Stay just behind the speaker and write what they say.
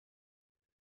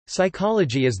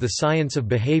Psychology is the science of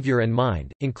behavior and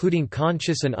mind, including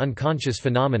conscious and unconscious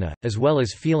phenomena, as well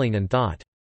as feeling and thought.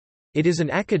 It is an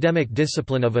academic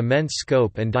discipline of immense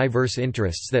scope and diverse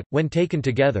interests that, when taken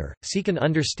together, seek an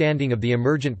understanding of the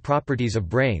emergent properties of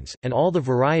brains, and all the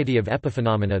variety of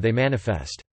epiphenomena they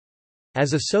manifest.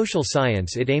 As a social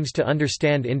science, it aims to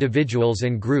understand individuals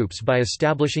and groups by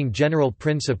establishing general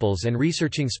principles and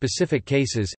researching specific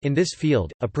cases. In this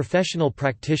field, a professional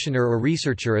practitioner or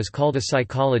researcher is called a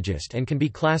psychologist and can be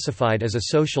classified as a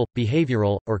social,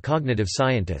 behavioral, or cognitive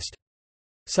scientist.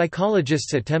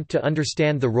 Psychologists attempt to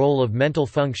understand the role of mental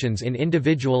functions in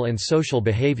individual and social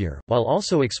behavior, while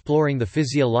also exploring the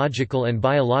physiological and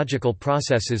biological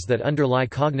processes that underlie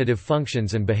cognitive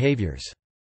functions and behaviors.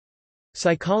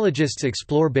 Psychologists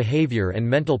explore behavior and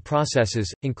mental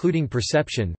processes, including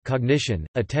perception, cognition,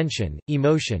 attention,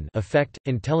 emotion, affect,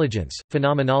 intelligence,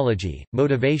 phenomenology,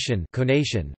 motivation,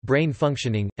 conation, brain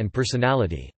functioning, and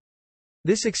personality.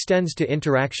 This extends to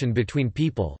interaction between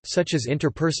people, such as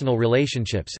interpersonal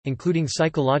relationships, including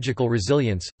psychological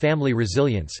resilience, family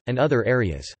resilience, and other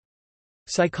areas.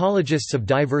 Psychologists of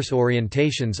diverse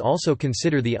orientations also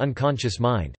consider the unconscious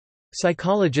mind.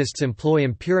 Psychologists employ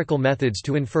empirical methods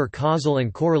to infer causal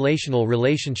and correlational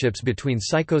relationships between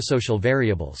psychosocial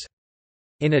variables.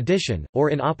 In addition, or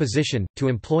in opposition, to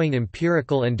employing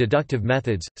empirical and deductive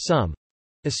methods,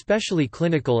 some—especially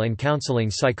clinical and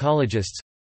counseling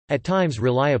psychologists—at times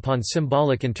rely upon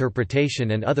symbolic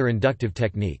interpretation and other inductive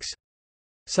techniques.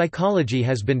 Psychology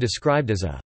has been described as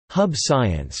a hub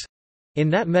science, in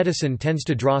that medicine tends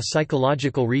to draw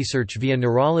psychological research via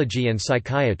neurology and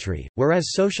psychiatry,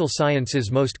 whereas social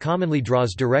sciences most commonly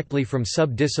draws directly from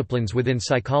sub-disciplines within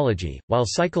psychology. While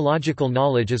psychological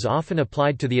knowledge is often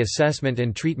applied to the assessment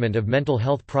and treatment of mental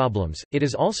health problems, it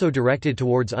is also directed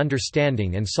towards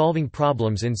understanding and solving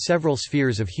problems in several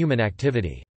spheres of human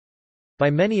activity. By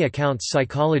many accounts,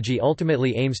 psychology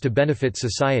ultimately aims to benefit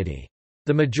society.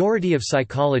 The majority of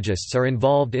psychologists are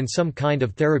involved in some kind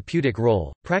of therapeutic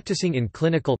role, practicing in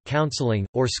clinical, counseling,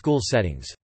 or school settings.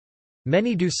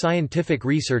 Many do scientific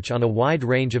research on a wide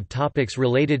range of topics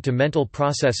related to mental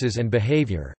processes and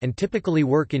behavior, and typically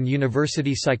work in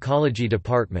university psychology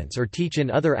departments or teach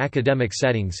in other academic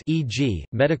settings, e.g.,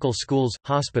 medical schools,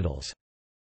 hospitals.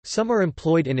 Some are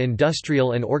employed in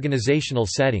industrial and organizational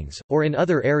settings, or in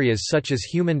other areas such as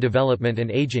human development and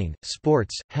aging,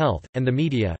 sports, health, and the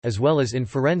media, as well as in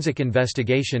forensic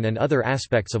investigation and other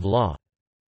aspects of law.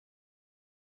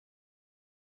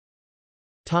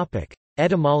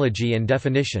 Etymology and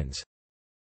definitions.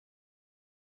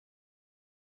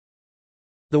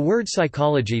 The word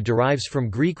psychology derives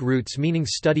from Greek roots meaning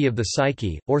study of the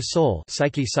psyche, or soul,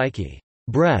 psyche,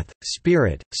 breath,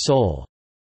 spirit, soul,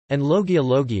 and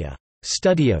logia,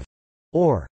 study of,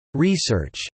 or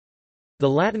research. The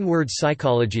Latin word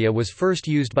psychologia was first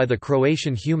used by the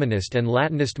Croatian humanist and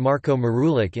Latinist Marko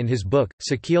Marulic in his book,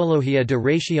 Psychiologia de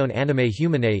ratione animae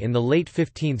humanae in the late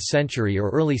 15th century or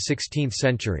early 16th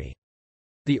century.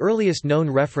 The earliest known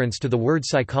reference to the word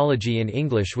psychology in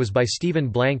English was by Stephen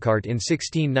Blancart in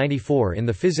 1694 in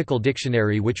the Physical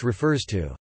Dictionary, which refers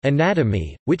to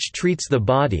anatomy, which treats the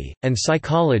body, and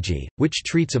psychology, which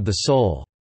treats of the soul.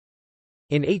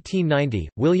 In 1890,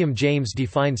 William James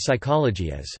defined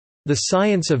psychology as the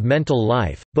science of mental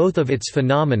life, both of its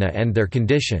phenomena and their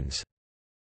conditions.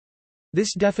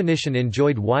 This definition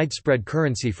enjoyed widespread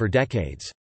currency for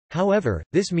decades. However,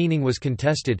 this meaning was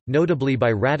contested, notably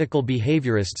by radical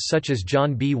behaviorists such as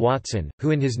John B. Watson,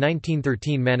 who in his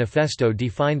 1913 manifesto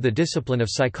defined the discipline of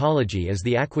psychology as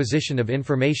the acquisition of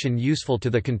information useful to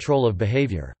the control of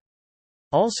behavior.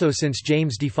 Also, since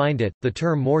James defined it, the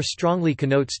term more strongly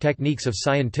connotes techniques of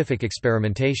scientific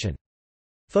experimentation.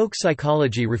 Folk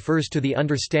psychology refers to the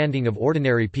understanding of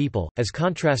ordinary people, as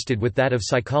contrasted with that of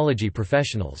psychology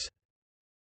professionals.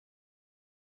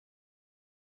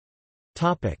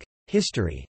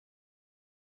 History.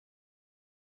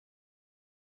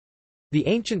 The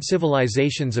ancient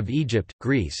civilizations of Egypt,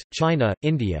 Greece, China,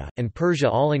 India, and Persia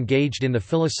all engaged in the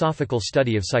philosophical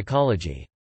study of psychology.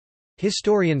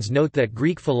 Historians note that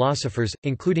Greek philosophers,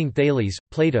 including Thales,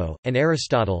 Plato, and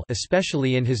Aristotle,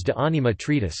 especially in his De Anima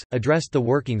treatise, addressed the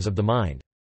workings of the mind.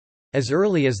 As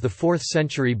early as the 4th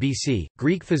century BC,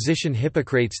 Greek physician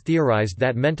Hippocrates theorized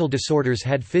that mental disorders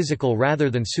had physical rather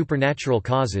than supernatural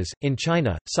causes. In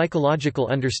China, psychological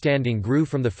understanding grew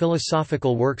from the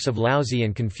philosophical works of Laozi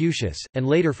and Confucius, and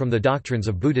later from the doctrines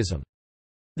of Buddhism.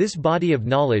 This body of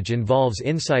knowledge involves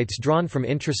insights drawn from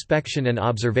introspection and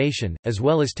observation, as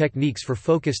well as techniques for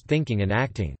focused thinking and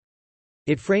acting.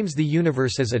 It frames the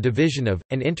universe as a division of,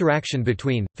 an interaction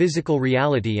between, physical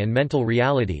reality and mental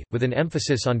reality, with an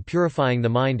emphasis on purifying the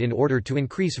mind in order to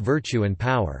increase virtue and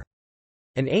power.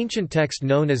 An ancient text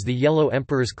known as the Yellow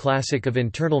Emperor's Classic of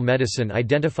Internal Medicine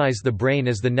identifies the brain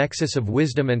as the nexus of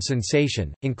wisdom and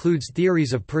sensation, includes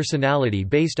theories of personality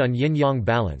based on yin-yang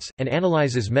balance, and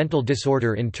analyzes mental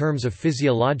disorder in terms of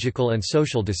physiological and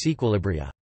social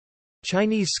disequilibria.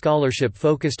 Chinese scholarship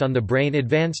focused on the brain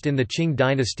advanced in the Qing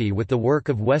dynasty with the work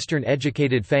of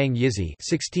Western-educated Fang Yizi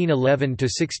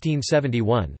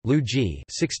 (1611–1671), Liu Ji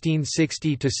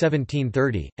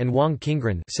 (1660–1730), and Wang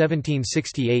Qingren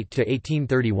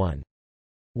 (1768–1831).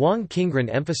 Wang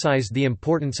Qingren emphasized the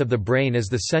importance of the brain as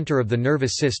the center of the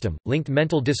nervous system, linked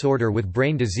mental disorder with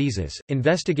brain diseases,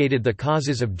 investigated the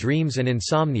causes of dreams and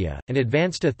insomnia, and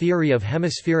advanced a theory of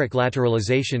hemispheric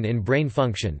lateralization in brain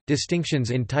function.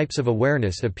 Distinctions in types of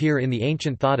awareness appear in the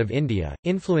ancient thought of India,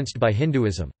 influenced by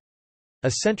Hinduism.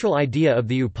 A central idea of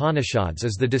the Upanishads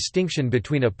is the distinction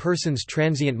between a person's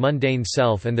transient mundane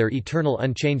self and their eternal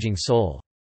unchanging soul.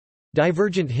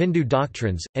 Divergent Hindu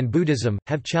doctrines, and Buddhism,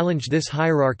 have challenged this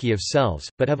hierarchy of selves,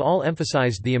 but have all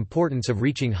emphasized the importance of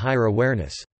reaching higher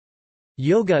awareness.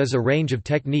 Yoga is a range of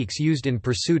techniques used in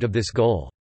pursuit of this goal.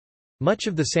 Much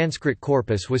of the Sanskrit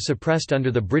corpus was suppressed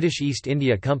under the British East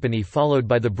India Company followed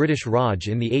by the British Raj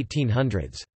in the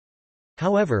 1800s.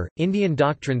 However, Indian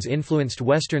doctrines influenced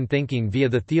Western thinking via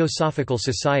the Theosophical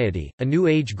Society, a New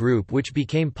Age group which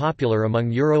became popular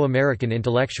among Euro-American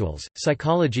intellectuals.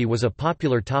 Psychology was a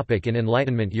popular topic in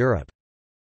Enlightenment Europe.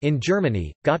 In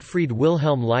Germany, Gottfried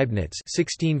Wilhelm Leibniz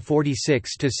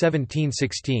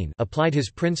 (1646–1716) applied his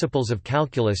principles of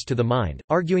calculus to the mind,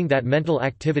 arguing that mental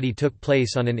activity took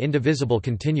place on an indivisible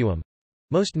continuum.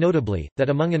 Most notably, that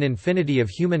among an infinity of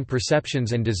human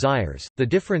perceptions and desires, the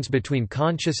difference between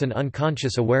conscious and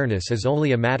unconscious awareness is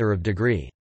only a matter of degree.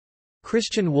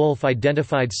 Christian Wolff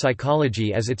identified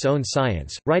psychology as its own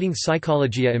science, writing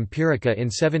Psychologia Empirica in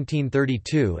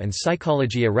 1732 and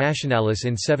Psychologia Rationalis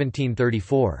in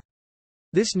 1734.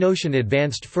 This notion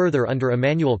advanced further under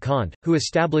Immanuel Kant, who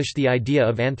established the idea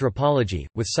of anthropology,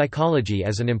 with psychology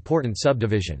as an important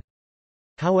subdivision.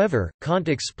 However, Kant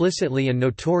explicitly and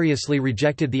notoriously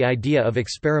rejected the idea of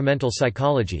experimental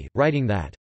psychology, writing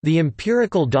that, "The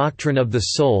empirical doctrine of the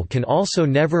soul can also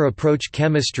never approach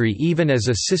chemistry even as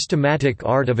a systematic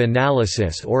art of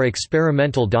analysis or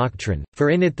experimental doctrine,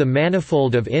 for in it the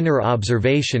manifold of inner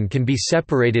observation can be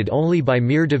separated only by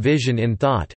mere division in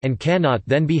thought, and cannot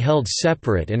then be held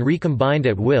separate and recombined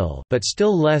at will, but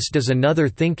still less does another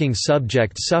thinking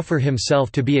subject suffer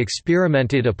himself to be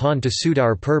experimented upon to suit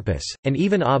our purpose, and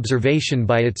even observation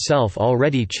by itself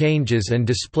already changes and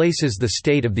displaces the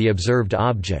state of the observed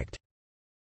object."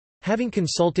 Having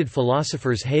consulted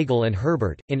philosophers Hegel and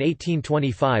Herbert, in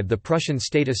 1825 the Prussian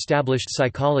state established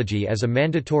psychology as a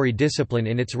mandatory discipline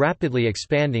in its rapidly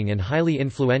expanding and highly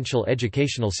influential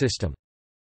educational system.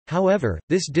 However,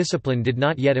 this discipline did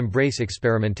not yet embrace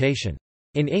experimentation.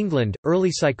 In England, early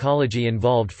psychology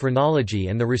involved phrenology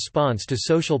and the response to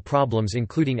social problems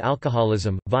including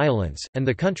alcoholism, violence, and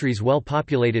the country's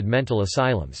well-populated mental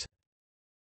asylums.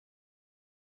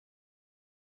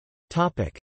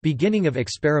 Beginning of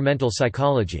experimental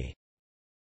psychology.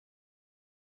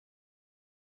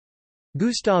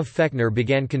 Gustav Fechner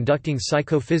began conducting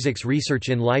psychophysics research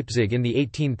in Leipzig in the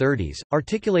 1830s,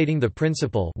 articulating the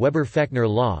principle Weber-Fechner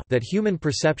law that human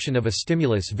perception of a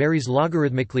stimulus varies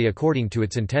logarithmically according to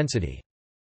its intensity.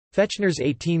 Fechner's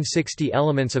 1860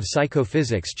 Elements of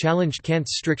Psychophysics challenged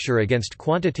Kant's stricture against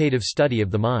quantitative study of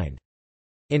the mind.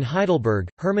 In Heidelberg,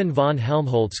 Hermann von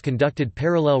Helmholtz conducted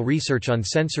parallel research on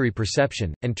sensory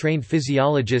perception, and trained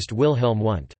physiologist Wilhelm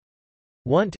Wundt.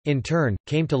 Wundt, in turn,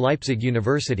 came to Leipzig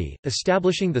University,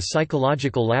 establishing the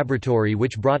psychological laboratory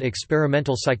which brought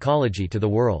experimental psychology to the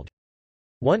world.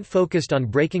 Wundt focused on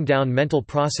breaking down mental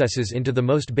processes into the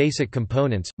most basic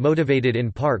components, motivated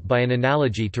in part by an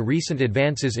analogy to recent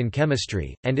advances in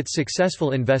chemistry, and its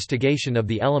successful investigation of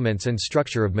the elements and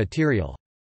structure of material.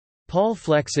 Paul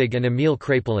Flechsig and Emil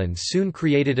Kraepelin soon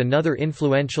created another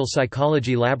influential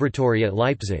psychology laboratory at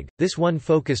Leipzig, this one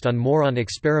focused more on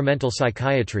experimental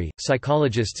psychiatry.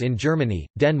 Psychologists in Germany,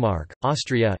 Denmark,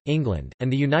 Austria, England,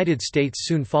 and the United States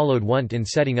soon followed Wundt in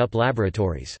setting up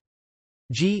laboratories.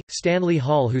 G. Stanley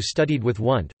Hall, who studied with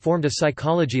Wundt, formed a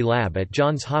psychology lab at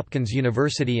Johns Hopkins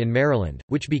University in Maryland,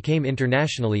 which became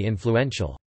internationally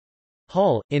influential.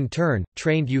 Hall, in turn,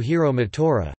 trained Yujiro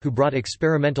Motora, who brought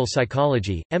experimental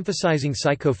psychology, emphasizing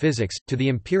psychophysics, to the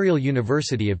Imperial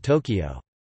University of Tokyo.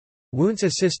 Wundt's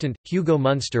assistant, Hugo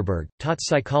Munsterberg, taught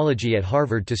psychology at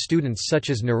Harvard to students such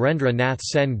as Narendra Nath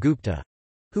Sen Gupta.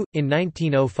 who, in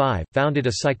 1905, founded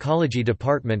a psychology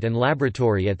department and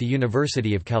laboratory at the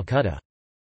University of Calcutta.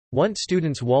 Once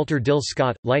students Walter Dill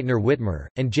Scott, Leitner Whitmer,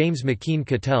 and James McKean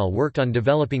Cattell worked on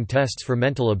developing tests for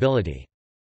mental ability.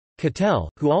 Cattell,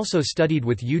 who also studied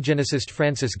with eugenicist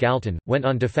Francis Galton, went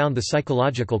on to found the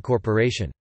Psychological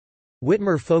Corporation.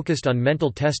 Whitmer focused on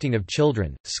mental testing of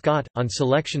children, Scott, on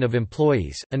selection of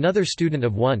employees. Another student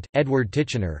of Wundt, Edward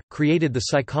Titchener, created the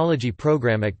psychology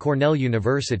program at Cornell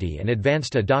University and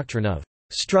advanced a doctrine of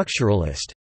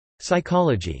structuralist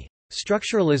psychology.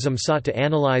 Structuralism sought to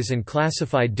analyze and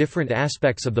classify different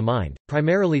aspects of the mind,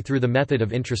 primarily through the method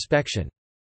of introspection.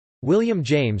 William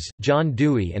James, John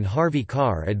Dewey and Harvey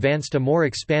Carr advanced a more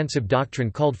expansive doctrine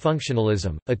called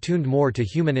functionalism, attuned more to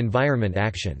human environment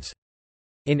actions.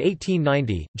 In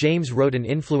 1890, James wrote an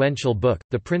influential book,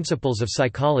 The Principles of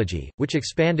Psychology, which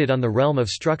expanded on the realm of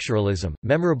structuralism,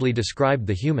 memorably described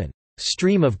the human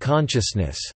stream of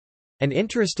consciousness, and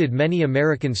interested many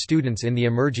American students in the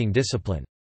emerging discipline.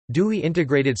 Dewey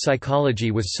integrated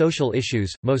psychology with social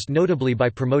issues, most notably by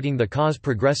promoting the cause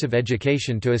progressive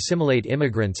education to assimilate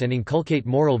immigrants and inculcate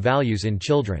moral values in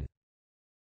children.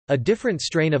 A different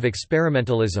strain of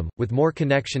experimentalism, with more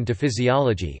connection to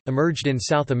physiology, emerged in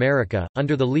South America,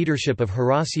 under the leadership of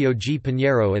Horacio G.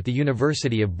 Pinheiro at the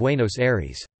University of Buenos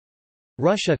Aires.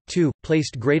 Russia, too,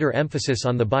 placed greater emphasis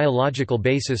on the biological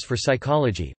basis for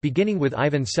psychology, beginning with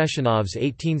Ivan Seshonov's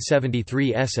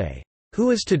 1873 essay,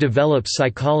 "Who is to develop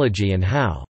psychology and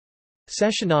how?"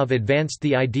 Seshonov advanced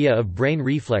the idea of brain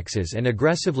reflexes and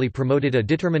aggressively promoted a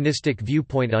deterministic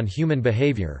viewpoint on human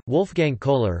behavior. Wolfgang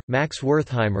Kohler, Max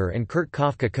Wertheimer, and Kurt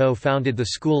Koffka co-founded the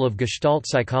school of Gestalt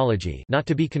psychology, not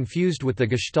to be confused with the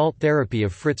Gestalt therapy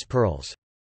of Fritz Perls.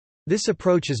 This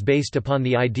approach is based upon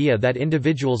the idea that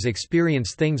individuals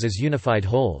experience things as unified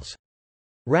wholes.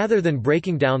 Rather than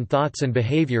breaking down thoughts and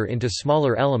behavior into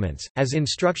smaller elements, as in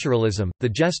structuralism, the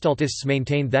Gestaltists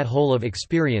maintained that whole of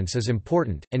experience is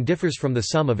important, and differs from the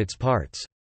sum of its parts.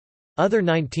 Other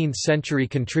 19th-century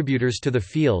contributors to the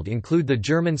field include the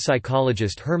German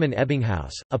psychologist Hermann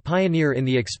Ebbinghaus, a pioneer in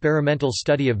the experimental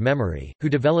study of memory, who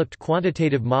developed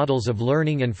quantitative models of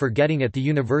learning and forgetting at the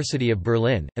University of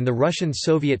Berlin, and the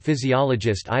Russian-Soviet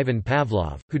physiologist Ivan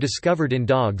Pavlov, who discovered in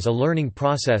dogs a learning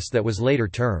process that was later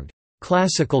termed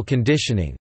classical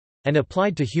conditioning, and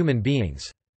applied to human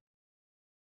beings.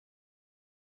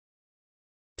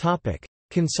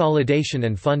 Consolidation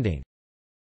and funding.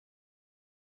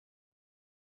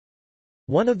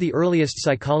 One of the earliest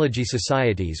psychology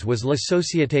societies was La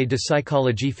Société de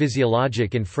Psychologie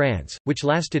Physiologique in France, which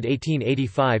lasted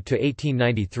 1885 to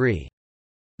 1893.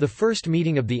 The first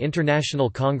meeting of the International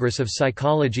Congress of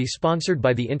Psychology sponsored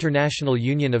by the International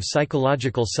Union of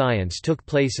Psychological Science took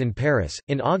place in Paris,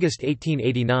 in August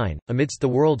 1889, amidst the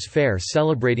World's Fair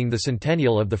celebrating the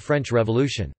centennial of the French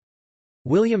Revolution.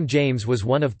 William James was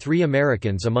one of 3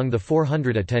 Americans among the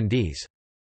 400 attendees.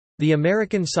 The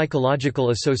American Psychological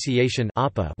Association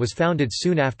was founded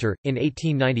soon after, in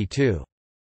 1892.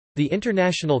 The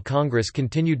International Congress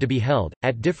continued to be held,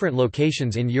 at different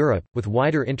locations in Europe, with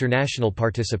wider international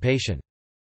participation.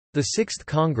 The Sixth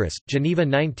Congress, Geneva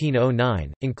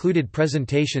 1909, included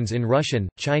presentations in Russian,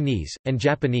 Chinese, and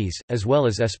Japanese, as well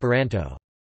as Esperanto.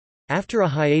 After a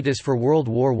hiatus for World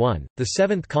War I, the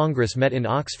Seventh Congress met in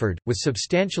Oxford, with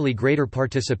substantially greater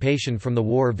participation from the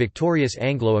war-victorious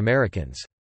Anglo-Americans.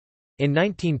 In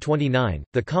 1929,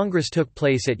 the Congress took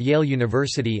place at Yale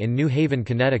University in New Haven,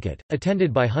 Connecticut,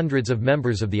 attended by hundreds of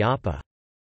members of the APA.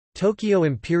 Tokyo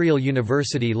Imperial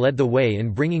University led the way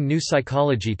in bringing new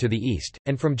psychology to the East,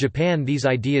 and from Japan these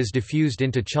ideas diffused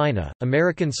into China.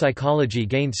 American psychology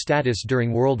gained status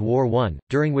during World War I,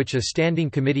 during which a standing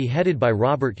committee headed by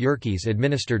Robert Yerkes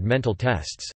administered mental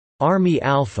tests, Army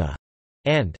Alpha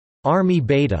and Army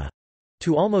Beta,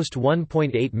 to almost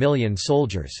 1.8 million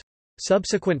soldiers.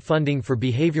 Subsequent funding for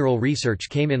behavioral research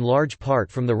came in large part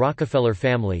from the Rockefeller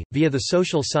family, via the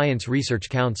Social Science Research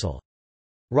Council.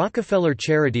 Rockefeller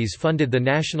Charities funded the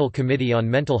National Committee on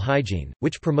Mental Hygiene,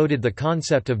 which promoted the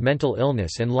concept of mental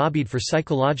illness and lobbied for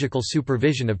psychological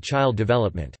supervision of child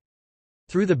development.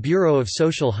 Through the Bureau of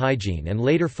Social Hygiene and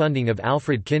later funding of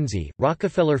Alfred Kinsey,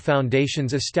 Rockefeller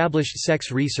Foundations established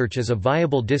sex research as a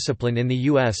viable discipline in the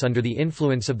U.S. under the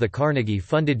influence of the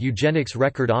Carnegie-funded Eugenics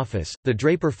Record Office, the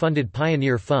Draper-funded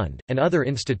Pioneer Fund, and other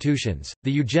institutions.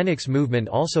 The eugenics movement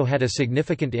also had a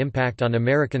significant impact on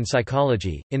American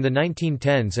psychology. In the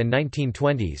 1910s and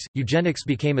 1920s, eugenics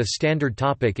became a standard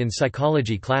topic in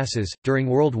psychology classes. During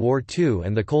World War II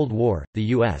and the Cold War, the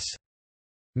U.S.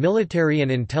 military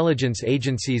and intelligence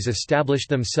agencies established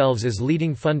themselves as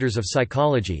leading funders of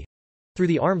psychology. through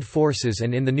the Armed Forces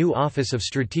and in the new Office of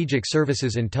Strategic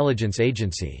Services Intelligence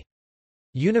Agency.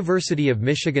 University of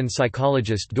Michigan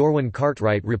psychologist Dorwin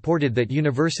Cartwright reported that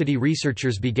university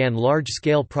researchers began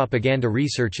large-scale propaganda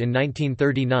research in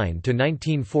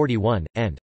 1939–1941,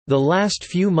 and the last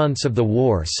few months of the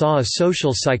war saw a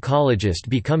social psychologist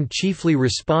become chiefly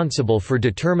responsible for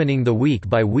determining the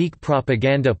week-by-week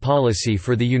propaganda policy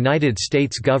for the United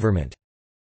States government.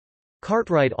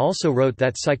 Cartwright also wrote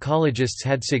that psychologists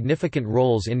had significant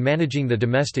roles in managing the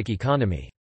domestic economy.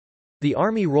 The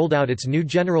Army rolled out its new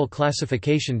general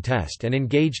classification test and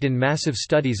engaged in massive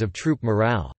studies of troop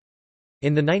morale.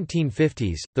 In the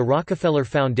 1950s, the Rockefeller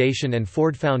Foundation and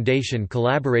Ford Foundation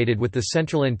collaborated with the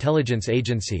Central Intelligence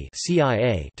Agency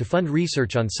 (CIA) to fund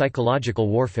research on psychological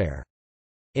warfare.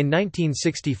 In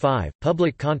 1965,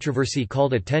 public controversy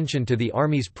called attention to the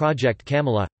Army's Project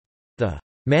Camelot—the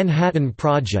Manhattan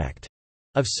Project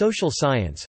of social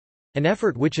science, an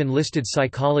effort which enlisted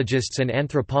psychologists and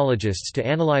anthropologists to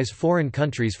analyze foreign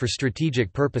countries for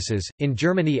strategic purposes. In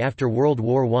Germany after World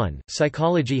War I,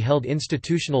 psychology held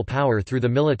institutional power through the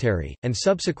military, and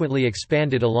subsequently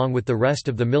expanded along with the rest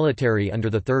of the military under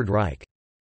the Third Reich.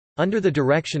 Under the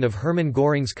direction of Hermann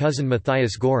Göring's cousin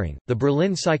Matthias Göring, the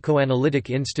Berlin Psychoanalytic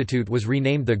Institute was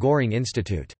renamed the Göring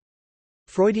Institute.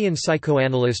 Freudian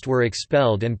psychoanalysts were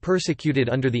expelled and persecuted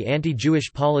under the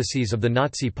anti-Jewish policies of the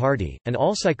Nazi Party, and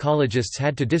all psychologists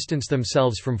had to distance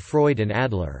themselves from Freud and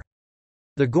Adler.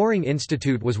 The Göring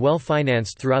Institute was well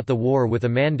financed throughout the war with a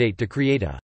mandate to create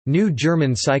a new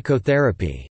German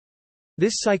psychotherapy.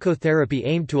 This psychotherapy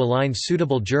aimed to align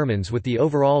suitable Germans with the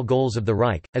overall goals of the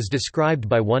Reich, as described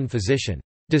by one physician.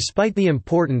 Despite the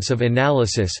importance of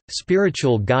analysis,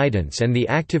 spiritual guidance and the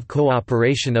active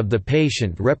cooperation of the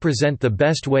patient represent the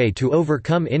best way to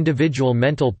overcome individual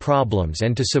mental problems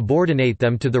and to subordinate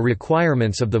them to the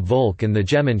requirements of the Volk and the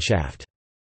Gemeinschaft.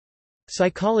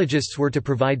 Psychologists were to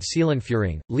provide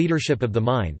Seelenführung, leadership of the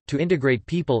mind, to integrate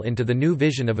people into the new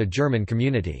vision of a German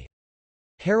community.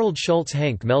 Harold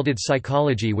Schultz-Henke melded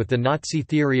psychology with the Nazi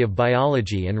theory of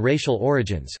biology and racial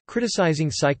origins,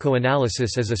 criticizing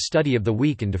psychoanalysis as a study of the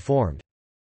weak and deformed.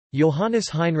 Johannes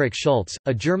Heinrich Schultz,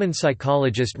 a German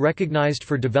psychologist recognized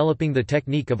for developing the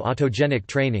technique of autogenic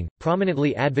training,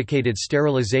 prominently advocated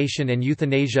sterilization and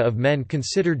euthanasia of men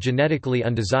considered genetically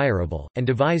undesirable, and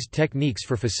devised techniques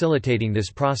for facilitating this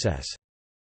process.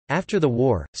 After the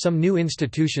war, some new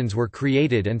institutions were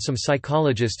created and some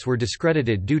psychologists were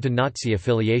discredited due to Nazi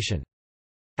affiliation.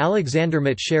 Alexander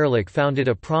Mitscherlich founded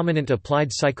a prominent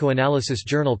applied psychoanalysis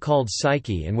journal called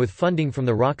Psyche and with funding from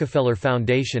the Rockefeller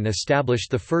Foundation established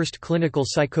the first clinical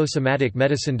psychosomatic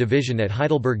medicine division at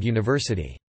Heidelberg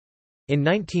University. In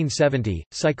 1970,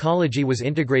 psychology was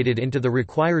integrated into the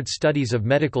required studies of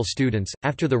medical students.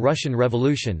 After the Russian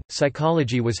Revolution,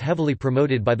 psychology was heavily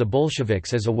promoted by the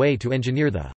Bolsheviks as a way to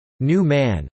engineer the new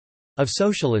man of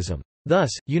socialism. Thus,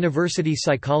 university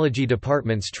psychology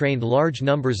departments trained large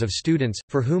numbers of students,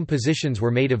 for whom positions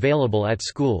were made available at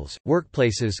schools,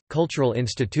 workplaces, cultural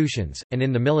institutions, and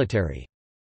in the military.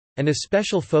 An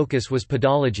especial focus was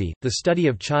pedology, the study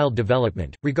of child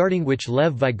development, regarding which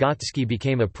Lev Vygotsky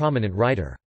became a prominent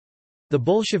writer. The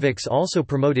Bolsheviks also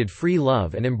promoted free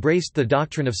love and embraced the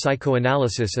doctrine of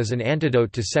psychoanalysis as an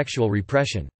antidote to sexual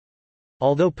repression.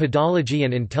 Although pedology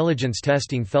and intelligence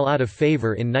testing fell out of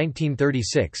favor in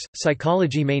 1936,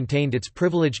 psychology maintained its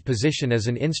privileged position as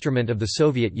an instrument of the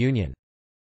Soviet Union.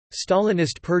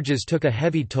 Stalinist purges took a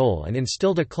heavy toll and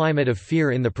instilled a climate of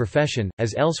fear in the profession,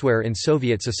 as elsewhere in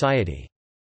Soviet society.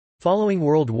 Following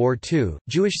World War II,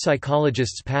 Jewish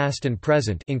psychologists past and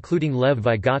present including Lev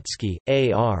Vygotsky,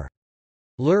 A.R.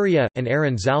 Luria, and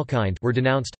Aaron Zalkind were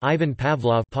denounced, Ivan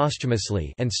Pavlov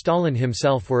posthumously and Stalin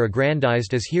himself were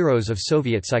aggrandized as heroes of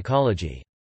Soviet psychology.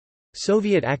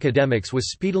 Soviet academics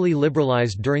was speedily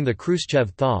liberalized during the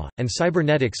Khrushchev thaw, and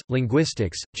cybernetics,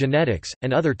 linguistics, genetics,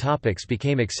 and other topics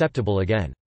became acceptable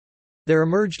again. There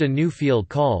emerged a new field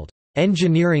called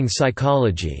engineering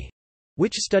psychology,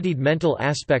 which studied mental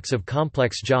aspects of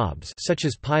complex jobs such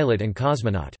as pilot and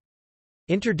cosmonaut.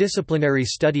 Interdisciplinary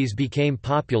studies became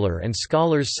popular and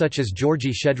scholars such as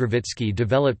Georgy Shchedrovitsky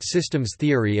developed systems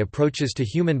theory approaches to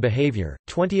human behavior.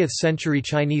 20th-century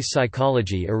Chinese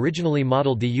psychology originally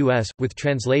modeled the U.S., with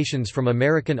translations from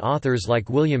American authors like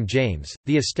William James,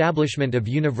 the establishment of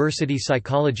university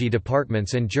psychology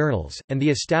departments and journals, and the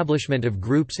establishment of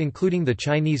groups including the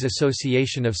Chinese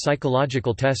Association of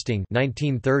Psychological Testing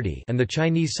 1930 and the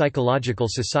Chinese Psychological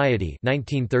Society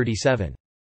 1937.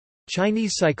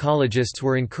 Chinese psychologists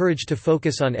were encouraged to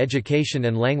focus on education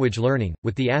and language learning,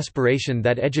 with the aspiration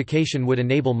that education would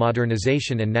enable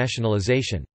modernization and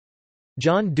nationalization.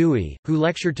 John Dewey, who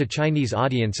lectured to Chinese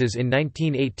audiences in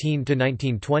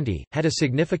 1918–1920, had a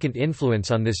significant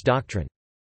influence on this doctrine.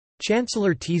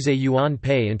 Chancellor Tze Yuan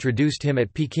Pei introduced him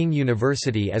at Peking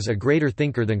University as a greater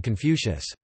thinker than Confucius.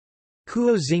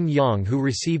 Kuo Xing-yang, who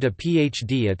received a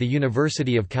Ph.D. at the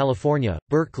University of California,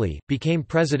 Berkeley, became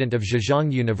president of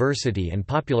Zhejiang University and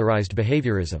popularized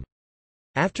behaviorism.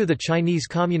 After the Chinese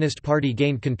Communist Party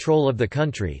gained control of the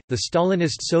country, the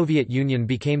Stalinist Soviet Union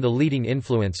became the leading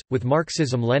influence, with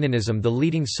Marxism-Leninism the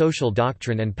leading social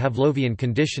doctrine and Pavlovian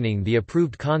conditioning the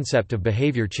approved concept of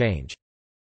behavior change.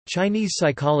 Chinese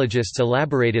psychologists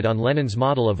elaborated on Lenin's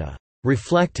model of a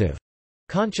reflective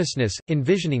consciousness,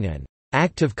 envisioning an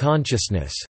active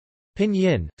consciousness,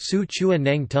 pinyin, su chua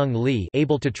neng tung li,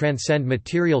 able to transcend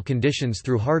material conditions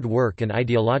through hard work and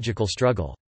ideological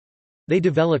struggle. They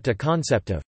developed a concept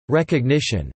of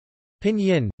recognition,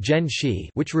 pinyin, zhen shi,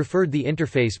 which referred the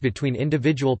interface between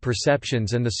individual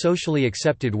perceptions and the socially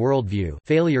accepted worldview.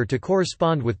 Failure to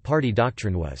correspond with party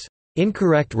doctrine was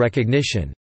incorrect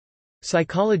recognition.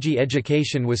 Psychology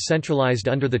education was centralized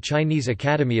under the Chinese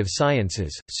Academy of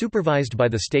Sciences, supervised by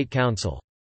the State Council.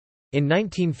 In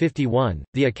 1951,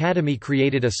 the Academy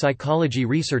created a psychology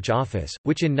research office,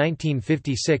 which in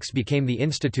 1956 became the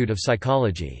Institute of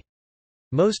Psychology.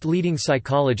 Most leading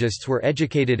psychologists were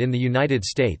educated in the United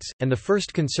States, and the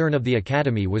first concern of the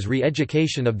Academy was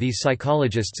re-education of these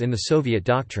psychologists in the Soviet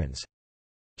doctrines.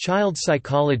 Child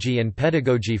psychology and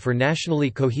pedagogy for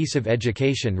nationally cohesive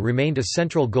education remained a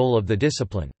central goal of the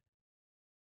discipline.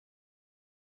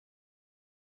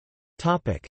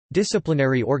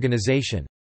 Disciplinary organization.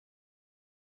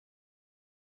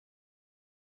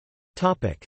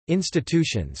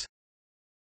 Institutions.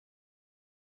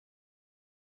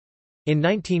 In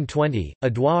 1920,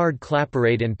 Édouard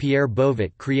Claparède and Pierre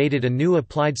Beauvais created a new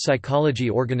applied psychology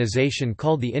organization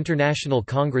called the International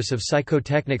Congress of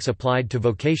Psychotechnics Applied to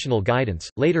Vocational Guidance,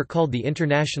 later called the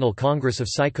International Congress of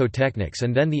Psychotechnics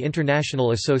and then the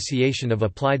International Association of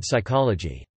Applied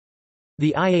Psychology.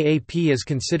 The IAAP is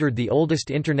considered the oldest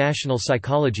international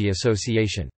psychology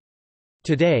association.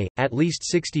 Today, at least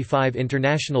 65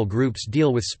 international groups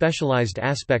deal with specialized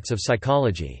aspects of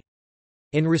psychology.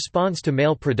 In response to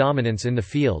male predominance in the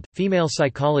field, female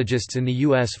psychologists in the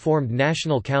U.S. formed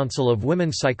National Council of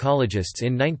Women Psychologists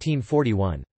in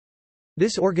 1941.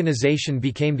 This organization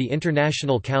became the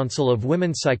International Council of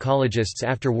Women Psychologists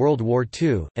after World War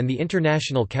II, and the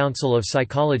International Council of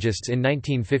Psychologists in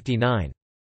 1959.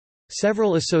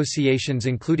 Several associations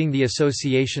including the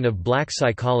Association of Black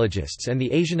Psychologists and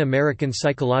the Asian American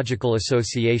Psychological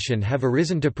Association have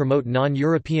arisen to promote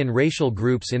non-European racial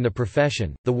groups in the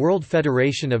profession. The World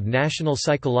Federation of National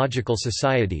Psychological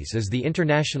Societies is the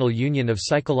International Union of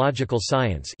Psychological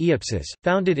Science (IAPSIS),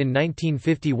 founded in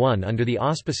 1951 under the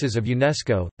auspices of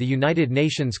UNESCO, the United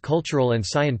Nations Cultural and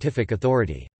Scientific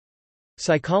Authority.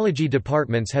 Psychology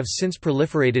departments have since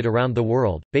proliferated around the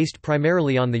world, based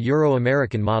primarily on the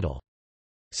Euro-American model.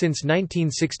 Since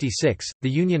 1966, the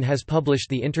Union has published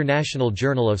the International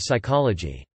Journal of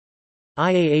Psychology.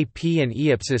 IAAP and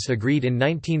IAPSIS agreed in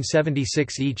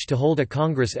 1976 each to hold a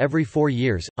congress every 4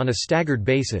 years. On a staggered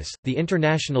basis, the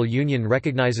International Union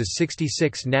recognizes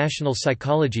 66 national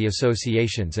psychology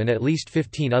associations and at least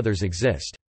 15 others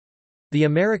exist. The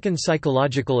American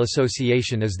Psychological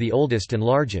Association is the oldest and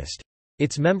largest.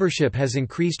 Its membership has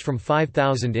increased from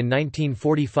 5,000 in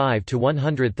 1945 to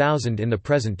 100,000 in the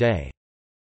present day.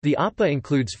 The APA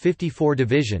includes 54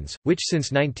 divisions, which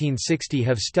since 1960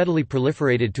 have steadily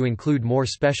proliferated to include more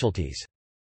specialties.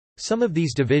 Some of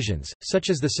these divisions,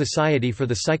 such as the Society for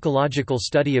the Psychological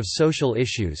Study of Social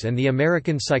Issues and the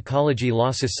American Psychology Law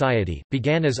Society,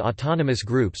 began as autonomous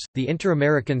groups. The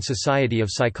Inter-American Society of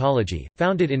Psychology,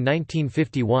 founded in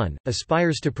 1951,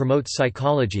 aspires to promote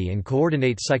psychology and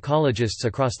coordinate psychologists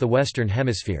across the Western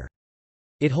Hemisphere.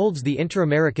 It holds the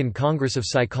Inter-American Congress of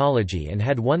Psychology and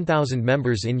had 1,000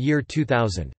 members in year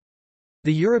 2000.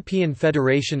 The European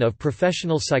Federation of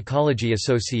Professional Psychology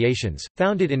Associations,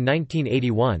 founded in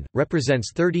 1981,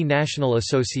 represents 30 national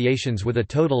associations with a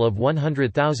total of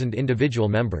 100,000 individual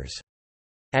members.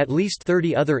 At least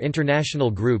 30 other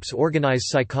international groups organize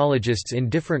psychologists in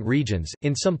different regions.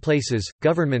 In some places,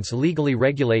 governments legally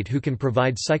regulate who can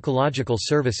provide psychological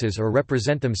services or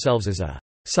represent themselves as a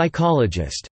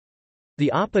psychologist.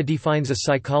 The APA defines a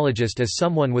psychologist as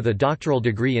someone with a doctoral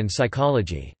degree in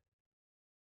psychology.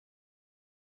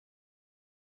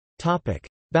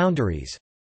 Boundaries.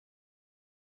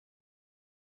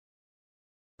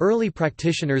 Early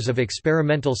practitioners of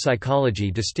experimental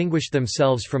psychology distinguished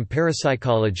themselves from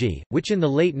parapsychology, which in the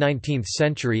late 19th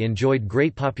century enjoyed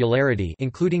great popularity,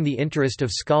 including the interest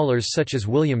of scholars such as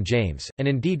William James, and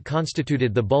indeed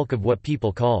constituted the bulk of what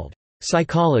people called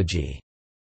psychology.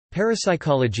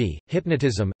 Parapsychology,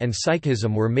 hypnotism, and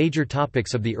psychism were major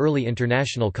topics of the early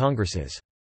international congresses.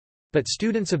 But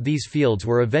students of these fields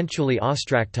were eventually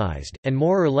ostracized, and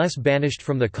more or less banished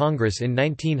from the Congress in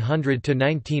 1900 to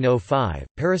 1905.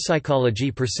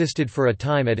 Parapsychology persisted for a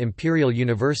time at Imperial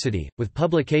University, with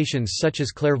publications such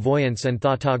as Clairvoyance and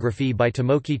Thoughtography by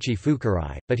Tomokichi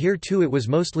Fukurai, but here too it was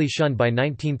mostly shunned by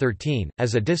 1913.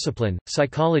 As a discipline,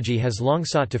 psychology has long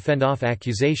sought to fend off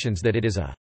accusations that it is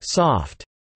a soft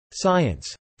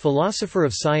science. Philosopher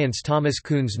of science Thomas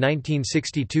Kuhn's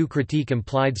 1962 critique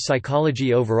implied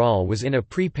psychology overall was in a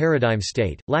pre-paradigm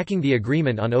state, lacking the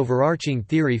agreement on overarching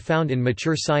theory found in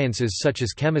mature sciences such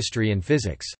as chemistry and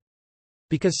physics.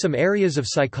 Because some areas of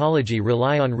psychology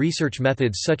rely on research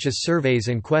methods such as surveys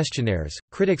and questionnaires,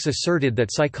 critics asserted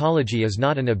that psychology is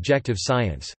not an objective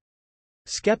science.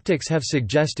 Skeptics have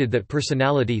suggested that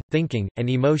personality, thinking, and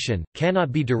emotion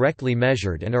cannot be directly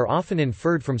measured and are often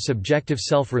inferred from subjective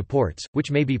self-reports, which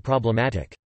may be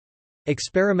problematic.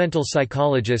 Experimental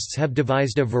psychologists have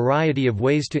devised a variety of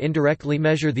ways to indirectly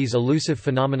measure these elusive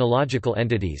phenomenological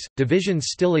entities. Divisions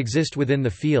still exist within the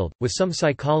field, with some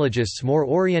psychologists more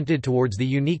oriented towards the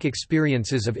unique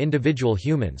experiences of individual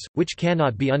humans, which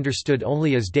cannot be understood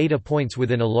only as data points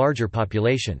within a larger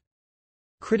population.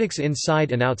 Critics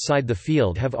inside and outside the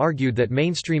field have argued that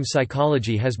mainstream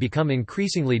psychology has become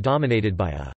increasingly dominated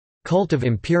by a cult of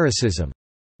empiricism,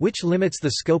 which limits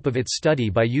the scope of its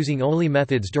study by using only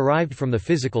methods derived from the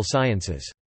physical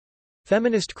sciences.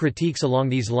 Feminist critiques along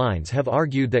these lines have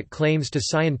argued that claims to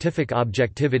scientific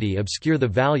objectivity obscure the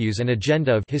values and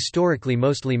agenda of historically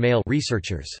mostly male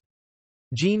researchers.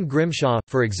 Jean Grimshaw,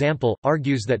 for example,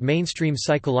 argues that mainstream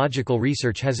psychological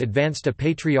research has advanced a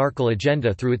patriarchal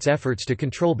agenda through its efforts to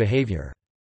control behavior.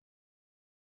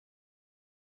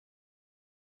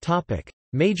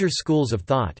 Major schools of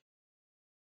thought.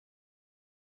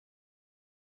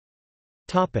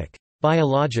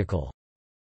 Biological.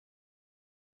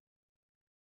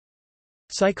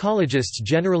 Psychologists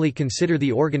generally consider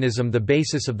the organism the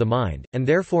basis of the mind, and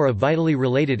therefore a vitally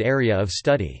related area of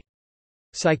study.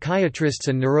 Psychiatrists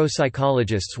and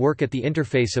neuropsychologists work at the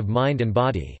interface of mind and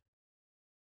body.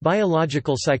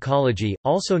 Biological psychology,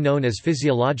 also known as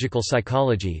physiological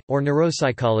psychology, or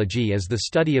neuropsychology, is the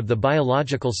study of the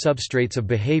biological substrates of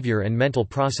behavior and mental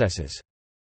processes.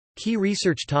 Key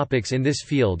research topics in this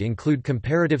field include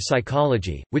comparative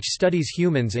psychology, which studies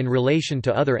humans in relation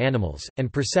to other animals,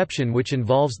 and perception, which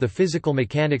involves the physical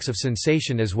mechanics of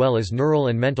sensation as well as neural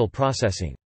and mental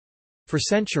processing. For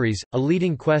centuries, a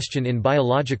leading question in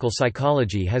biological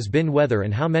psychology has been whether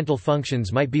and how mental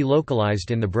functions might be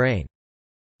localized in the brain.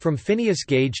 From Phineas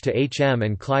Gage to H.M.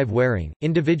 and Clive Waring,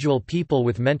 individual people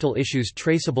with mental issues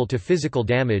traceable to physical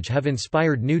damage have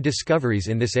inspired new discoveries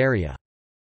in this area.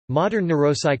 Modern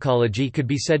neuropsychology could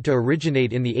be said to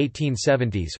originate in the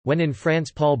 1870s, when in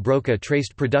France Paul Broca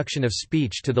traced production of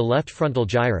speech to the left frontal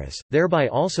gyrus, thereby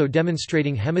also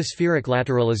demonstrating hemispheric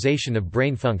lateralization of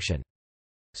brain function.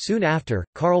 Soon after,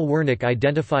 Karl Wernicke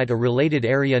identified a related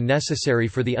area necessary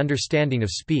for the understanding of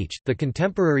speech. The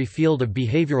contemporary field of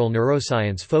behavioral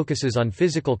neuroscience focuses on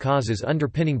physical causes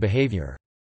underpinning behavior.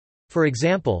 For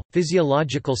example,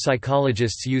 physiological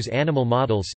psychologists use animal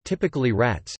models, typically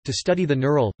rats, to study the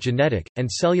neural, genetic, and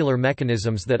cellular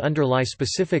mechanisms that underlie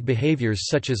specific behaviors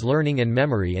such as learning and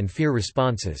memory and fear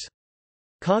responses.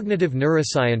 Cognitive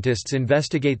neuroscientists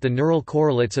investigate the neural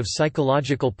correlates of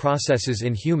psychological processes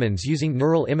in humans using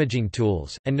neural imaging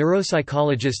tools, and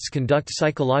neuropsychologists conduct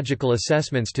psychological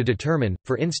assessments to determine,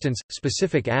 for instance,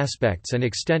 specific aspects and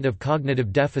extent of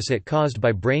cognitive deficit caused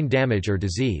by brain damage or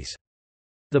disease.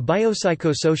 The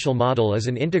biopsychosocial model is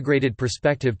an integrated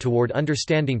perspective toward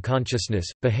understanding consciousness,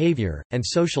 behavior, and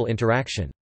social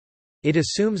interaction. It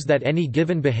assumes that any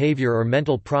given behavior or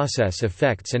mental process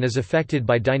affects and is affected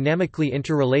by dynamically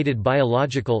interrelated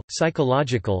biological,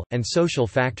 psychological, and social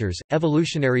factors.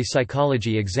 Evolutionary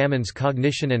psychology examines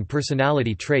cognition and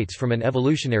personality traits from an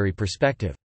evolutionary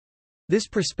perspective. This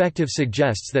perspective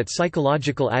suggests that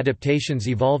psychological adaptations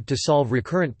evolved to solve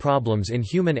recurrent problems in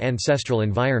human ancestral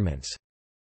environments.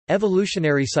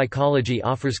 Evolutionary psychology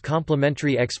offers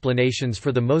complementary explanations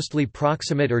for the mostly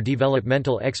proximate or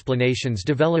developmental explanations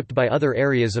developed by other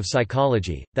areas of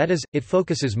psychology, that is, it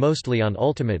focuses mostly on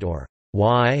ultimate or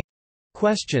why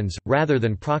questions, rather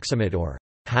than proximate or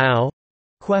how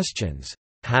questions.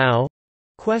 How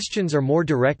Questions are more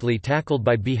directly tackled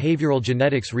by behavioral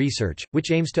genetics research,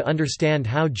 which aims to understand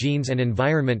how genes and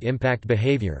environment impact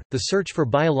behavior. The search for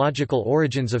biological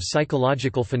origins of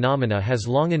psychological phenomena has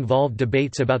long involved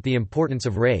debates about the importance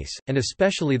of race, and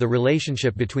especially the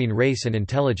relationship between race and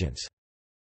intelligence.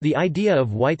 The idea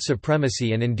of white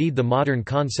supremacy and indeed the modern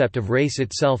concept of race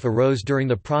itself arose during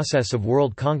the process of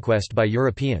world conquest by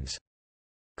Europeans.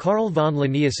 Carl von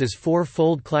Linnaeus's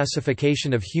four-fold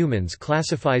classification of humans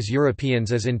classifies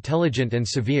Europeans as intelligent and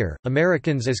severe,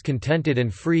 Americans as contented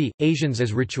and free, Asians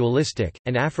as ritualistic,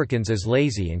 and Africans as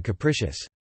lazy and capricious.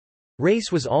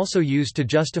 Race was also used to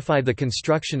justify the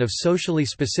construction of socially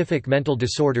specific mental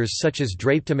disorders such as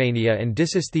drapetomania and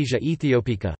dysesthesia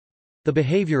ethiopica—the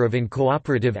behavior of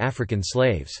incooperative African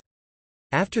slaves.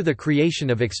 After the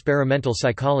creation of experimental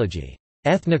psychology,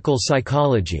 ethnical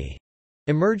psychology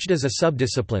emerged as a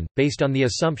subdiscipline, based on the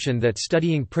assumption that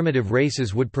studying primitive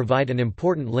races would provide an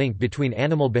important link between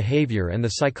animal behavior and the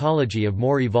psychology of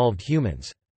more evolved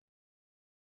humans.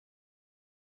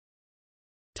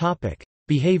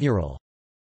 Behavioral.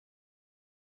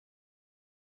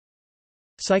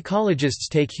 Psychologists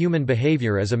take human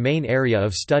behavior as a main area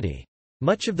of study.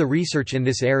 Much of the research in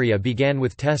this area began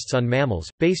with tests on mammals,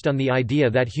 based on the idea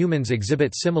that humans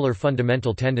exhibit similar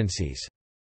fundamental tendencies.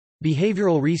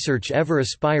 Behavioral research ever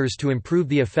aspires to improve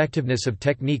the effectiveness of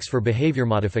techniques for behavior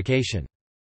modification.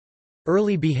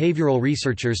 Early behavioral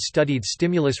researchers studied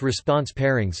stimulus-response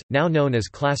pairings, now known as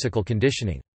classical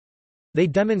conditioning. They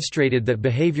demonstrated that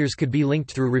behaviors could be linked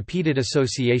through repeated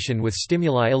association with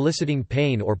stimuli eliciting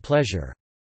pain or pleasure.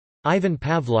 Ivan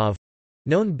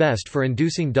Pavlov—known best for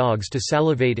inducing dogs to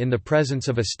salivate in the presence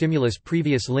of a stimulus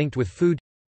previously linked with food,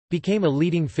 became a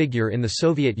leading figure in the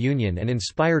Soviet Union and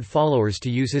inspired followers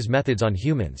to use his methods on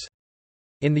humans.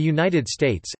 In the United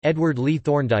States, Edward Lee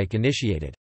Thorndike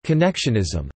initiated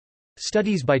connectionism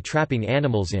studies by trapping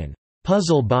animals in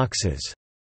puzzle boxes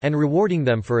and rewarding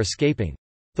them for escaping.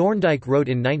 Thorndike wrote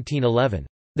in 1911,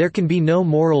 "There can be no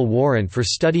moral warrant for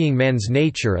studying man's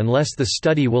nature unless the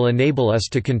study will enable us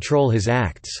to control his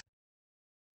acts."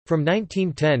 From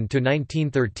 1910 to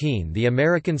 1913 the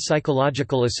American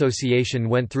Psychological Association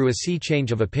went through a sea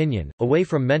change of opinion, away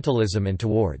from mentalism and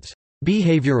towards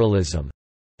behavioralism,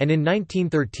 and in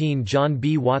 1913 John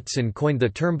B. Watson coined the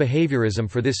term behaviorism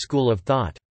for this school of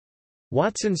thought.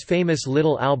 Watson's famous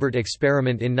Little Albert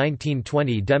experiment in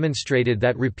 1920 demonstrated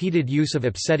that repeated use of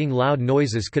upsetting loud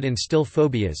noises could instill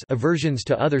phobias, aversions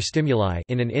to other stimuli,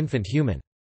 in an infant human.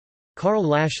 Carl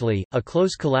Lashley, a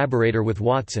close collaborator with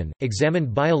Watson,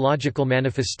 examined biological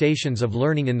manifestations of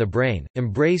learning in the brain,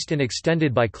 embraced and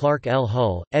extended by Clark L.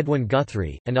 Hull, Edwin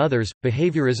Guthrie, and others.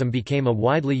 Behaviorism became a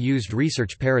widely used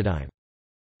research paradigm.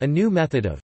 A new method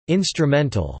of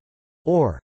instrumental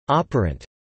or operant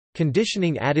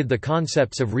conditioning added the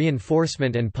concepts of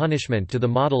reinforcement and punishment to the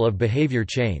model of behavior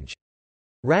change.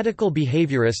 Radical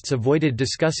behaviorists avoided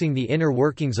discussing the inner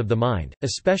workings of the mind,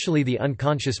 especially the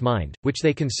unconscious mind, which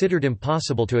they considered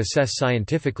impossible to assess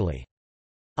scientifically.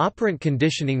 Operant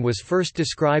conditioning was first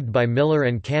described by Miller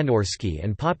and Kanorski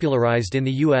and popularized in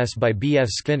the U.S. by B. F.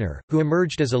 Skinner, who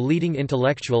emerged as a leading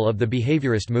intellectual of the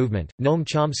behaviorist movement. Noam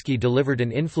Chomsky delivered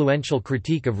an influential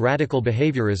critique of radical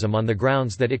behaviorism on the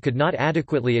grounds that it could not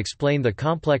adequately explain the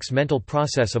complex mental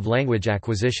process of language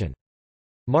acquisition.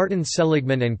 Martin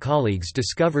Seligman and colleagues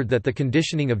discovered that the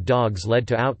conditioning of dogs led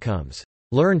to outcomes,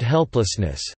 learned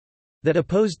helplessness, that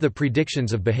opposed the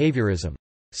predictions of behaviorism.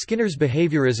 Skinner's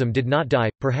behaviorism did not die,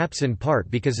 perhaps in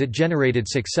part because it generated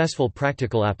successful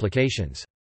practical applications.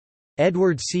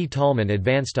 Edward C. Tallman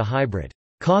advanced a hybrid,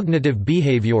 cognitive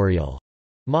behavioral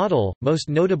model, most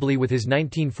notably with his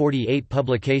 1948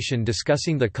 publication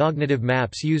discussing the cognitive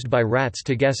maps used by rats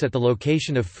to guess at the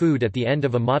location of food at the end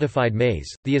of a modified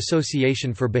maze. The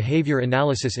Association for Behavior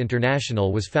Analysis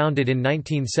International was founded in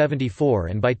 1974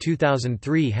 and by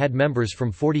 2003 had members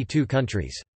from 42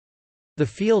 countries. The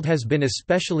field has been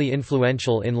especially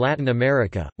influential in Latin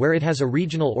America, where it has a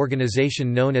regional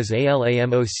organization known as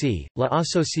ALAMOC, La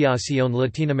Asociación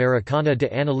Latinoamericana de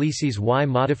Análisis y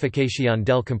Modificación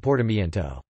del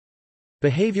Comportamiento.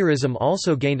 Behaviorism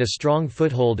also gained a strong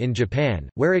foothold in Japan,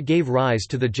 where it gave rise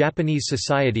to the Japanese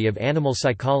Society of Animal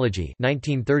Psychology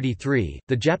 1933,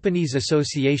 the Japanese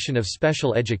Association of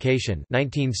Special Education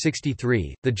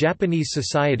 1963, the Japanese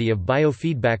Society of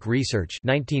Biofeedback Research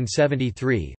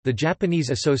 1973, the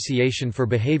Japanese Association for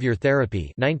Behavior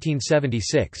Therapy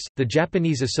 1976, the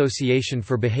Japanese Association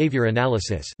for Behavior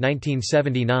Analysis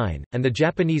 1979, and the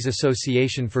Japanese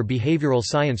Association for Behavioral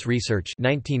Science Research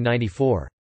 1994.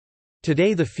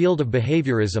 Today the field of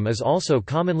behaviorism is also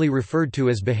commonly referred to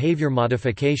as behavior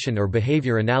modification or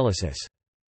behavior analysis.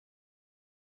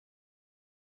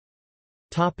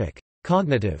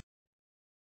 Cognitive.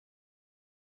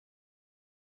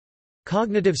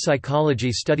 Cognitive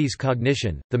psychology studies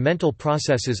cognition, the mental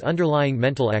processes underlying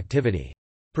mental activity.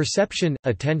 Perception,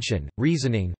 attention,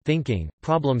 reasoning, thinking,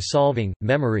 problem-solving,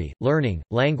 memory, learning,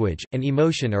 language, and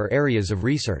emotion are areas of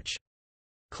research.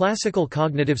 Classical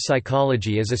cognitive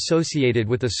psychology is associated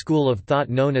with a school of thought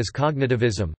known as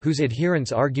cognitivism, whose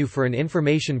adherents argue for an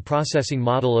information processing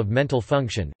model of mental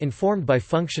function, informed by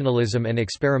functionalism and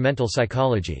experimental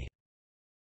psychology.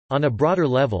 On a broader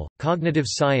level, cognitive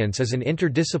science is an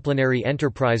interdisciplinary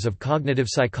enterprise of cognitive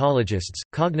psychologists,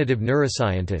 cognitive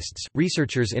neuroscientists,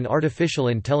 researchers in artificial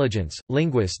intelligence,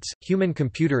 linguists,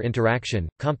 human-computer interaction,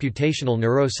 computational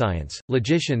neuroscience,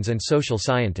 logicians and social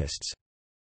scientists.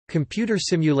 Computer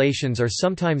simulations are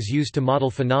sometimes used to model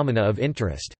phenomena of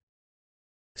interest.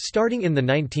 Starting in the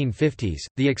 1950s,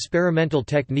 the experimental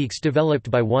techniques developed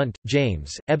by Wundt,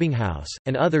 James, Ebbinghaus,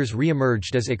 and others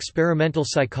re-emerged as experimental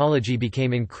psychology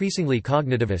became increasingly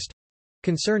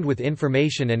cognitivist—concerned with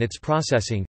information and its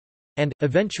processing—and,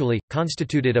 eventually,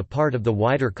 constituted a part of the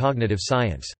wider cognitive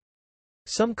science.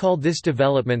 Some called this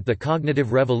development the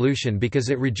cognitive revolution because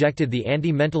it rejected the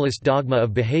anti-mentalist dogma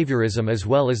of behaviorism as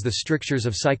well as the strictures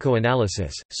of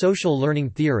psychoanalysis. Social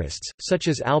learning theorists, such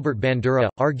as Albert Bandura,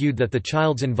 argued that the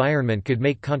child's environment could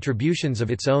make contributions of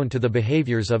its own to the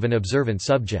behaviors of an observant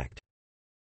subject.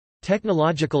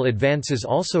 Technological advances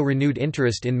also renewed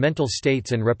interest in mental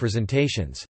states and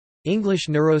representations. English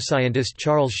neuroscientist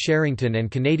Charles Sherrington and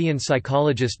Canadian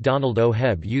psychologist Donald O.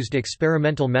 Hebb used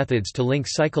experimental methods to link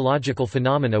psychological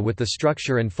phenomena with the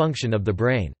structure and function of the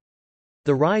brain.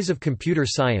 The rise of computer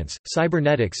science,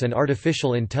 cybernetics and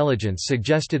artificial intelligence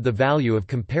suggested the value of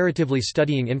comparatively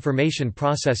studying information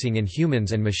processing in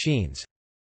humans and machines.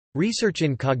 Research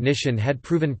in cognition had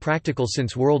proven practical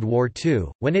since World War II,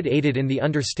 when it aided in the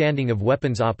understanding of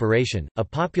weapons operation. A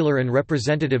popular and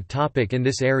representative topic in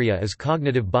this area is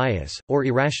cognitive bias, or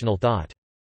irrational thought.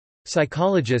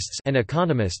 Psychologists and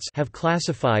economists have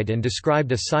classified and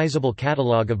described a sizable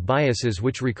catalogue of biases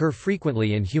which recur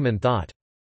frequently in human thought.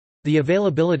 The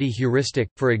availability heuristic,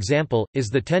 for example, is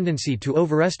the tendency to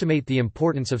overestimate the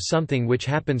importance of something which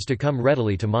happens to come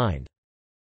readily to mind.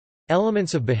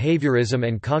 Elements of behaviorism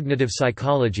and cognitive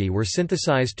psychology were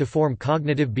synthesized to form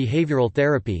cognitive behavioral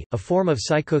therapy, a form of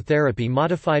psychotherapy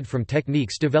modified from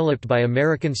techniques developed by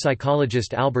American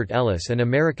psychologist Albert Ellis and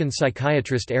American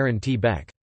psychiatrist Aaron T. Beck.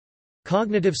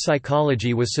 Cognitive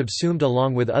psychology was subsumed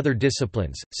along with other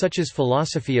disciplines, such as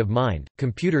philosophy of mind,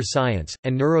 computer science,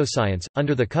 and neuroscience,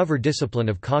 under the cover discipline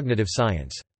of cognitive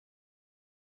science.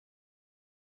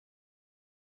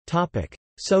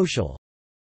 Social.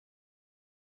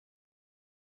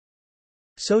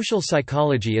 Social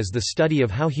psychology is the study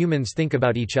of how humans think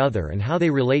about each other and how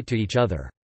they relate to each other.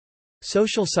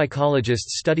 Social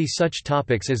psychologists study such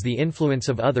topics as the influence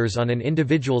of others on an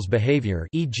individual's behavior,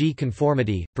 e.g.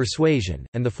 conformity, persuasion,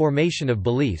 and the formation of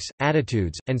beliefs,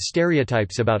 attitudes, and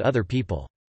stereotypes about other people.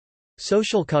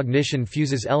 Social cognition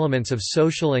fuses elements of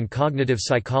social and cognitive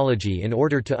psychology in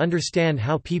order to understand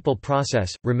how people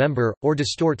process, remember, or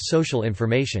distort social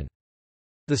information.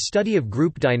 The study of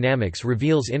group dynamics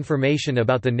reveals information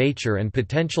about the nature and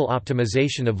potential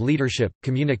optimization of leadership,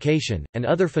 communication, and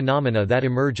other phenomena that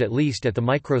emerge at least at the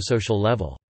microsocial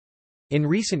level. In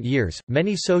recent years,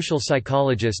 many social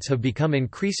psychologists have become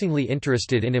increasingly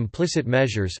interested in implicit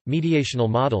measures, mediational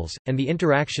models, and the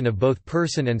interaction of both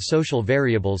person and social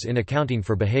variables in accounting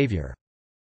for behavior.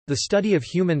 The study of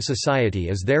human society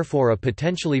is therefore a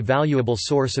potentially valuable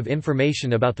source of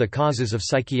information about the causes of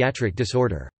psychiatric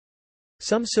disorder.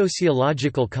 Some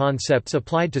sociological concepts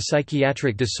applied to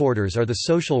psychiatric disorders are the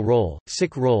social role,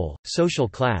 sick role, social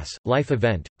class, life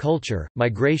event, culture,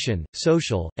 migration,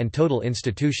 social, and total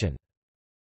institution.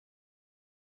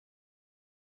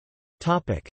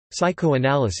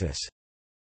 Psychoanalysis.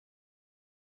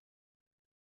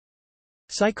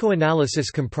 Psychoanalysis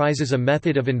comprises a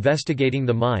method of investigating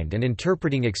the mind and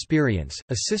interpreting experience,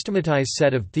 a systematized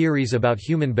set of theories about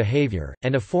human behavior,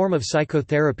 and a form of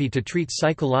psychotherapy to treat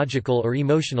psychological or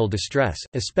emotional distress,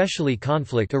 especially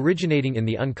conflict originating in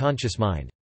the unconscious mind.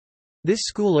 This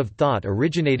school of thought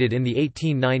originated in the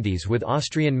 1890s with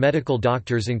Austrian medical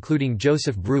doctors including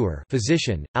Joseph Breuer,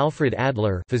 physician, Alfred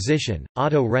Adler, physician,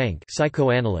 Otto Rank,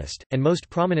 psychoanalyst, and most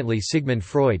prominently Sigmund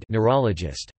Freud,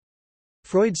 neurologist.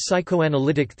 Freud's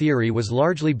psychoanalytic theory was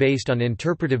largely based on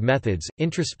interpretive methods,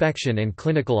 introspection and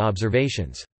clinical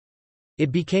observations.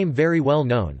 It became very well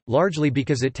known, largely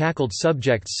because it tackled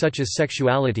subjects such as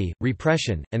sexuality,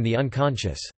 repression, and the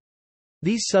unconscious.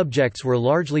 These subjects were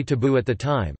largely taboo at the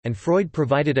time, and Freud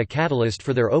provided a catalyst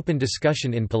for their open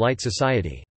discussion in polite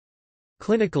society.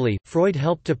 Clinically, Freud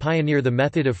helped to pioneer the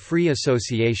method of free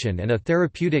association and a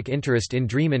therapeutic interest in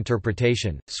dream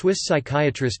interpretation. Swiss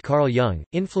psychiatrist Carl Jung,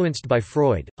 influenced by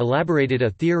Freud, elaborated a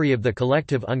theory of the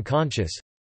collective unconscious,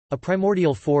 a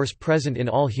primordial force present in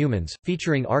all humans,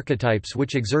 featuring archetypes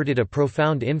which exerted a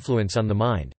profound influence on the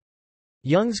mind.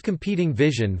 Jung's competing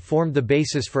vision formed the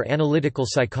basis for analytical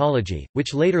psychology,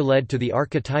 which later led to the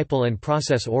archetypal and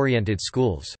process-oriented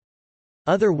schools.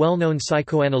 Other well-known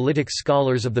psychoanalytic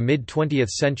scholars of the mid-20th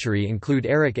century include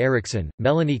Erik Erikson,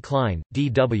 Melanie Klein,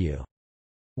 D.W.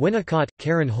 Winnicott,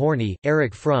 Karen Horney,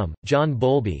 Erich Fromm, John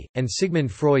Bowlby, and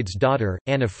Sigmund Freud's daughter,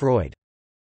 Anna Freud.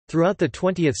 Throughout the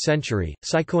 20th century,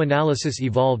 psychoanalysis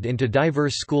evolved into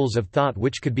diverse schools of thought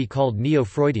which could be called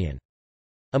neo-Freudian.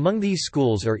 Among these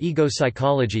schools are ego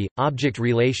psychology, object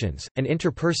relations, and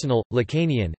interpersonal,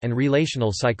 Lacanian, and relational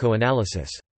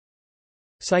psychoanalysis.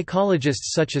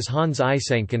 Psychologists such as Hans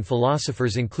Eysenck and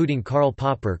philosophers including Karl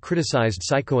Popper criticized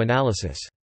psychoanalysis.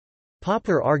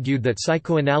 Popper argued that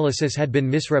psychoanalysis had been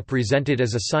misrepresented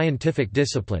as a scientific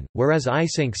discipline, whereas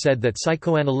Eysenck said that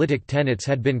psychoanalytic tenets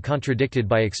had been contradicted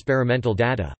by experimental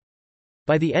data.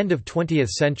 By the end of 20th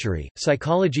century,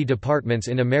 psychology departments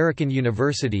in American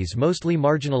universities mostly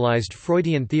marginalized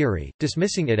Freudian theory,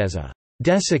 dismissing it as a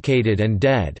desiccated and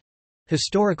dead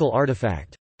historical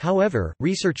artifact. However,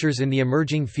 researchers in the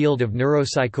emerging field of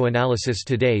neuropsychoanalysis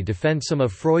today defend some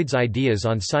of Freud's ideas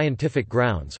on scientific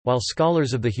grounds, while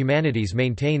scholars of the humanities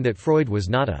maintain that Freud was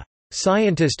not a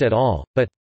scientist at all, but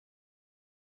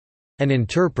an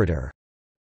interpreter.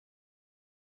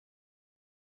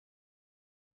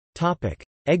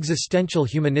 Existential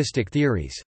humanistic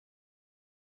theories.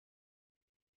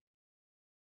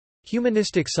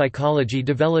 Humanistic psychology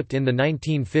developed in the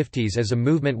 1950s as a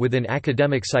movement within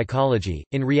academic psychology,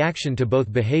 in reaction to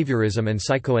both behaviorism and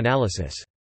psychoanalysis.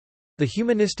 The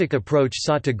humanistic approach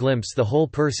sought to glimpse the whole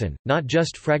person, not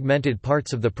just fragmented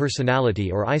parts of the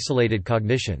personality or isolated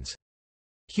cognitions.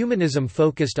 Humanism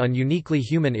focused on uniquely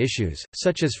human issues,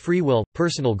 such as free will,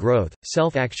 personal growth,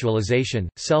 self-actualization,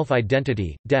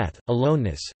 self-identity, death,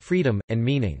 aloneness, freedom, and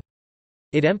meaning.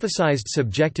 It emphasized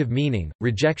subjective meaning,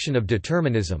 rejection of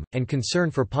determinism, and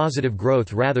concern for positive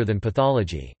growth rather than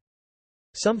pathology.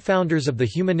 Some founders of the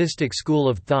humanistic school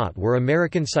of thought were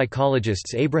American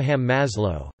psychologists Abraham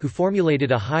Maslow, who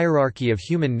formulated a hierarchy of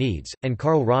human needs, and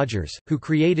Carl Rogers, who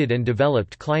created and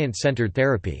developed client-centered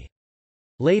therapy.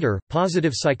 Later,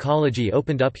 positive psychology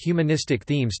opened up humanistic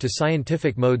themes to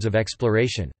scientific modes of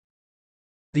exploration.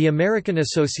 The American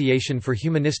Association for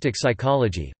Humanistic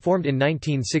Psychology, formed in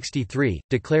 1963,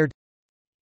 declared,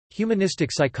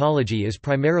 "Humanistic psychology is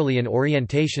primarily an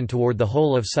orientation toward the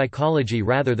whole of psychology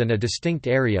rather than a distinct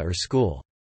area or school.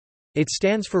 It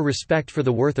stands for respect for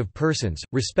the worth of persons,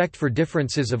 respect for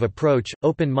differences of approach,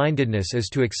 open-mindedness as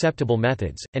to acceptable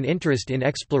methods, and interest in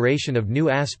exploration of new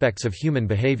aspects of human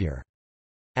behavior.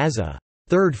 As a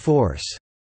third force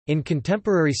in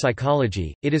contemporary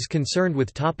psychology, it is concerned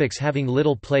with topics having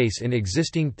little place in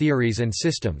existing theories and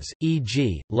systems,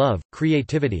 e.g., love,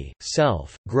 creativity,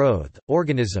 self, growth,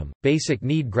 organism, basic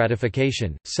need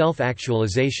gratification,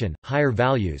 self-actualization, higher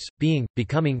values, being,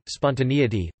 becoming,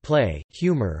 spontaneity, play,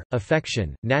 humor,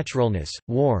 affection, naturalness,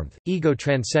 warmth, ego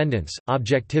transcendence,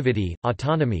 objectivity,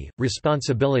 autonomy,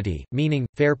 responsibility, meaning,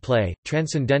 fair play,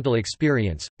 transcendental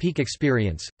experience, peak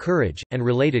experience, courage, and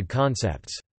related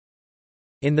concepts."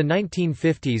 In the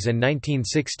 1950s and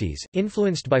 1960s,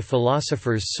 influenced by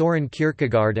philosophers Soren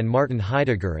Kierkegaard and Martin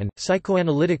Heidegger and,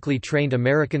 psychoanalytically trained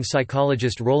American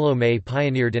psychologist Rollo May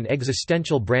pioneered an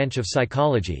existential branch of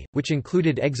psychology, which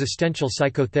included existential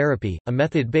psychotherapy, a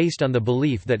method based on the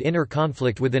belief that inner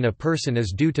conflict within a person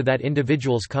is due to that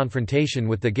individual's confrontation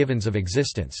with the givens of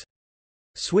existence.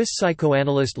 Swiss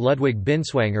psychoanalyst Ludwig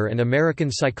Binswanger and American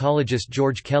psychologist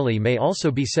George Kelly may also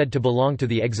be said to belong to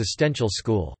the existential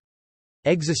school.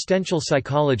 Existential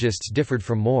psychologists differed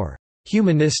from more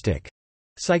humanistic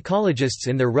psychologists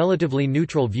in their relatively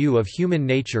neutral view of human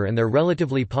nature and their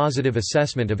relatively positive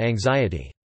assessment of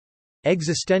anxiety.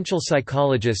 Existential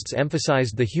psychologists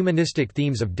emphasized the humanistic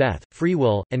themes of death, free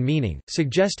will, and meaning,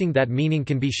 suggesting that meaning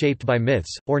can be shaped by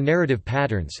myths, or narrative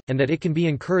patterns, and that it can be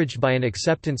encouraged by an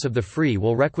acceptance of the free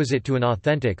will requisite to an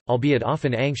authentic, albeit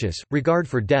often anxious, regard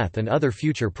for death and other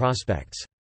future prospects.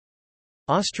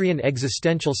 Austrian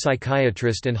existential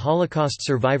psychiatrist and Holocaust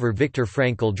survivor Viktor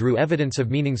Frankl drew evidence of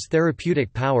meaning's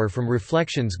therapeutic power from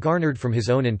reflections garnered from his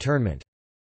own internment.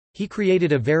 He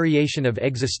created a variation of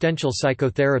existential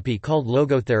psychotherapy called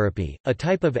logotherapy, a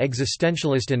type of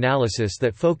existentialist analysis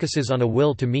that focuses on a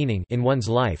will to meaning in one's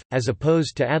life, as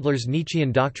opposed to Adler's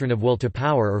Nietzschean doctrine of will to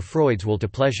power or Freud's will to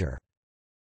pleasure.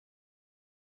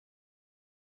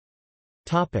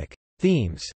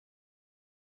 Themes.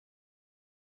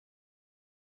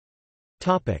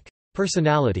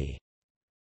 Personality.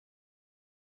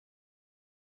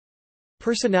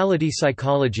 Personality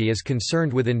psychology is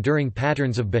concerned with enduring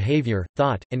patterns of behavior,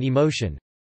 thought, and emotion,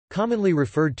 commonly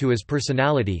referred to as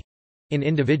personality, in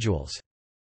individuals.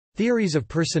 Theories of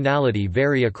personality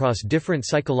vary across different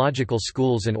psychological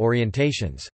schools and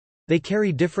orientations. They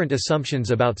carry different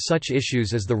assumptions about such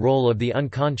issues as the role of the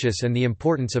unconscious and the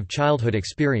importance of childhood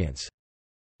experience.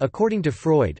 According to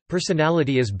Freud,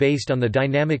 personality is based on the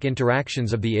dynamic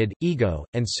interactions of the id, ego,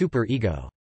 and superego.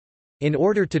 In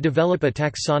order to develop a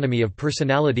taxonomy of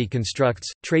personality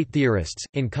constructs, trait theorists,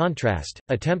 in contrast,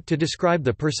 attempt to describe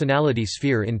the personality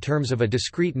sphere in terms of a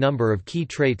discrete number of key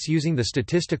traits using the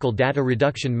statistical data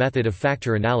reduction method of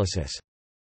factor analysis.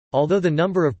 Although the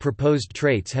number of proposed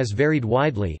traits has varied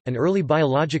widely, an early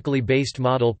biologically based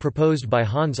model proposed by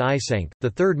Hans Eysenck, the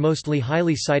third mostly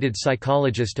highly cited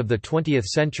psychologist of the 20th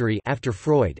century after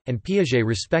Freud, and Piaget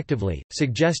respectively,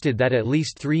 suggested that at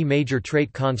least three major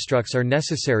trait constructs are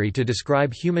necessary to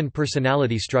describe human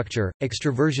personality structure: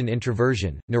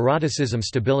 extroversion-introversion,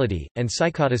 neuroticism-stability, and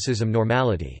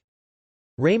psychoticism-normality.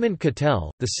 Raymond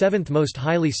Cattell, the seventh most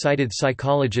highly cited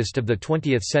psychologist of the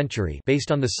 20th century based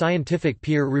on the scientific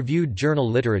peer-reviewed journal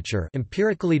literature,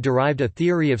 empirically derived a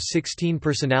theory of 16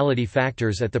 personality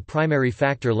factors at the primary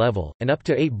factor level, and up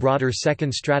to 8 broader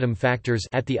second stratum factors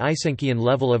at the Eysenckian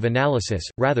level of analysis,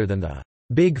 rather than the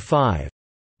Big Five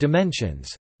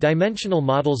dimensions. Dimensional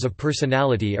models of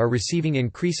personality are receiving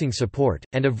increasing support,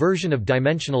 and a version of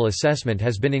dimensional assessment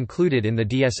has been included in the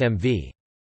DSM-V.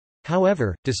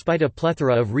 However, despite a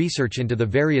plethora of research into the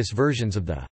various versions of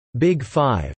the Big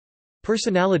Five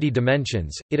personality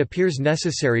dimensions, it appears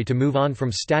necessary to move on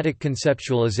from static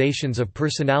conceptualizations of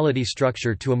personality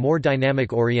structure to a more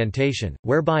dynamic orientation,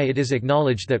 whereby it is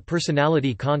acknowledged that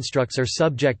personality constructs are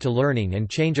subject to learning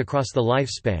and change across the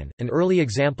lifespan. An early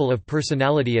example of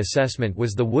personality assessment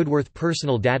was the Woodworth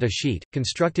Personal Data Sheet,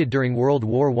 constructed during World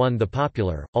War I. The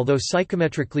popular, although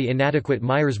psychometrically inadequate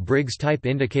Myers-Briggs type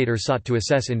indicator sought to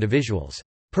assess individuals'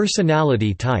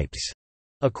 personality types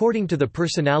according to the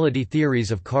personality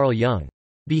theories of Carl Jung.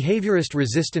 Behaviorist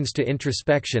resistance to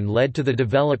introspection led to the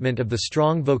development of the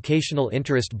Strong Vocational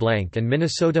Interest Blank and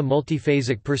Minnesota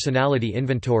Multiphasic Personality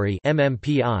Inventory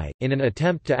 (MMPI), in an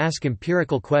attempt to ask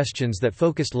empirical questions that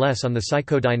focused less on the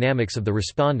psychodynamics of the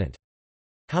respondent.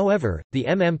 However, the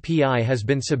MMPI has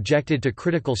been subjected to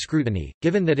critical scrutiny,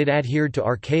 given that it adhered to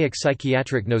archaic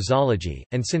psychiatric nosology,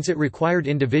 and since it required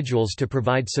individuals to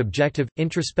provide subjective,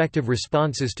 introspective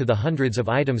responses to the hundreds of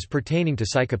items pertaining to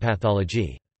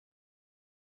psychopathology.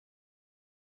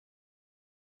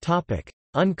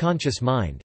 Unconscious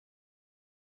mind.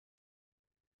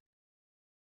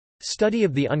 Study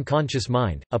of the unconscious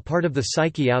mind, a part of the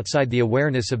psyche outside the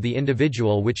awareness of the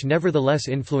individual which nevertheless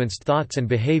influenced thoughts and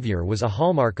behavior, was a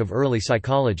hallmark of early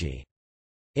psychology.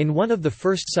 In one of the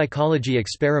first psychology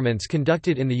experiments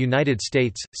conducted in the United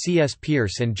States, C.S.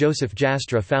 Pierce and Joseph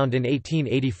Jastrow found in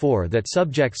 1884 that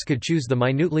subjects could choose the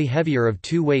minutely heavier of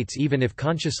two weights even if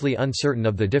consciously uncertain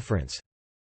of the difference.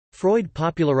 Freud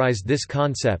popularized this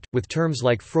concept, with terms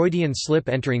like Freudian slip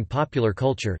entering popular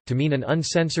culture, to mean an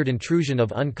uncensored intrusion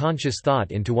of unconscious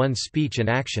thought into one's speech and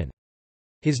action.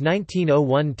 His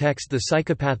 1901 text The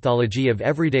Psychopathology of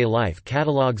Everyday Life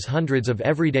catalogues hundreds of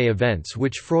everyday events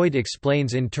which Freud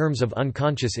explains in terms of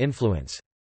unconscious influence.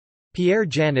 Pierre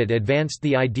Janet advanced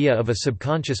the idea of a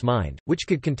subconscious mind, which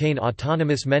could contain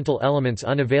autonomous mental elements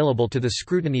unavailable to the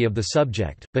scrutiny of the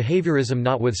subject. Behaviorism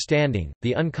notwithstanding,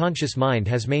 the unconscious mind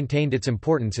has maintained its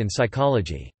importance in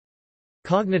psychology.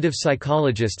 Cognitive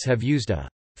psychologists have used a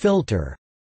filter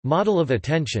model of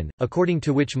attention, according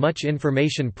to which much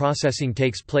information processing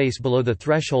takes place below the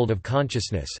threshold of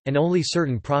consciousness, and only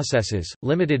certain processes,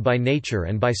 limited by nature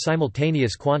and by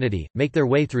simultaneous quantity, make their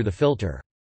way through the filter.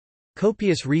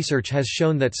 Copious research has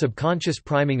shown that subconscious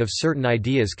priming of certain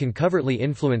ideas can covertly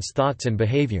influence thoughts and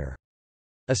behavior.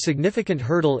 A significant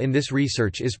hurdle in this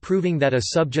research is proving that a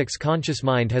subject's conscious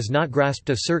mind has not grasped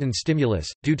a certain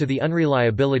stimulus, due to the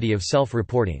unreliability of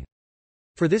self-reporting.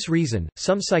 For this reason,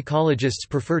 some psychologists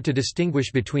prefer to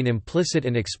distinguish between implicit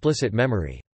and explicit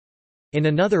memory. In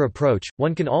another approach,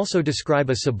 one can also describe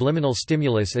a subliminal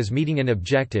stimulus as meeting an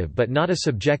objective but not a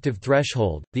subjective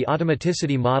threshold. The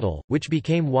automaticity model, which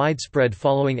became widespread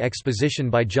following exposition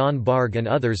by John Bargh and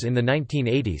others in the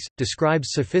 1980s, describes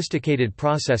sophisticated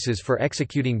processes for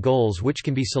executing goals which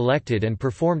can be selected and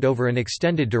performed over an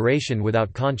extended duration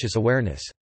without conscious awareness.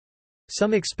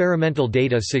 Some experimental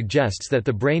data suggests that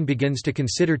the brain begins to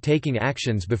consider taking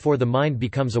actions before the mind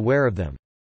becomes aware of them.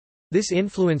 This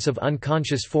influence of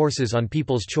unconscious forces on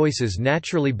people's choices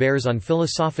naturally bears on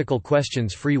philosophical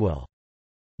questions free will.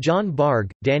 John Bargh,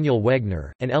 Daniel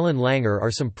Wegner, and Ellen Langer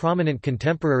are some prominent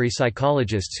contemporary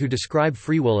psychologists who describe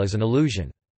free will as an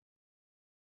illusion.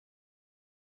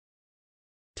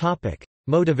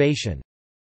 Motivation.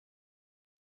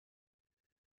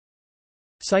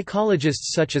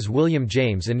 Psychologists such as William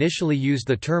James initially used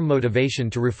the term motivation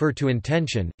to refer to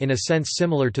intention, in a sense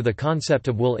similar to the concept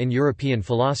of will in European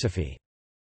philosophy.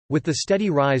 With the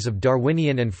steady rise of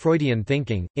Darwinian and Freudian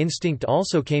thinking, instinct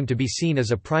also came to be seen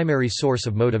as a primary source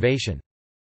of motivation.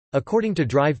 According to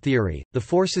drive theory, the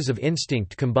forces of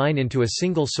instinct combine into a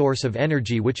single source of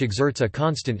energy which exerts a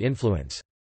constant influence.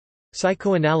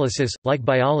 Psychoanalysis, like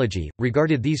biology,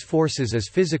 regarded these forces as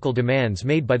physical demands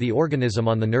made by the organism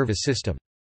on the nervous system.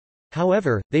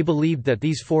 However, they believed that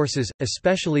these forces,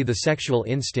 especially the sexual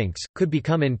instincts, could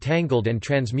become entangled and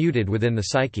transmuted within the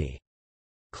psyche.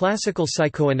 Classical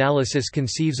psychoanalysis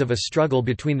conceives of a struggle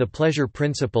between the pleasure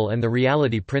principle and the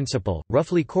reality principle,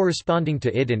 roughly corresponding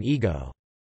to id and ego.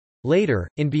 Later,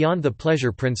 in Beyond the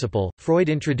Pleasure Principle, Freud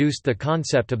introduced the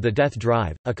concept of the death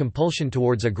drive, a compulsion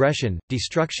towards aggression,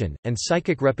 destruction, and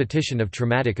psychic repetition of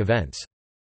traumatic events.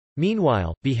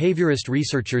 Meanwhile, behaviorist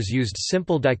researchers used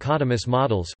simple dichotomous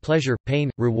models pleasure, pain,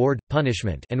 reward,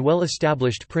 punishment and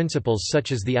well-established principles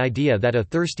such as the idea that a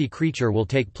thirsty creature will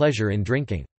take pleasure in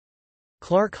drinking.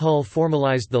 Clark Hull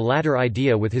formalized the latter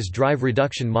idea with his drive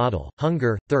reduction model.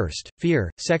 Hunger, thirst, fear,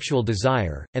 sexual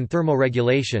desire, and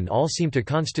thermoregulation all seem to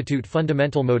constitute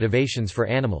fundamental motivations for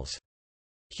animals.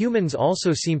 Humans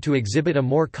also seem to exhibit a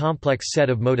more complex set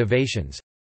of motivations,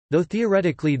 though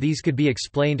theoretically these could be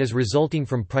explained as resulting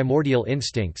from primordial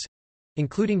instincts,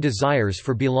 including desires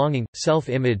for belonging,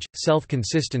 self-image,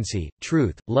 self-consistency,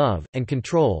 truth, love, and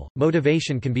control.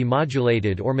 Motivation can be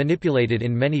modulated or manipulated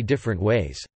in many different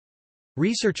ways.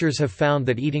 Researchers have found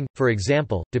that eating, for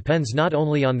example, depends not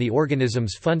only on the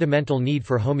organism's fundamental need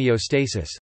for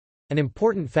homeostasis—an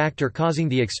important factor causing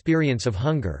the experience of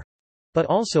hunger—but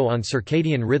also on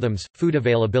circadian rhythms, food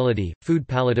availability, food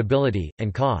palatability,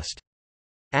 and cost.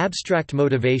 Abstract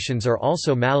motivations are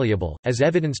also malleable, as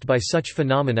evidenced by such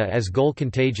phenomena as goal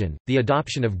contagion, the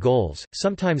adoption of goals,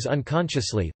 sometimes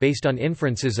unconsciously, based on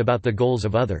inferences about the goals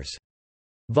of others.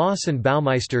 Voss and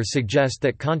Baumeister suggest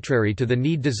that contrary to the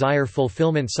need-desire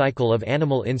fulfillment cycle of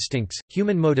animal instincts,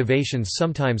 human motivations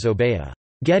sometimes obey a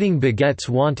getting begets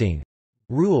wanting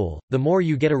rule. The more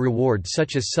you get a reward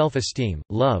such as self-esteem,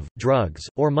 love, drugs,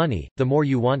 or money, the more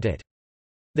you want it.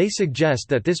 They suggest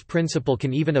that this principle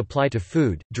can even apply to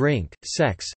food, drink,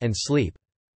 sex, and sleep.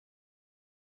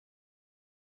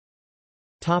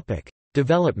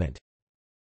 Development.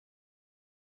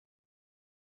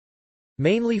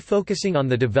 Mainly focusing on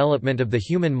the development of the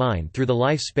human mind through the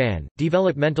lifespan,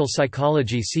 developmental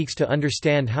psychology seeks to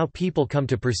understand how people come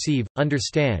to perceive,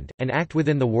 understand, and act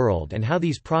within the world and how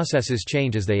these processes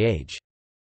change as they age.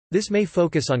 This may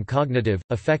focus on cognitive,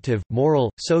 affective,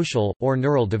 moral, social, or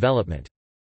neural development.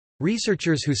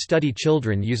 Researchers who study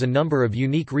children use a number of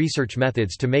unique research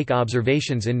methods to make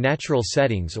observations in natural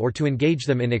settings or to engage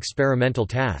them in experimental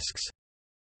tasks.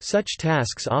 Such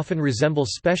tasks often resemble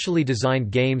specially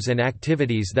designed games and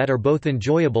activities that are both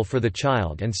enjoyable for the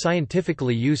child and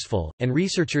scientifically useful, and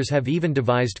researchers have even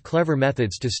devised clever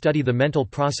methods to study the mental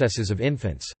processes of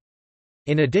infants.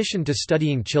 In addition to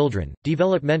studying children,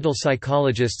 developmental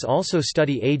psychologists also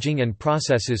study aging and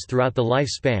processes throughout the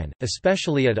lifespan,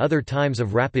 especially at other times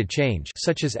of rapid change,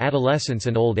 such as adolescence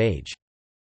and old age.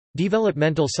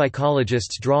 Developmental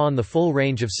psychologists draw on the full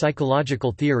range of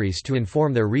psychological theories to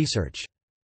inform their research.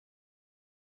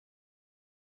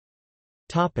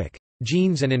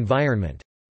 Genes and environment.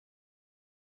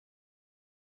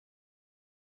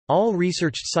 All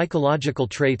researched psychological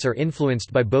traits are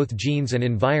influenced by both genes and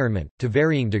environment, to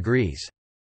varying degrees.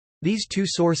 These two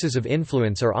sources of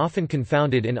influence are often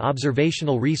confounded in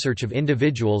observational research of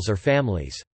individuals or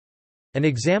families. An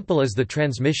example is the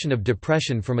transmission of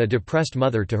depression from a depressed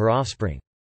mother to her offspring.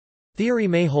 Theory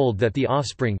may hold that the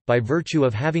offspring, by virtue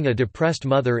of having a depressed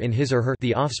mother in his or her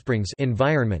the offspring's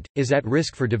environment, is at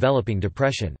risk for developing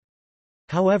depression.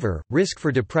 However, risk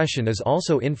for depression is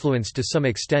also influenced to some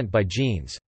extent by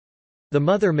genes. The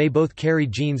mother may both carry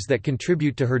genes that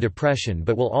contribute to her depression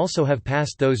but will also have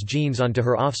passed those genes on to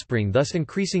her offspring, thus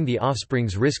increasing the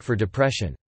offspring's risk for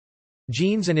depression.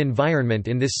 Genes and environment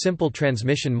in this simple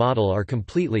transmission model are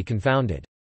completely confounded.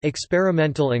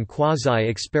 Experimental and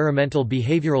quasi-experimental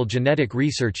behavioral genetic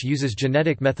research uses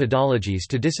genetic methodologies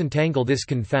to disentangle this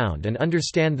confound and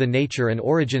understand the nature and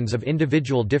origins of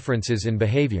individual differences in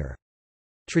behavior.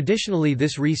 Traditionally,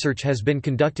 this research has been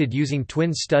conducted using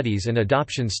twin studies and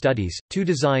adoption studies, two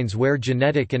designs where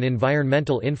genetic and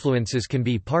environmental influences can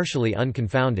be partially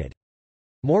unconfounded.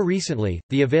 More recently,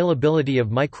 the availability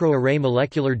of microarray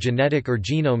molecular genetic or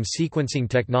genome sequencing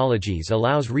technologies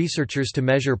allows researchers to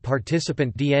measure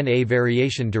participant DNA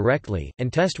variation directly,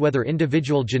 and test whether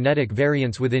individual genetic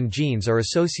variants within genes are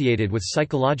associated with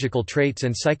psychological traits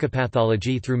and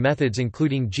psychopathology through methods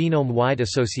including genome-wide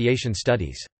association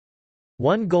studies.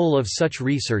 One goal of such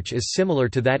research is similar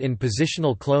to that in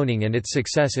positional cloning and its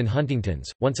success in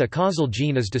Huntington's. Once a causal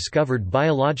gene is discovered,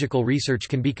 biological research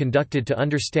can be conducted to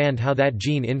understand how that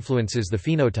gene influences the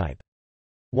phenotype.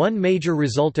 One major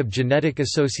result of genetic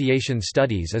association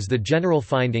studies is the general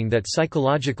finding that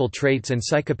psychological traits and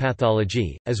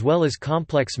psychopathology, as well as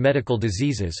complex medical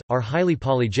diseases, are highly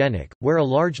polygenic, where a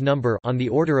large number, on the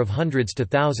order of hundreds to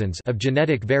thousands, of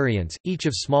genetic variants, each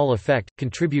of small effect,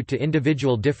 contribute to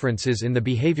individual differences in the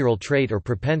behavioral trait or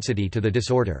propensity to the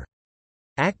disorder.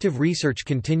 Active research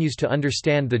continues to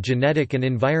understand the genetic and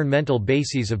environmental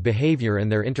bases of behavior and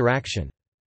their interaction.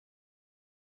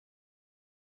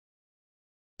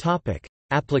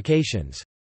 Applications.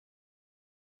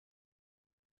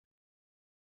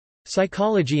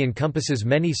 Psychology encompasses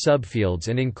many subfields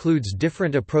and includes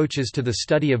different approaches to the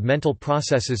study of mental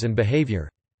processes and behavior.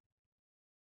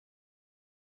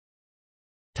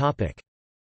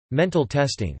 Mental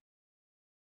testing.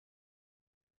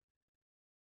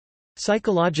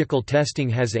 Psychological testing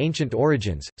has ancient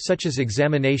origins, such as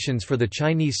examinations for the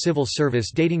Chinese civil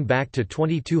service dating back to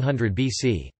 2200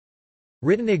 BC.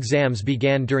 Written exams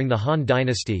began during the Han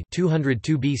Dynasty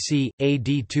 202 BC,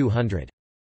 AD 200.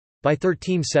 By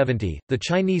 1370, the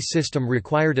Chinese system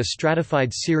required a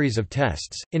stratified series of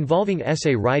tests, involving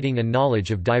essay writing and knowledge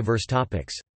of diverse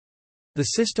topics.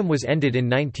 The system was ended in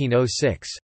 1906.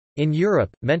 In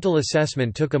Europe, mental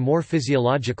assessment took a more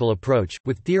physiological approach,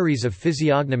 with theories of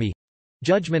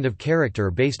physiognomy—judgment of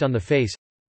character based on the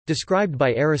face—described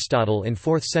by Aristotle in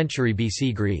 4th century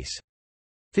BC Greece.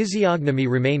 Physiognomy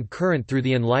remained current through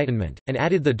the Enlightenment, and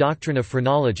added the doctrine of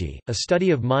phrenology, a study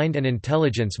of mind and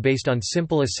intelligence based on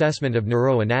simple assessment of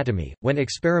neuroanatomy. When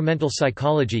experimental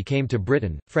psychology came to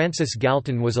Britain, Francis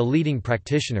Galton was a leading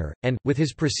practitioner, and, with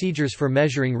his procedures for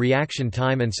measuring reaction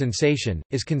time and sensation,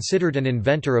 is considered an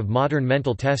inventor of modern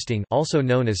mental testing, also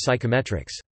known as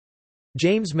psychometrics.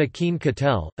 James McKean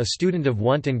Cattell, a student of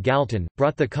Wundt and Galton,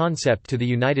 brought the concept to the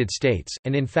United States,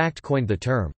 and in fact coined the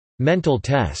term, mental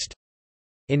test.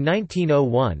 In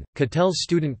 1901, Cattell's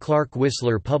student Clark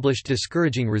Whistler published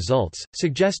discouraging results,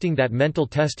 suggesting that mental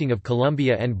testing of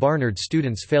Columbia and Barnard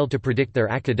students failed to predict their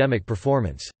academic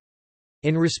performance.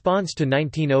 In response to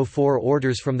 1904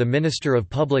 orders from the Minister of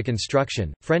Public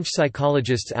Instruction, French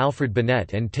psychologists Alfred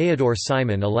Binet and Théodore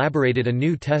Simon elaborated a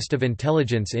new test of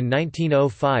intelligence in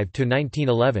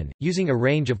 1905–1911, using a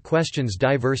range of questions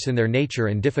diverse in their nature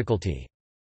and difficulty.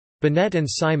 Binet and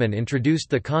Simon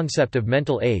introduced the concept of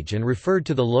mental age and referred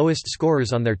to the lowest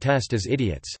scorers on their test as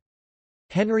idiots.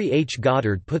 Henry H.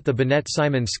 Goddard put the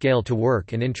Binet-Simon scale to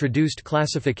work and introduced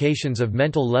classifications of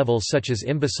mental levels such as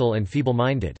imbecile and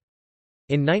feeble-minded.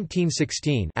 In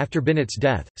 1916, after Binet's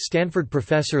death, Stanford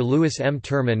professor Louis M.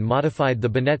 Terman modified the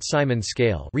Binet-Simon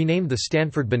scale, renamed the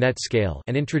Stanford-Binet scale,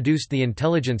 and introduced the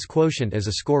intelligence quotient as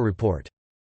a score report.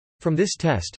 From this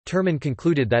test, Terman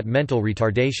concluded that mental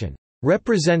retardation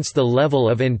represents the level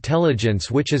of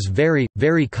intelligence which is very,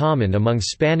 very common among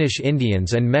Spanish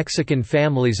Indians and Mexican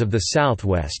families of the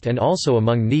Southwest and also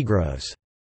among Negroes.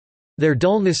 Their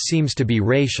dullness seems to be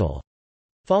racial.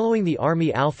 Following the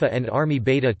Army Alpha and Army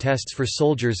Beta tests for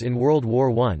soldiers in World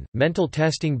War I, mental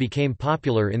testing became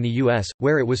popular in the U.S.,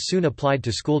 where it was soon applied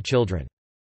to school children.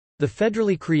 The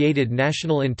federally created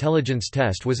National Intelligence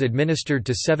Test was administered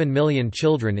to 7 million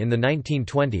children in the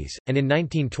 1920s, and in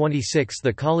 1926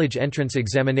 the College Entrance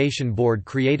Examination Board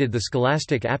created the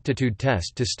Scholastic Aptitude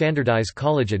Test to standardize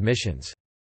college admissions.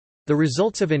 The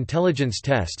results of intelligence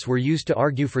tests were used to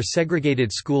argue for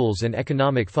segregated schools and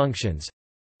economic functions,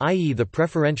 i.e. the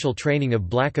preferential training of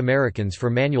black Americans for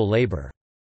manual labor.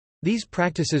 These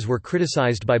practices were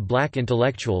criticized by black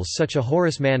intellectuals such as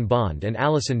Horace Mann Bond and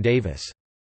Allison Davis.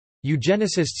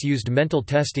 Eugenicists used mental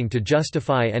testing to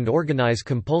justify and organize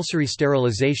compulsory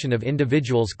sterilization of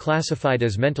individuals classified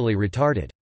as mentally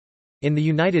retarded. In the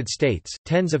United States,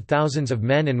 tens of thousands of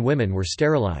men and women were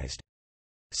sterilized.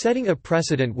 Setting a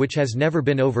precedent which has never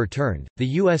been overturned, the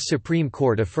U.S. Supreme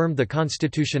Court affirmed the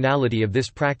constitutionality of this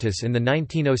practice in the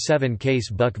 1907 case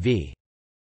Buck v.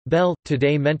 Bell.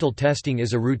 Today, mental testing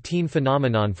is a routine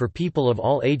phenomenon for people of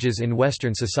all ages in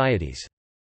Western societies.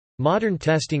 Modern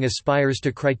testing aspires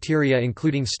to criteria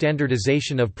including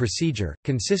standardization of procedure,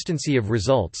 consistency of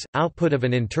results, output of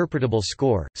an interpretable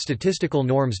score, statistical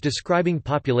norms describing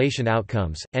population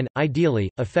outcomes, and,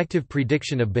 ideally, effective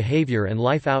prediction of behavior and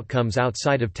life outcomes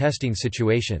outside of testing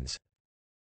situations.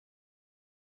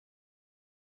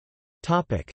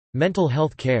 Mental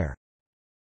health care.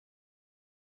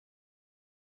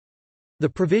 The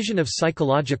provision of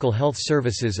psychological health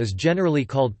services is generally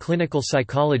called clinical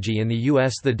psychology in the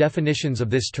U.S. The definitions of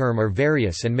this term are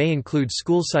various and may include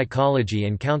school psychology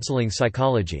and counseling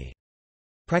psychology.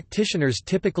 Practitioners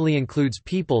typically includes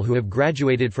people who have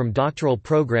graduated from doctoral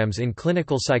programs in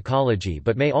clinical psychology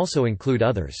but may also include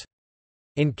others.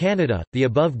 In Canada, the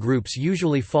above groups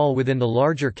usually fall within the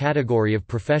larger category of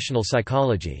professional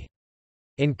psychology.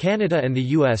 In Canada and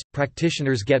the U.S.,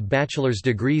 practitioners get bachelor's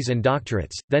degrees and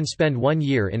doctorates, then spend 1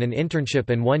 year in an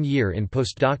internship and 1 year in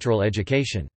postdoctoral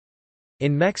education.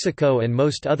 In Mexico and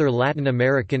most other Latin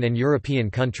American and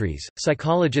European countries,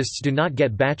 psychologists do not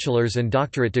get bachelor's and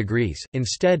doctorate degrees,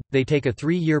 instead, they take a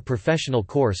 3-year professional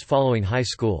course following high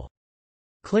school.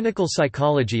 Clinical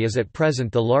psychology is at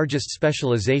present the largest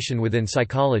specialization within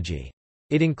psychology.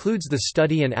 It includes the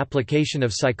study and application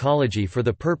of psychology for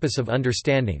the purpose of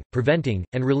understanding, preventing,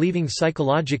 and relieving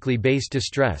psychologically based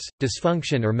distress,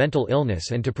 dysfunction or mental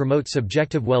illness and to promote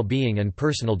subjective well-being and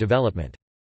personal development.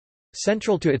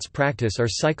 Central to its practice are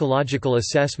psychological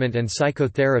assessment and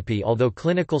psychotherapy, although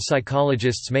clinical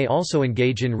psychologists may also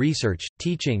engage in research,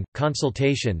 teaching,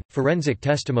 consultation, forensic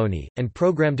testimony, and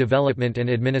program development and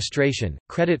administration.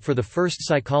 Credit for the first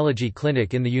psychology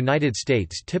clinic in the United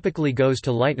States typically goes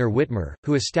to Lightner Whitmer,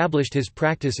 who established his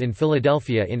practice in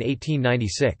Philadelphia in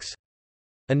 1896.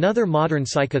 Another modern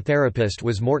psychotherapist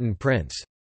was Morton Prince.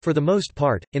 For the most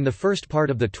part, in the first part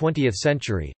of the 20th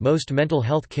century, most mental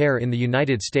health care in the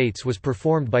United States was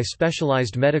performed by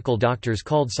specialized medical doctors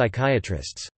called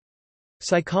psychiatrists.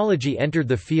 Psychology entered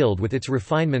the field with its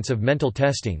refinements of mental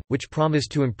testing, which promised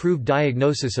to improve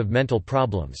diagnosis of mental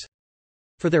problems.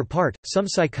 For their part, some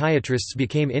psychiatrists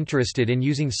became interested in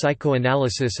using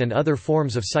psychoanalysis and other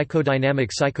forms of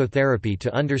psychodynamic psychotherapy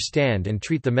to understand and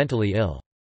treat the mentally ill.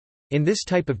 In this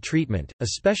type of treatment, a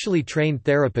specially trained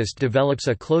therapist develops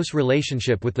a close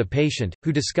relationship with the patient,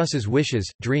 who discusses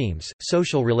wishes, dreams,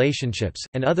 social relationships,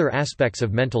 and other aspects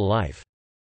of mental life.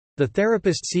 The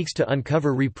therapist seeks to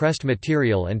uncover repressed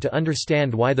material and to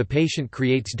understand why the patient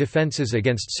creates defenses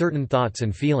against certain thoughts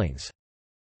and feelings.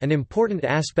 An important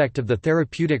aspect of the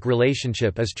therapeutic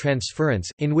relationship is transference,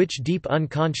 in which deep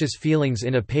unconscious feelings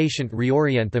in a patient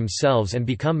reorient themselves and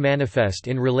become manifest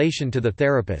in relation to the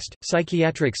therapist.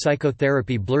 Psychiatric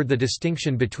psychotherapy blurred the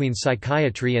distinction between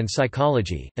psychiatry and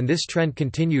psychology, and this trend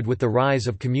continued with the rise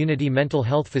of community mental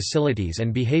health facilities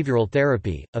and behavioral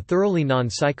therapy, a thoroughly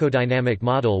non-psychodynamic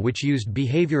model which used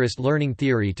behaviorist learning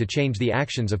theory to change the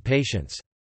actions of patients.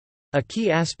 A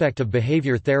key aspect of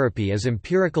behavior therapy is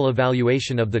empirical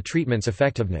evaluation of the treatment's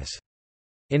effectiveness.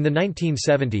 In the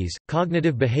 1970s,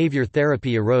 cognitive behavior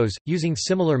therapy arose, using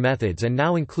similar methods and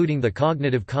now including the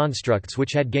cognitive constructs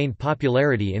which had gained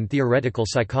popularity in theoretical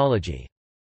psychology.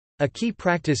 A key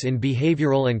practice in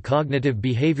behavioral and cognitive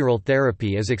behavioral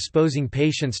therapy is exposing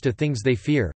patients to things they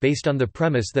fear, based on the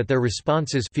premise that their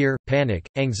responses fear, panic,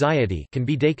 anxiety can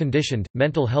be deconditioned.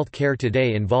 Mental health care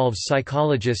today involves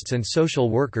psychologists and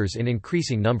social workers in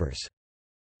increasing numbers.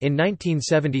 In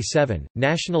 1977,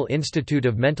 National Institute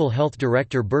of Mental Health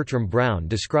Director Bertram Brown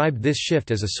described this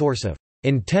shift as a source of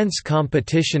intense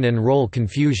competition and role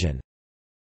confusion.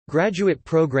 Graduate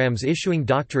programs issuing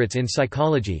doctorates in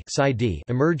psychology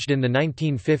emerged in the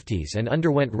 1950s and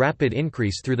underwent rapid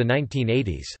increase through the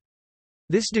 1980s.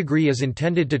 This degree is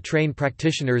intended to train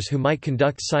practitioners who might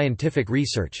conduct scientific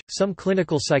research. Some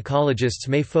clinical psychologists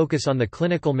may focus on the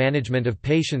clinical management of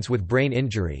patients with brain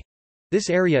injury. This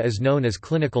area is known as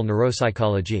clinical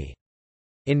neuropsychology.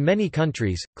 In many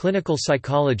countries, clinical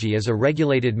psychology is a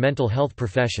regulated mental health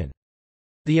profession.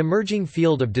 The emerging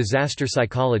field of disaster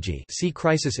psychology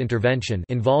crisis intervention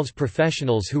involves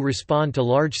professionals who respond to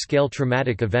large-scale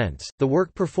traumatic events. The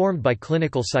work performed by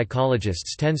clinical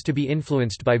psychologists tends to be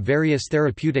influenced by various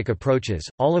therapeutic approaches,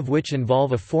 all of which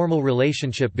involve a formal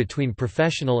relationship between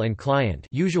professional and client,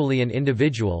 usually an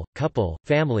individual, couple,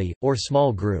 family, or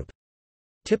small group.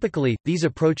 Typically, these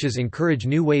approaches encourage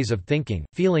new ways of thinking,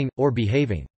 feeling, or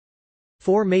behaving.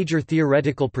 4 major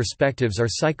theoretical perspectives are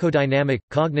psychodynamic,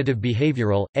 cognitive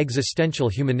behavioral, existential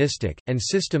humanistic, and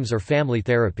systems or family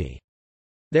therapy.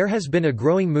 There has been a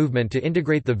growing movement to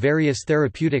integrate the various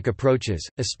therapeutic approaches,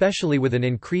 especially with an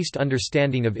increased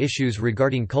understanding of issues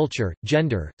regarding culture,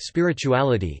 gender,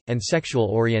 spirituality, and sexual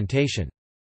orientation.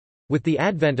 With the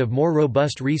advent of more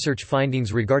robust research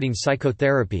findings regarding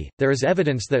psychotherapy, there is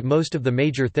evidence that most of the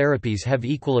major therapies have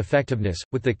equal effectiveness,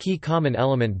 with the key common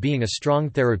element being a strong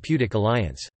therapeutic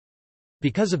alliance.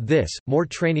 Because of this, more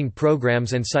training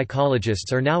programs and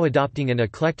psychologists are now adopting an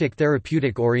eclectic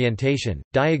therapeutic orientation.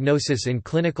 Diagnosis in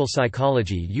clinical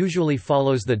psychology usually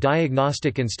follows the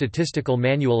Diagnostic and Statistical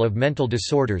Manual of Mental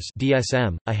Disorders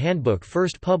 (DSM), a handbook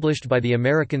first published by the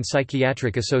American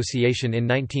Psychiatric Association in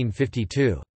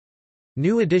 1952.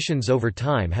 New editions over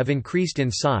time have increased in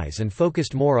size and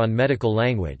focused more on medical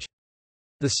language.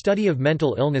 The study of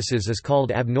mental illnesses is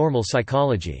called abnormal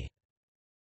psychology.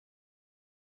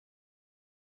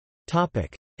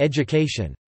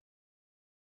 Education.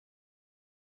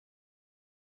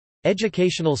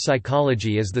 Educational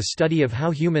psychology is the study of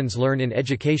how humans learn in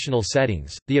educational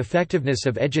settings, the effectiveness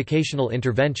of educational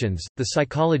interventions, the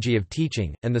psychology of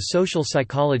teaching, and the social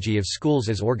psychology of schools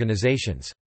as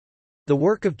organizations. The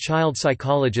work of child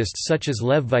psychologists such as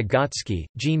Lev Vygotsky,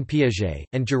 Jean Piaget,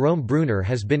 and Jerome Bruner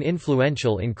has been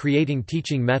influential in creating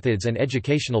teaching methods and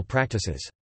educational practices.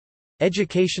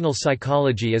 Educational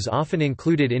psychology is often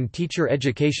included in teacher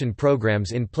education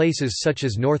programs in places such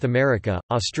as North America,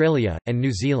 Australia, and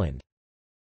New Zealand.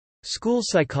 School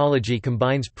psychology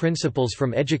combines principles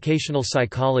from educational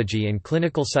psychology and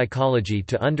clinical psychology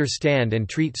to understand and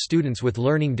treat students with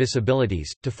learning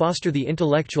disabilities, to foster the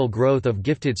intellectual growth of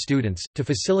gifted students, to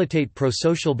facilitate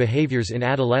prosocial behaviors in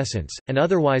adolescence, and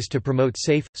otherwise to promote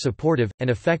safe, supportive, and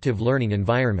effective learning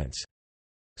environments.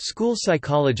 School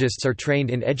psychologists are trained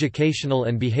in educational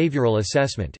and behavioral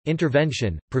assessment,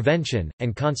 intervention, prevention,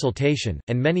 and consultation,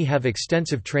 and many have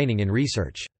extensive training in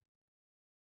research.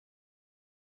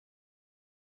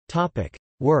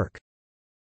 Work.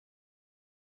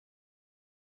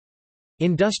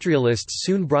 Industrialists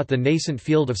soon brought the nascent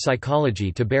field of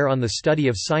psychology to bear on the study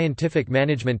of scientific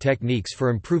management techniques for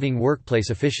improving workplace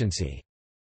efficiency.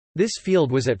 This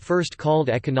field was at first called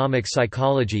economic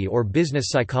psychology or business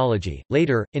psychology,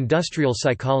 later, industrial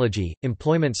psychology,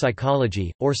 employment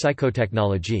psychology, or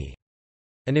psychotechnology.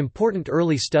 An important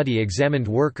early study examined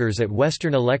workers at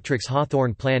Western Electric's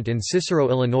Hawthorne plant in Cicero,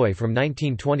 Illinois from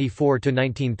 1924 to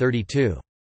 1932.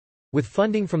 With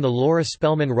funding from the Laura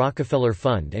Spelman Rockefeller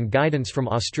Fund and guidance from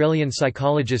Australian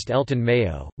psychologist Elton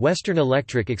Mayo, Western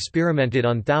Electric experimented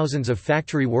on thousands of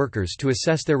factory workers to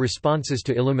assess their responses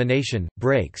to illumination,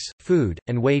 breaks, food,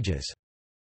 and wages.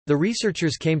 The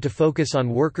researchers came to focus on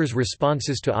workers'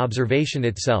 responses to observation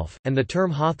itself, and the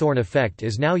term Hawthorne effect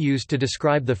is now used to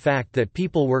describe the fact that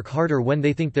people work harder when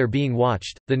they think they're being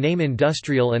watched. The name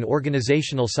Industrial and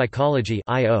Organizational Psychology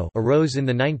 (IO) arose in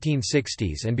the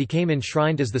 1960s and became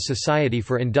enshrined as the Society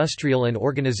for Industrial and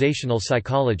Organizational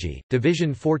Psychology,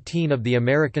 Division 14 of the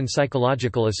American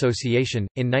Psychological Association,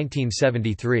 in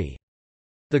 1973.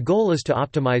 The goal is to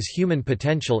optimize human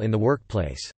potential in the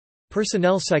workplace.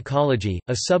 Personnel psychology,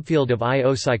 a subfield of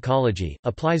IO psychology,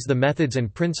 applies the methods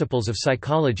and principles of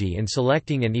psychology in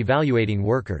selecting and evaluating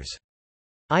workers.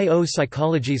 IO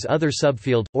psychology's other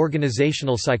subfield,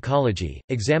 organizational psychology,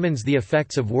 examines the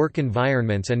effects of work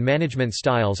environments and management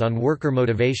styles on worker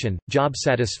motivation, job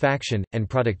satisfaction, and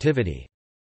productivity.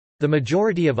 The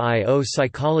majority of IO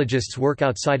psychologists work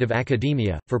outside of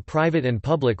academia, for private and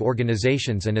public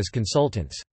organizations and as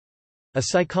consultants. A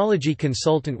psychology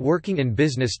consultant working in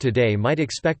business today might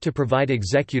expect to provide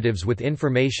executives with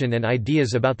information and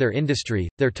ideas about their industry,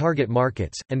 their target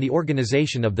markets, and the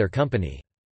organization of their company.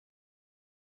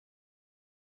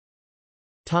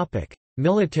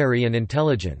 Military and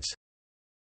intelligence.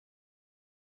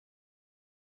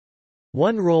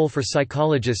 One role for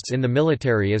psychologists in the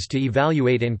military is to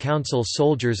evaluate and counsel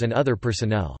soldiers and other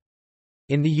personnel.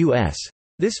 In the U.S.,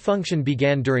 this function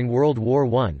began during World War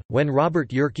I, when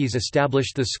Robert Yerkes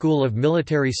established the School of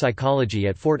Military Psychology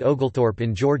at Fort Oglethorpe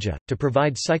in Georgia, to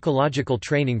provide psychological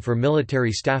training for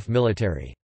military staff.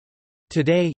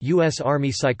 Today, U.S.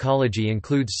 Army psychology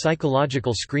includes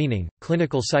psychological screening,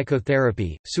 clinical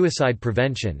psychotherapy, suicide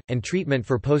prevention, and treatment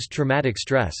for post-traumatic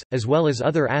stress, as well as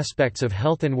other aspects of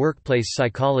health and workplace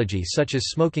psychology such as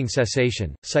smoking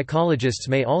cessation. Psychologists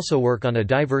may also work on a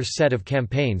diverse set of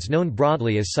campaigns known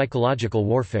broadly as psychological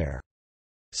warfare.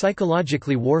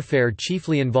 Psychologically, warfare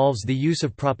chiefly involves the use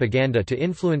of propaganda to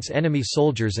influence enemy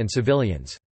soldiers and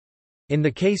civilians. In the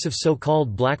case of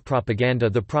so-called black propaganda,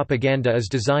 the propaganda is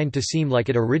designed to seem like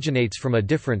it originates from a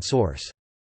different source.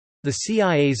 The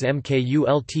CIA's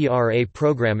MKULTRA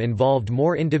program involved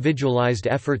more individualized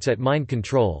efforts at mind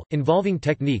control, involving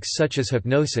techniques such as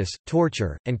hypnosis,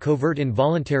 torture, and covert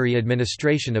involuntary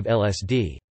administration of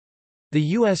LSD. The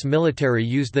U.S. military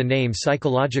used the name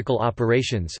Psychological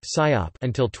Operations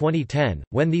until 2010,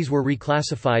 when these were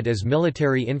reclassified as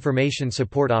Military Information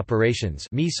Support Operations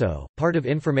part of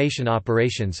Information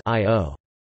Operations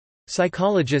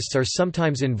Psychologists are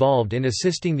sometimes involved in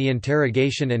assisting the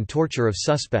interrogation and torture of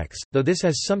suspects, though this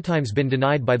has sometimes been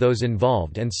denied by those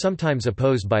involved and sometimes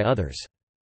opposed by others.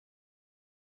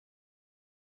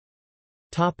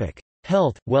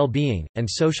 Health, well-being, and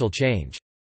social change.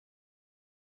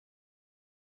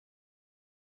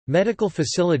 Medical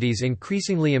facilities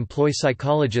increasingly employ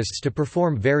psychologists to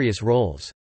perform various roles.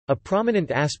 A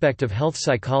prominent aspect of health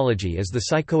psychology is the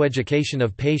psychoeducation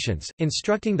of patients,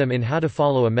 instructing them in how to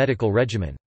follow a medical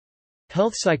regimen.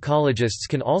 Health psychologists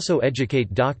can also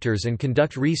educate doctors and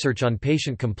conduct research on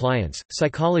patient compliance.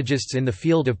 Psychologists in the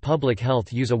field of public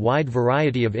health use a wide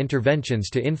variety of interventions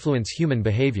to influence human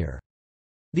behavior.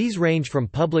 These range from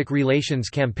public relations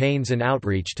campaigns and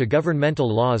outreach to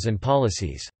governmental laws and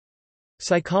policies.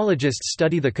 Psychologists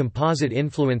study the composite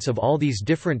influence of all these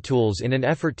different tools in an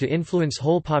effort to influence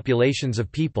whole populations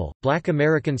of people. Black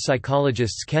American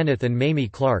psychologists Kenneth and Mamie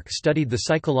Clark studied the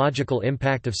psychological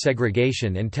impact of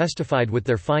segregation and testified with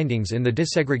their findings in the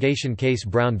desegregation case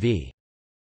Brown v.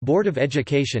 Board of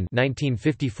Education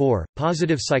 1954.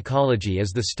 Positive psychology is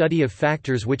the study of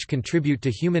factors which contribute to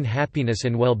human happiness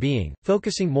and well-being,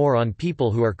 focusing more on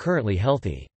people who are currently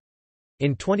healthy.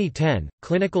 In 2010,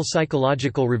 Clinical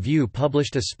Psychological Review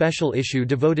published a special issue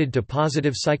devoted to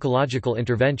positive psychological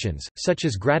interventions, such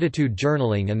as gratitude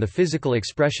journaling and the physical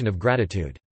expression of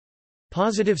gratitude.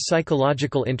 Positive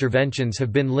psychological interventions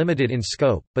have been limited in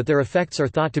scope, but their effects are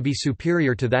thought to be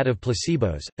superior to that of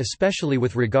placebos, especially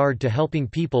with regard to helping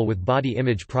people with body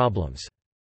image problems.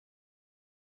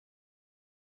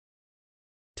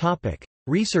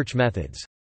 Research methods.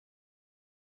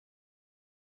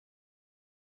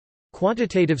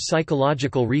 Quantitative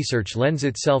psychological research lends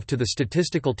itself to the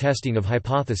statistical testing of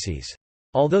hypotheses.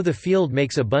 Although the field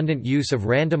makes abundant use of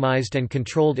randomized and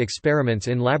controlled experiments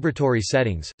in laboratory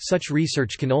settings, such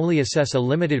research can only assess a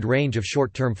limited range of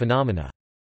short-term phenomena.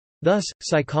 Thus,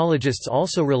 psychologists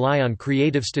also rely on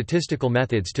creative statistical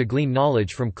methods to glean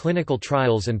knowledge from clinical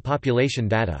trials and population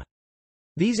data.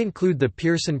 These include the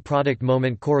Pearson product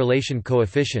moment correlation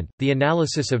coefficient, the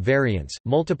analysis of variance,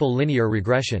 multiple linear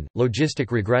regression,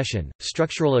 logistic regression,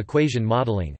 structural equation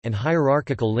modeling, and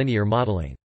hierarchical linear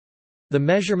modeling. The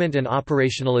measurement and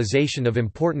operationalization of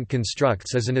important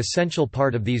constructs is an essential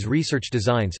part of these research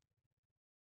designs.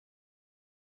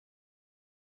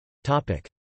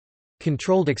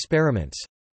 Controlled experiments.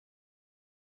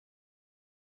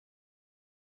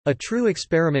 A true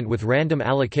experiment with random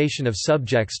allocation of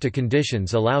subjects to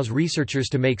conditions allows researchers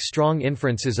to make strong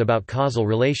inferences about causal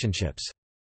relationships.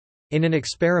 In an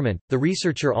experiment, the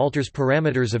researcher alters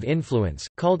parameters of influence,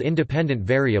 called independent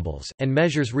variables, and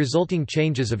measures resulting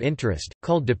changes of interest,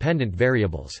 called dependent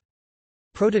variables.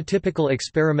 Prototypical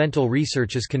experimental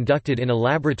research is conducted in a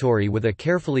laboratory with a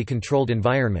carefully controlled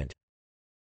environment.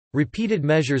 Repeated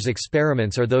measures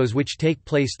experiments are those which take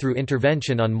place through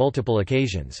intervention on multiple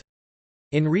occasions.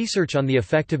 In research on the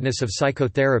effectiveness of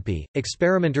psychotherapy,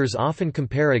 experimenters often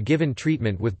compare a given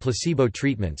treatment with placebo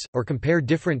treatments, or compare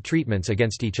different treatments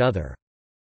against each other.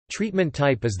 Treatment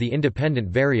type is the independent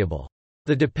variable.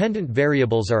 The dependent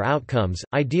variables are outcomes,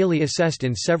 ideally assessed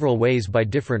in several ways by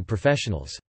different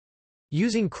professionals.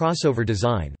 Using crossover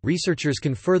design, researchers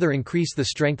can further increase the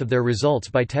strength of their results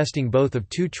by testing both of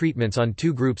two treatments on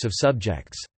two groups of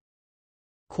subjects.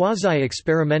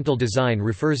 Quasi-experimental design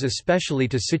refers especially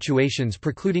to situations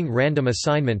precluding random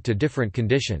assignment to different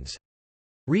conditions.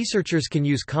 Researchers can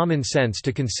use common sense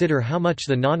to consider how much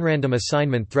the non-random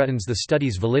assignment threatens the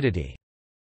study's validity.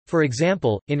 For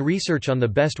example, in research on the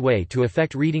best way to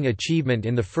affect reading achievement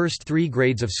in the first 3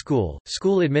 grades of school,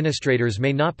 school administrators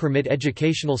may not permit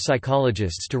educational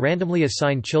psychologists to randomly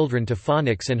assign children to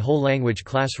phonics and whole language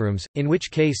classrooms, in which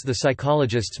case the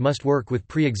psychologists must work with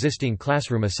pre-existing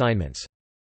classroom assignments.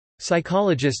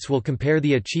 Psychologists will compare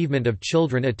the achievement of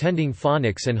children attending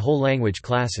phonics and whole language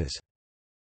classes.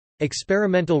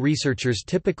 Experimental researchers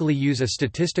typically use a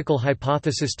statistical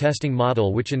hypothesis testing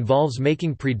model which involves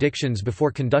making predictions before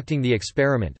conducting the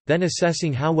experiment, then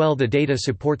assessing how well the data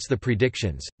supports the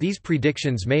predictions. These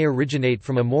predictions may originate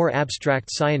from a more abstract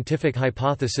scientific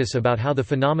hypothesis about how the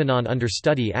phenomenon under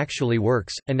study actually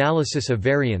works. Analysis of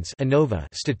variance (ANOVA).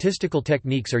 Statistical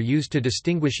techniques are used to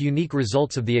distinguish unique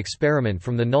results of the experiment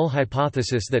from the null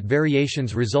hypothesis that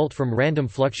variations result from random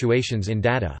fluctuations in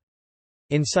data.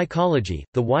 In psychology,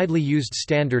 the widely used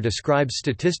standard ascribes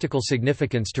statistical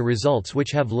significance to results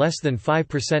which have less than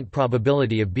 5%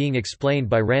 probability of being explained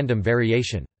by random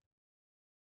variation.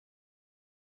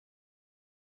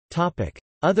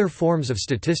 Other forms of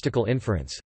statistical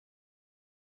inference.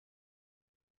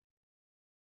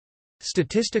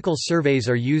 Statistical surveys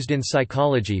are used in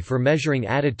psychology for measuring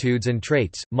attitudes and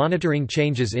traits, monitoring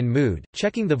changes in mood,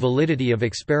 checking the validity of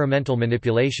experimental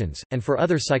manipulations, and for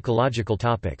other psychological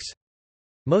topics.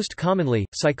 Most commonly,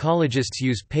 psychologists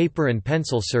use paper and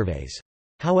pencil surveys.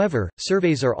 However,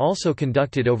 surveys are also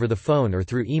conducted over the phone or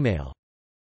through email.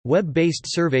 Web-based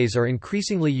surveys are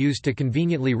increasingly used to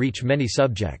conveniently reach many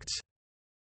subjects.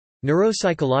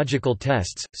 Neuropsychological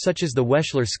tests, such as the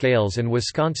Wechsler scales and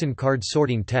Wisconsin card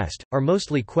sorting test, are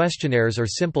mostly questionnaires or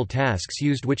simple tasks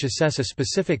used which assess a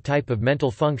specific type of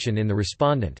mental function in the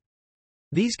respondent.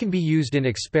 These can be used in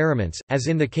experiments, as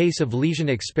in the case of lesion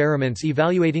experiments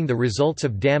evaluating the results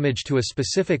of damage to a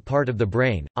specific part of the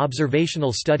brain.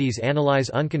 Observational studies analyze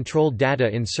uncontrolled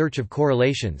data in search of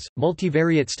correlations.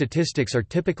 Multivariate statistics are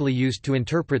typically used to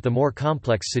interpret the more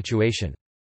complex situation.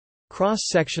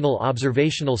 Cross-sectional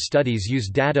observational studies use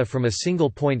data from a single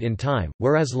point in time,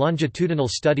 whereas longitudinal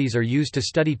studies are used to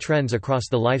study trends across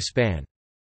the lifespan.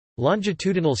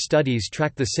 Longitudinal studies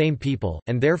track the same people,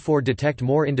 and therefore detect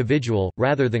more individual,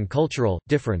 rather than cultural,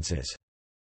 differences.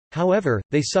 However,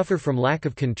 they suffer from lack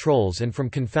of controls and from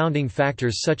confounding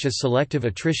factors such as selective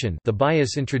attrition, the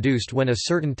bias introduced when a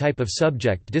certain type of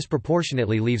subject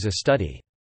disproportionately leaves a study.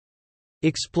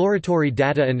 Exploratory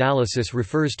data analysis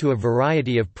refers to a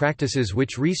variety of practices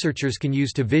which researchers can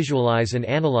use to visualize and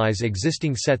analyze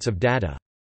existing sets of data.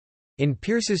 In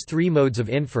Peirce's three modes of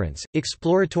inference,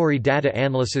 exploratory data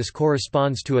analysis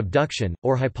corresponds to abduction,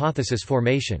 or hypothesis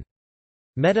formation.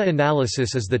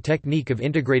 Meta-analysis is the technique of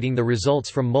integrating the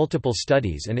results from multiple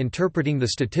studies and interpreting the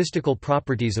statistical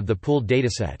properties of the pooled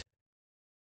dataset.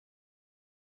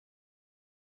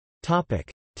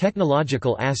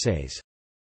 Technological assays.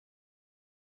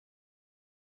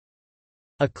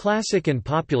 A classic and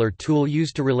popular tool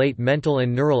used to relate mental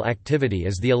and neural activity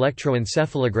is the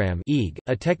electroencephalogram (EEG),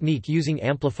 a technique using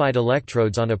amplified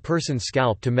electrodes on a person's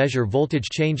scalp to measure voltage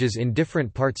changes in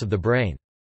different parts of the brain.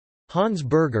 Hans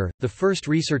Berger, the first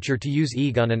researcher to use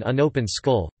EEG on an unopened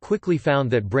skull, quickly found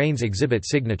that brains exhibit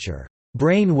signature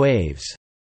brain waves,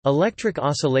 electric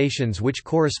oscillations which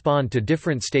correspond to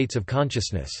different states of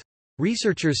consciousness.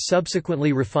 Researchers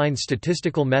subsequently refined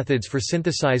statistical methods for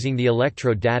synthesizing the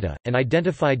electrode data, and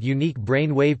identified unique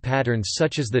brain wave patterns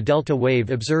such as the delta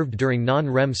wave observed during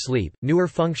non-REM sleep. Newer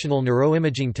functional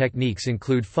neuroimaging techniques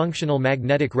include functional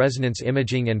magnetic resonance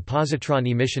imaging and positron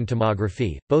emission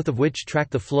tomography, both of which track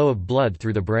the flow of blood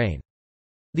through the brain.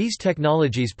 These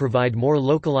technologies provide more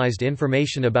localized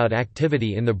information about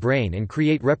activity in the brain and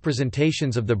create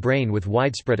representations of the brain with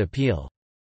widespread appeal.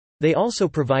 They also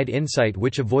provide insight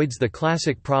which avoids the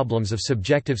classic problems of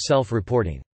subjective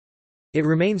self-reporting. It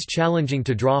remains challenging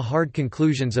to draw hard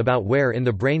conclusions about where in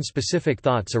the brain specific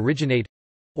thoughts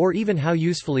originate—or even how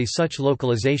usefully such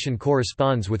localization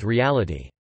corresponds with reality.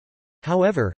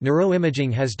 However,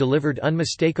 neuroimaging has delivered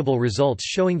unmistakable results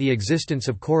showing the existence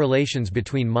of correlations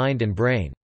between mind and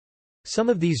brain. Some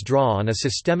of these draw on a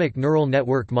systemic neural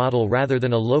network model rather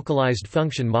than a localized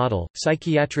function model.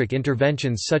 Psychiatric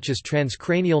interventions such as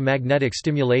transcranial magnetic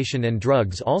stimulation and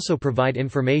drugs also provide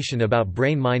information about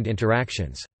brain-mind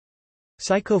interactions.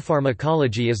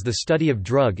 Psychopharmacology is the study of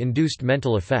drug-induced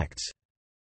mental effects.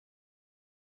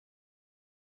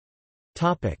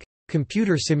 Topic: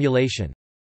 Computer simulation.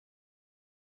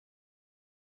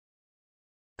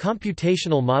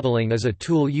 Computational modeling is a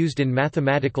tool used in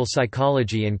mathematical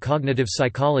psychology and cognitive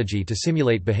psychology to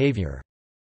simulate behavior.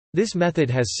 This method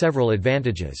has several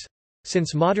advantages.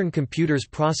 Since modern computers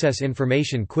process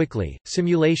information quickly,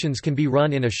 simulations can be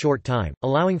run in a short time,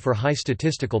 allowing for high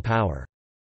statistical power.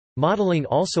 Modeling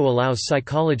also allows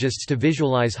psychologists to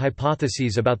visualize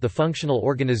hypotheses about the functional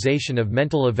organization of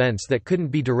mental events that couldn't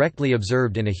be directly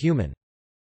observed in a human.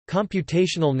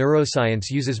 Computational neuroscience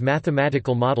uses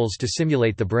mathematical models to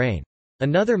simulate the brain.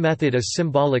 Another method is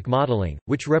symbolic modeling,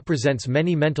 which represents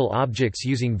many mental objects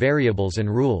using variables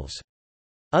and rules.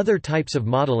 Other types of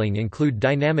modeling include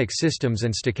dynamic systems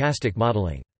and stochastic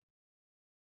modeling.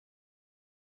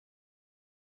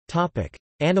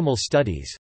 Animal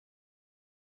studies.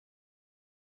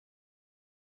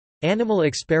 Animal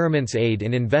experiments aid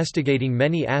in investigating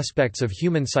many aspects of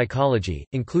human psychology,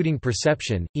 including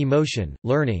perception, emotion,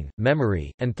 learning,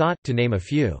 memory, and thought, to name a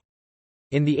few.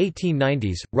 In the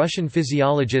 1890s, Russian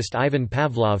physiologist Ivan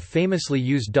Pavlov famously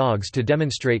used dogs to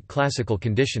demonstrate classical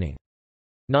conditioning.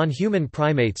 Non-human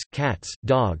primates, cats,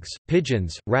 dogs,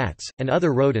 pigeons, rats, and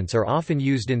other rodents are often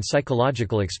used in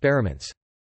psychological experiments.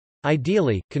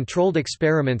 Ideally, controlled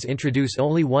experiments introduce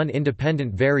only one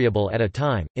independent variable at a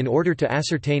time, in order to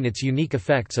ascertain its unique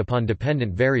effects upon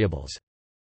dependent variables.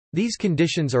 These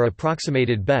conditions are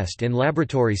approximated best in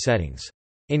laboratory settings.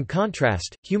 In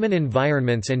contrast, human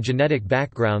environments and genetic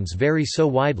backgrounds vary so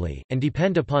widely, and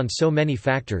depend upon so many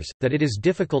factors, that it is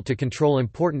difficult to control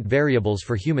important variables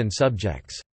for human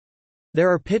subjects. There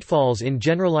are pitfalls in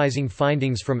generalizing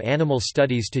findings from animal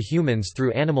studies to humans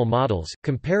through animal models.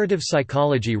 Comparative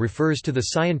psychology refers to the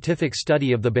scientific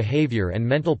study of the behavior and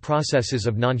mental processes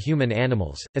of non-human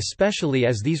animals, especially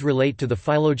as these relate to the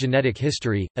phylogenetic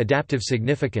history, adaptive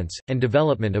significance, and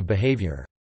development of behavior.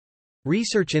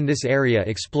 Research in this area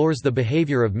explores the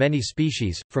behavior of many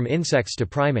species, from insects to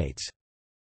primates.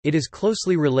 It is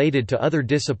closely related to other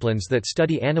disciplines that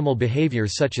study animal behavior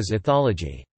such as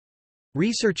ethology.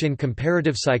 Research in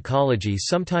comparative psychology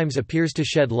sometimes appears to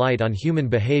shed light on human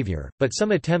behavior, but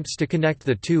some attempts to connect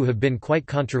the two have been quite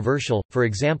controversial, for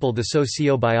example the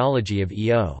sociobiology of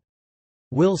E.O.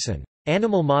 Wilson.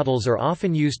 Animal models are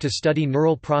often used to study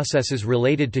neural processes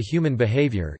related to human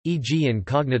behavior, e.g. in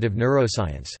cognitive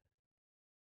neuroscience.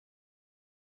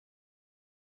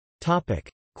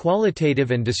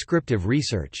 Qualitative and descriptive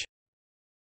research.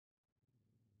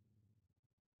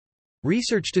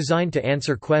 Research designed to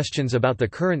answer questions about the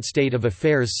current state of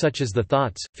affairs such as the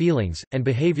thoughts, feelings, and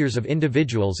behaviors of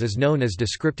individuals is known as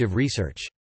descriptive research.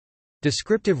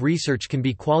 Descriptive research can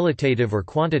be qualitative or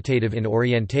quantitative in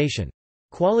orientation.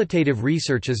 Qualitative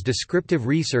research is descriptive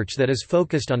research that is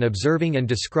focused on observing and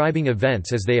describing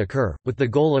events as they occur, with the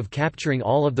goal of capturing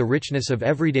all of the richness of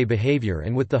everyday behavior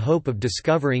and with the hope of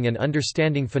discovering and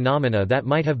understanding phenomena that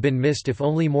might have been missed if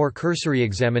only more cursory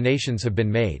examinations have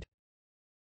been made.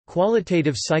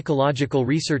 Qualitative psychological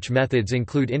research methods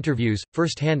include interviews,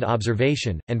 first-hand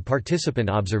observation, and participant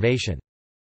observation.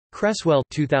 Cresswell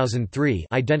 2003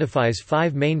 identifies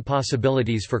 5 main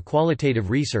possibilities for qualitative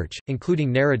research,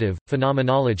 including narrative,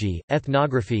 phenomenology,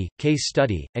 ethnography, case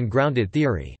study, and grounded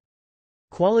theory.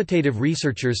 Qualitative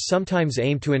researchers sometimes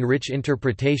aim to enrich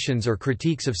interpretations or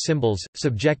critiques of symbols,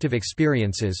 subjective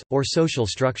experiences, or social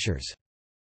structures.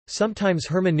 Sometimes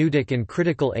hermeneutic and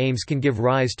critical aims can give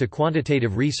rise to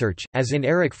quantitative research, as in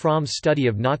Erich Fromm's study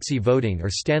of Nazi voting or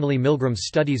Stanley Milgram's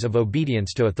studies of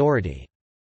obedience to authority.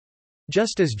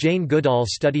 Just as Jane Goodall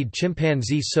studied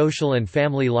chimpanzee social and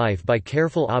family life by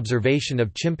careful observation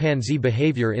of chimpanzee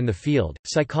behavior in the field,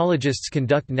 psychologists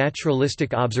conduct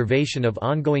naturalistic observation of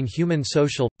ongoing human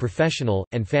social, professional,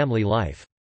 and family life.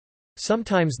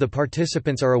 Sometimes the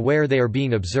participants are aware they are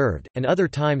being observed, and other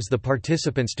times the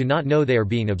participants do not know they are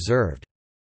being observed.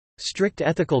 Strict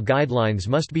ethical guidelines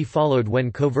must be followed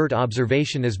when covert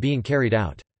observation is being carried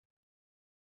out.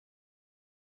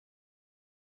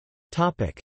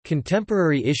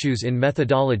 Contemporary issues in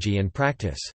methodology and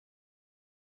practice.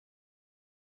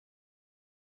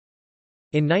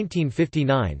 In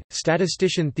 1959,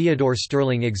 statistician Theodore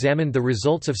Sterling examined the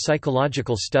results of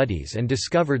psychological studies and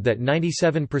discovered that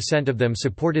 97% of them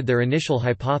supported their initial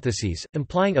hypotheses,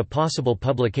 implying a possible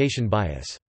publication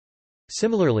bias.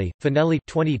 Similarly, Finelli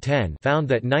 2010 found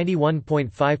that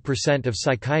 91.5%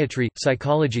 of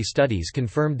psychology studies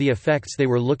confirmed the effects they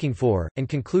were looking for, and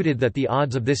concluded that the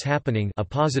odds of this happening, a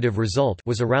positive result,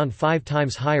 was around 5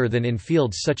 times higher than in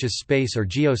fields such as space or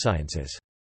geosciences.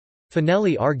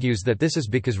 Finelli argues that this is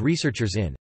because researchers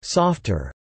in softer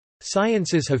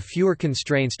sciences have fewer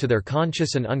constraints to their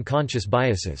conscious and unconscious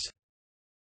biases.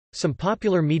 Some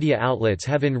popular media outlets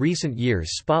have in recent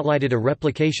years spotlighted a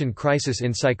replication crisis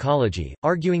in psychology,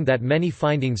 arguing that many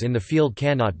findings in the field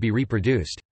cannot be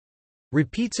reproduced.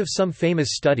 Repeats of some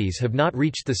famous studies have not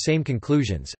reached the same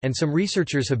conclusions, and some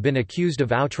researchers have been accused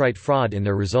of outright fraud in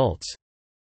their results.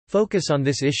 Focus on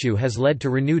this issue has led to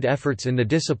renewed efforts in the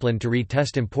discipline to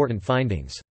retest important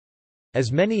findings.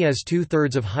 As many as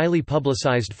 2/3 of highly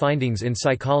publicized findings in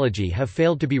psychology have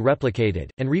failed to be replicated,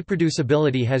 and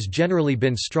reproducibility has generally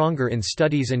been stronger in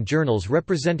studies and journals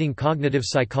representing cognitive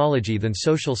psychology than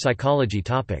social psychology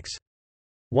topics.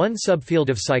 One subfield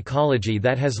of psychology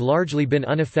that has largely been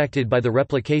unaffected by the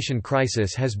replication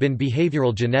crisis has been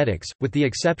behavioral genetics, with the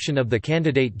exception of the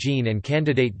candidate gene and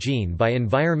candidate gene by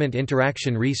environment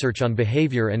interaction research on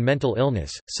behavior and mental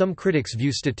illness. Some critics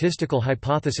view statistical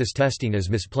hypothesis testing as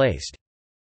misplaced.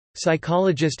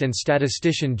 Psychologist and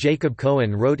statistician Jacob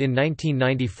Cohen wrote in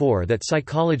 1994 that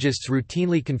psychologists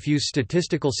routinely confuse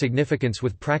statistical significance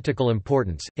with practical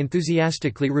importance,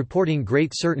 enthusiastically reporting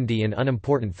great certainty in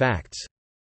unimportant facts.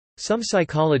 Some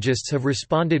psychologists have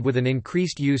responded with an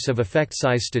increased use of effect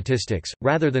size statistics,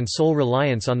 rather than sole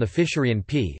reliance on the Fisherian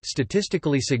p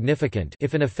statistically significant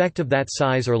if an effect of that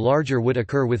size or larger would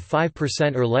occur with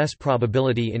 5% or less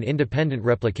probability in independent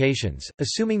replications.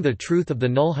 Assuming the truth of the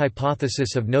null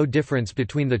hypothesis of no difference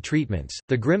between the treatments,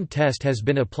 the Grimm test has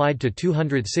been applied to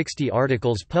 260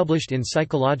 articles published in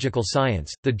Psychological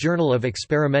Science, the Journal of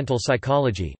Experimental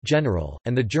Psychology, General,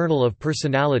 and the Journal of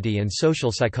Personality and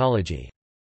Social Psychology.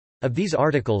 Of these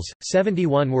articles,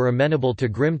 71 were amenable to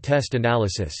Grimm test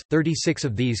analysis, 36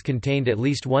 of these contained at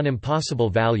least one impossible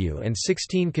value and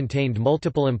 16 contained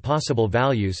multiple impossible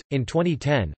values. In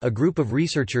 2010, a group of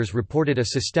researchers reported a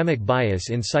systemic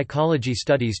bias in psychology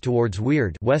studies towards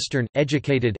weird, Western,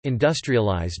 educated,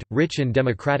 industrialized, rich and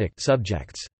democratic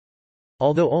subjects.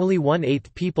 Although only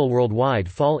 1/8 people worldwide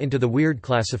fall into the weird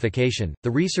classification, the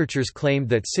researchers claimed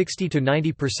that 60 to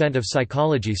 90% of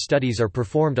psychology studies are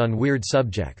performed on weird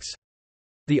subjects.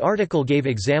 The article gave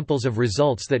examples of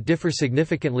results that differ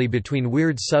significantly between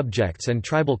weird subjects and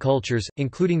tribal cultures,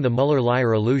 including the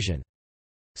Muller-Lyer illusion.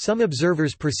 Some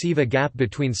observers perceive a gap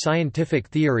between scientific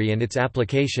theory and its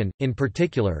application, in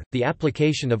particular, the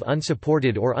application of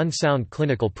unsupported or unsound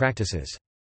clinical practices.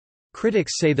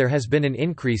 Critics say there has been an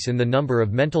increase in the number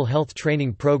of mental health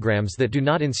training programs that do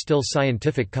not instill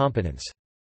scientific competence.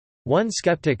 One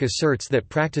skeptic asserts that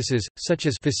practices, such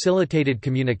as facilitated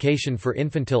communication for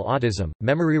infantile autism,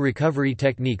 memory recovery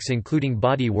techniques including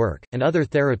body work, and other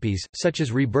therapies, such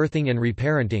as rebirthing and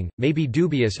reparenting, may be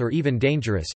dubious or even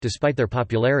dangerous, despite their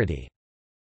popularity.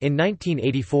 In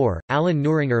 1984, Alan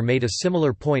Neuringer made a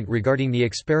similar point regarding the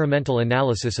experimental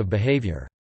analysis of behavior.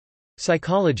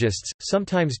 Psychologists,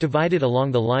 sometimes divided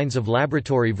along the lines of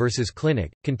laboratory versus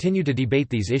clinic, continue to debate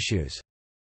these issues.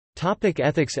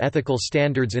 Ethics. Ethical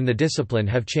standards in the discipline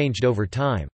have changed over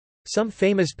time. Some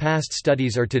famous past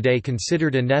studies are today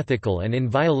considered unethical and in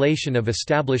violation of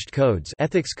established codes.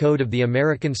 Ethics Code of the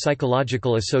American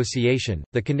Psychological Association,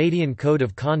 the Canadian Code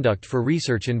of Conduct for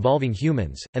Research Involving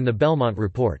Humans, and the Belmont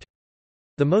Report.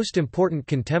 The most important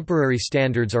contemporary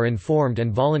standards are informed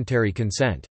and voluntary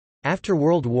consent. After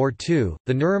World War II,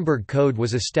 the Nuremberg Code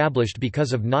was established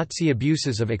because of Nazi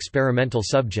abuses of experimental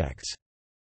subjects.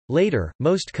 Later,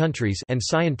 most countries and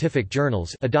scientific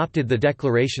journals adopted the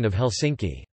Declaration of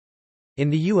Helsinki. In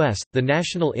the U.S., the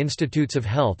National Institutes of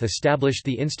Health established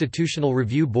the Institutional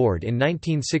Review Board in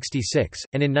 1966,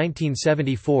 and in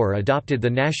 1974 adopted the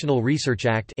National Research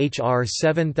Act (H.R.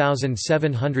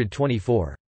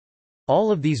 7724).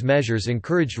 All of these measures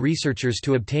encouraged researchers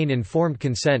to obtain informed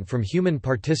consent from human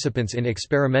participants in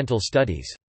experimental studies.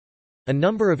 A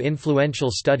number of influential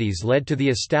studies led to the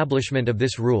establishment of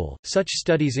this rule. Such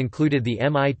studies included the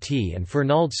MIT and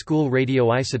Fernald School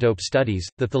radioisotope studies,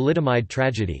 the thalidomide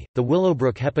tragedy, the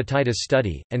Willowbrook hepatitis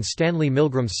study, and Stanley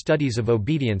Milgram's studies of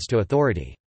obedience to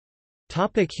authority.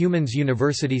 Humans.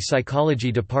 University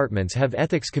psychology departments have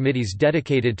ethics committees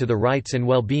dedicated to the rights and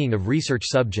well-being of research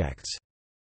subjects.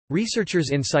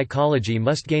 Researchers in psychology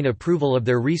must gain approval of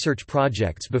their research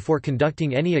projects before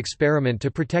conducting any experiment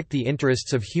to protect the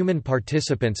interests of human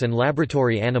participants and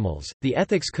laboratory animals. The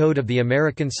Ethics Code of the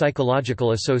American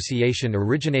Psychological Association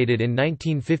originated in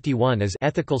 1951 as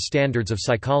Ethical Standards of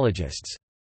Psychologists.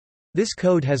 This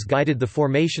code has guided the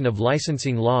formation of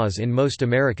licensing laws in most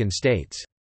American states.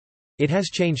 It has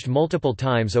changed multiple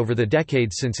times over the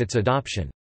decades since its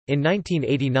adoption. In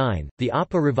 1989, the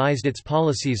APA revised its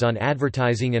policies on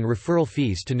advertising and referral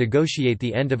fees to negotiate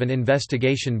the end of an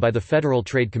investigation by the Federal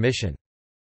Trade Commission.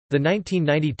 The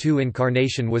 1992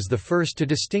 incarnation was the first to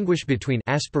distinguish between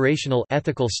aspirational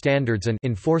ethical standards and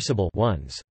enforceable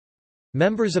ones.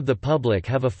 Members of the public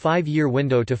have a 5-year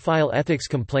window to file ethics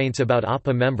complaints about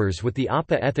APA members with the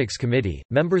APA Ethics Committee.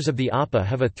 Members of the APA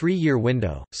have a 3-year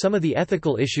window. Some of the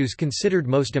ethical issues considered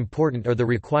most important are the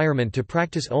requirement to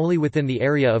practice only within the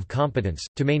area of competence,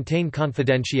 to maintain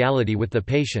confidentiality with the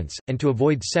patients, and to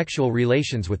avoid sexual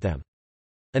relations with them.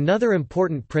 Another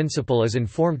important principle is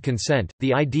informed consent,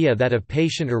 the idea that a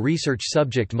patient or research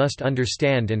subject must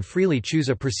understand and freely choose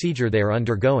a procedure they are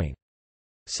undergoing.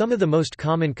 Some of the most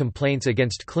common complaints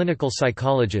against clinical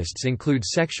psychologists include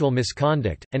sexual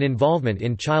misconduct, and involvement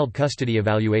in child custody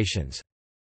evaluations.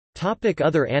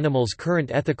 Other animals.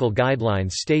 Current ethical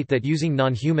guidelines state that using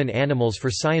non-human animals for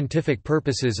scientific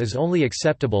purposes is only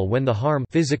acceptable when the harm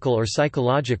physical or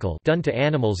psychological done to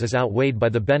animals is outweighed by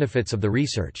the benefits of the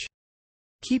research.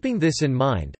 Keeping this in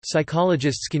mind,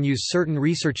 psychologists can use certain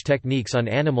research techniques on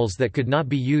animals that could not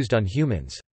be used on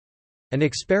humans. An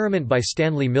experiment by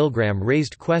Stanley Milgram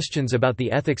raised questions about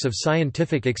the ethics of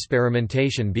scientific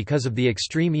experimentation because of the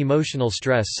extreme emotional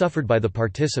stress suffered by the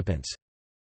participants.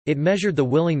 It measured the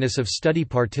willingness of study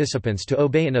participants to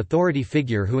obey an authority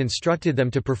figure who instructed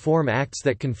them to perform acts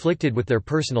that conflicted with their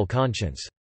personal conscience.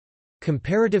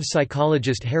 Comparative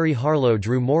psychologist Harry Harlow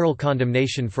drew moral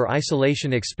condemnation for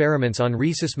isolation experiments on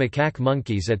rhesus macaque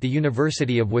monkeys at the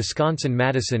University of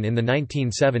Wisconsin-Madison in the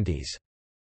 1970s.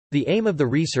 The aim of the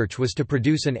research was to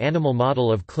produce an animal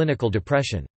model of clinical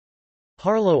depression.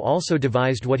 Harlow also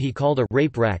devised what he called a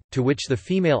rape rack, to which the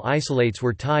female isolates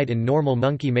were tied in normal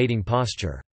monkey mating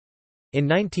posture. In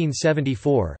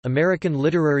 1974, American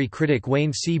literary critic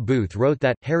Wayne C. Booth wrote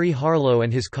that, Harry Harlow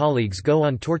and his colleagues go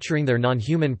on torturing their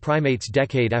non-human primates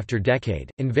decade after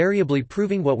decade, invariably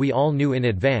proving what we all knew in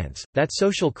advance, that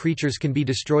social creatures can be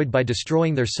destroyed by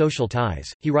destroying their social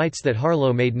ties. He writes that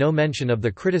Harlow made no mention of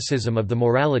the criticism of the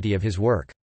morality of his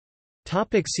work.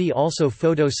 See also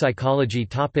Photo psychology.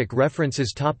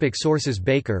 References. Sources: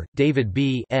 Baker, David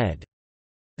B. ed.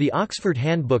 The Oxford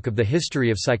Handbook of the History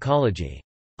of Psychology.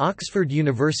 Oxford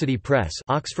University Press,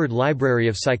 Oxford Library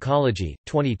of Psychology,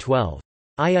 2012.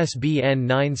 ISBN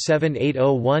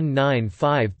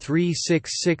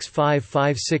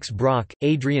 9780195366556. Brock,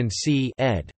 Adrian C.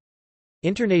 ed.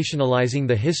 Internationalizing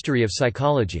the History of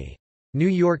Psychology. New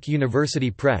York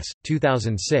University Press,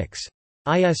 2006.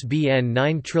 ISBN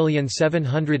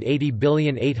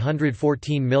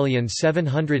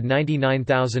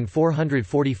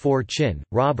 9780814799444. Chin,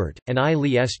 Robert, and I.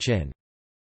 Lee S. Chin.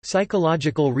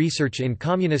 Psychological Research in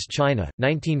Communist China,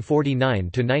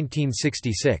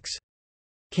 1949–1966.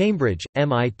 Cambridge,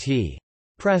 MIT.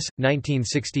 Press,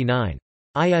 1969.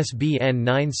 ISBN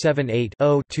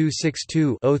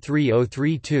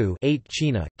 978-0-262-03032-8.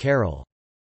 China, Carol.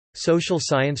 Social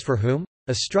Science for Whom?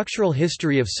 A Structural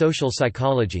History of Social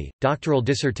Psychology, doctoral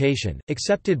dissertation,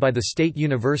 accepted by the State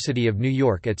University of New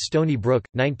York at Stony Brook,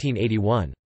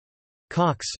 1981.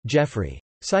 Cox, Jeffrey.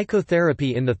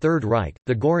 Psychotherapy in the Third Reich,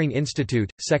 The Goring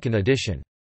Institute, 2nd edition.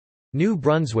 New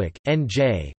Brunswick,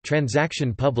 N.J.,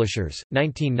 Transaction Publishers,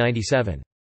 1997.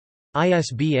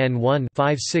 ISBN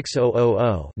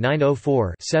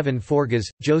 1-56000-904-7. Forgas,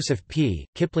 Joseph P.,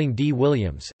 Kipling D.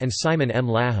 Williams, and Simon M.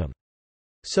 Laham.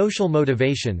 Social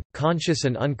Motivation, Conscious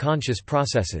and Unconscious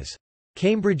Processes.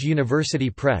 Cambridge University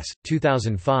Press,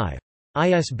 2005.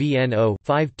 ISBN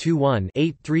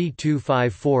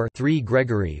 0-521-83254-3.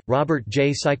 Gregory, Robert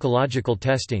J. Psychological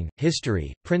Testing,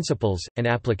 History, Principles, and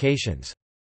Applications.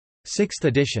 6th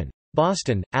edition.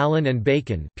 Boston, Allen and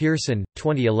Bacon, Pearson,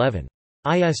 2011.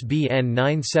 ISBN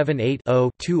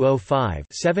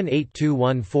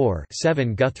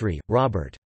 978-0-205-78214-7. Guthrie,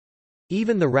 Robert.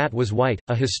 Even the Rat Was White,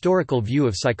 A Historical View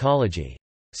of Psychology.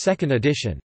 2nd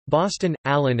edition. Boston,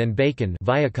 Allen and Bacon,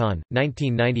 Viacom,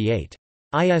 1998.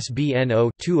 ISBN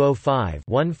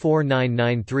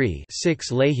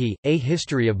 0-205-14993-6. Leahy, A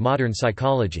History of Modern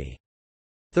Psychology.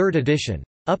 3rd edition.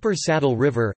 Upper Saddle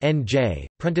River, N.J.,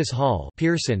 Prentice Hall,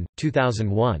 Pearson,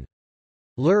 2001.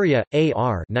 Luria,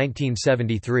 A.R.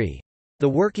 1973. The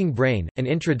Working Brain, An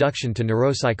Introduction to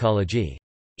Neuropsychology.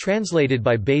 Translated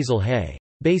by Basil Hay.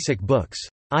 Basic Books.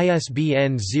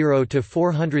 ISBN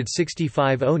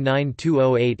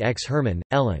 0-465-09208-X. Herman,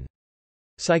 Ellen.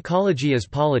 Psychology as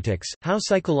Politics, How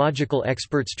Psychological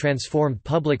Experts Transformed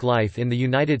Public Life in the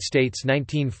United States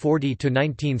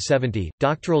 1940–1970,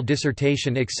 doctoral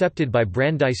dissertation accepted by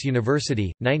Brandeis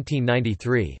University,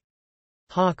 1993.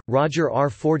 Hawk, Roger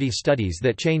R. 40 Studies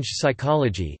That Changed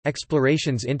Psychology,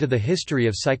 Explorations into the History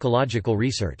of Psychological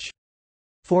Research.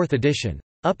 4th edition.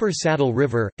 Upper Saddle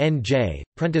River, N.J.,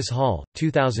 Prentice Hall,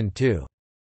 2002.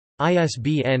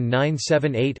 ISBN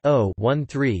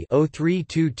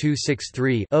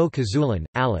 978-0-13-032263-0. Kazulin,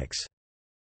 Alex.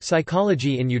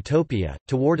 Psychology in Utopia,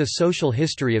 Toward a Social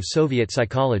History of Soviet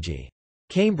Psychology.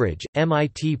 Cambridge,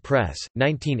 MIT Press,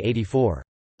 1984.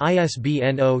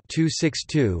 ISBN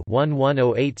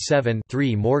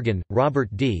 0-262-11087-3. Morgan,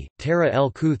 Robert D., Tara L.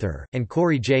 Kuthar, and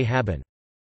Corey J. Haben.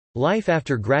 Life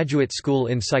After Graduate School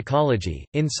in Psychology,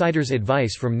 Insider's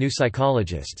Advice from New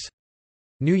Psychologists.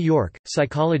 New York,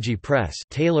 Psychology Press,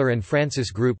 Taylor and Francis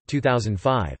Group,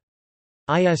 2005.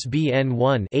 ISBN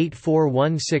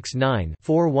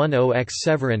 1-84169-410-X.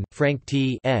 Severin, Frank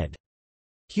T. ed.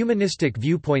 Humanistic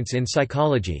Viewpoints in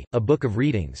Psychology, A Book of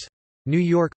Readings. New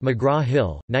York,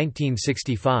 McGraw-Hill,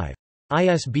 1965.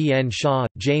 ISBN Shaw,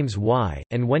 James Y.,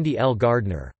 and Wendy L.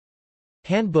 Gardner.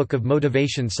 Handbook of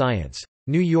Motivation Science.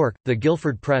 New York, The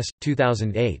Guilford Press,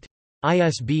 2008.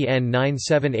 ISBN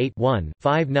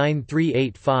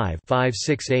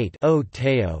 978-1-59385-568-0.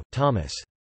 Teo, Thomas.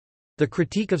 The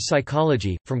Critique of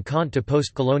Psychology, From Kant to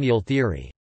Postcolonial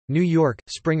Theory. New York,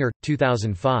 Springer,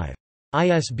 2005.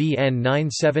 ISBN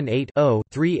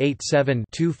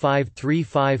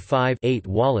 978-0-387-25355-8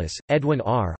 Wallace, Edwin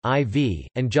R., IV,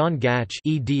 and John Gatch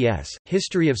eds,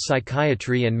 History of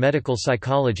Psychiatry and Medical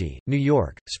Psychology, New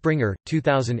York, Springer,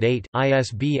 2008,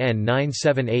 ISBN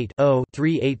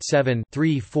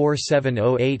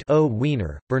 978-0-387-34708-0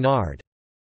 Wiener, Bernard.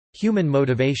 Human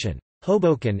Motivation.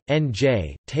 Hoboken,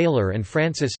 N.J., Taylor and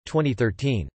Francis,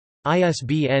 2013.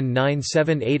 ISBN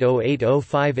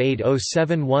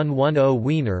 9780805807110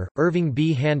 Wiener, Irving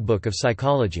B. Handbook of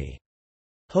Psychology.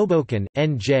 Hoboken,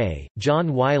 N.J.,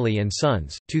 John Wiley &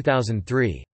 Sons,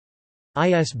 2003.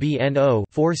 ISBN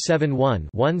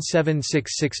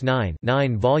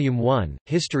 0-471-17669-9 Volume 1,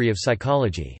 History of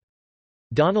Psychology.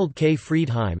 Donald K.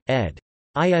 Friedheim, ed.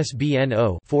 ISBN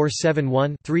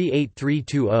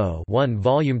 0-471-38320-1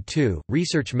 Volume 2,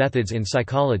 Research Methods in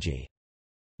Psychology.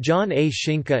 John A.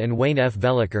 Schinke and Wayne F.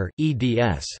 Velliker,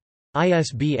 eds.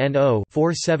 ISBN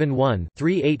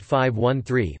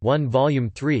 0-471-38513-1 Volume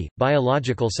 3,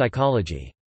 Biological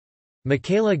Psychology.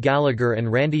 Michaela Gallagher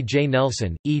and Randy J.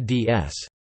 Nelson, eds.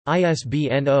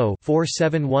 ISBN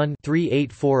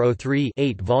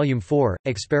 0-471-38403-8 Volume 4,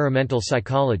 Experimental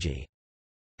Psychology.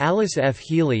 Alice F.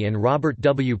 Healy and Robert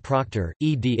W. Proctor,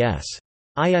 eds.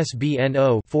 ISBN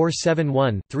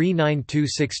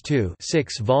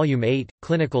 0-471-39262-6 Volume 8,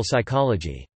 Clinical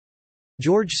Psychology.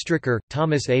 George Stricker,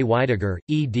 Thomas A. Weidegger,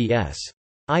 eds.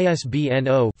 ISBN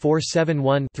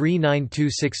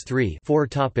 0-471-39263-4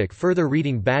 Topic Further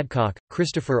reading Badcock,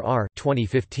 Christopher R.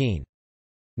 2015.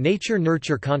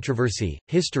 Nature-Nurture Controversy,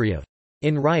 History of.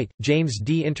 In Wright, James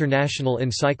D. International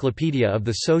Encyclopedia of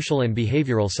the Social and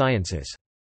Behavioral Sciences.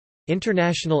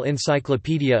 International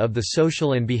Encyclopedia of the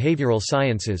Social and Behavioral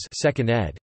Sciences 2nd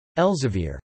ed.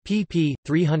 Elsevier. pp.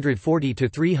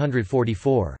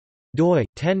 340–344. doi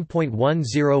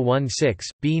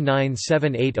 10.1016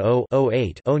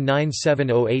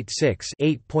 B97800-08-097086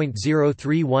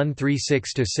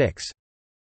 8.03136-6.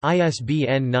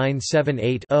 ISBN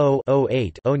 978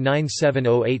 0-08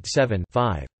 097087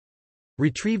 5.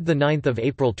 Retrieved 9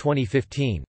 April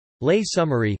 2015. Lay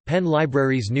Summary, Penn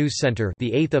Libraries News Center, the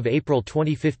 8th of April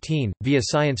 2015, via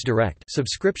Science Direct.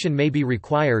 Subscription may be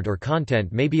required or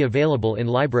content may be available in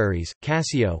libraries.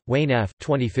 Cascio, Wayne F.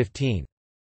 2015.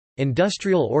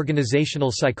 Industrial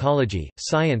Organizational Psychology,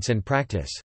 Science and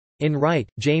Practice. In Wright,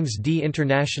 James D.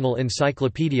 International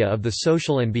Encyclopedia of the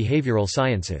Social and Behavioral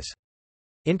Sciences.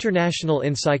 International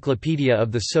Encyclopedia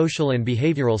of the Social and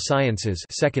Behavioral Sciences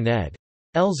 2nd ed.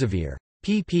 Elsevier.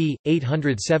 pp.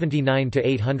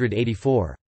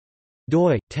 879–884.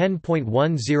 doi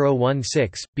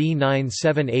 10.1016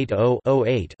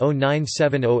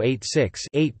 B97800-08-097086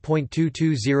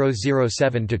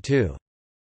 8.22007-2.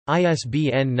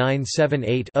 ISBN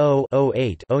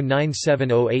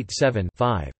 978-0-08-097087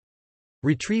 5.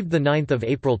 Retrieved 9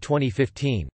 April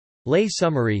 2015. Lay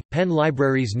Summary, Penn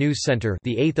Libraries News Center,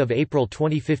 the 8th of April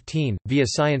 2015, via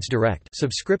Science Direct.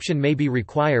 Subscription may be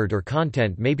required or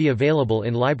content may be available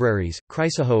in libraries.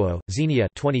 Chrysohoou, Xenia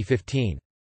 2015.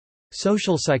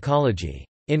 Social Psychology.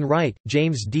 In Wright,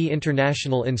 James D.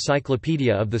 International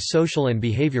Encyclopedia of the Social and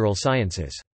Behavioral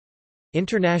Sciences.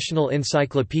 International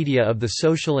Encyclopedia of the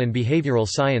Social and Behavioral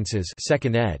Sciences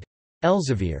 2nd ed.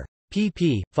 Elsevier.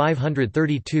 pp.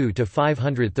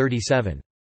 532–537.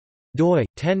 doi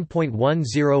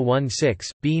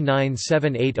 10.1016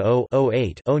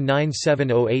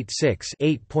 B97800-08-097086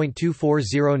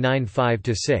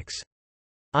 8.24095-6.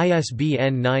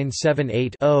 ISBN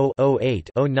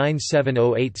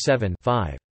 978-0-08-097087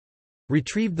 5.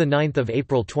 Retrieved 9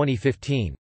 April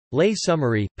 2015. Lay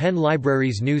Summary, Penn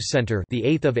Libraries News Center, the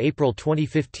 8th of April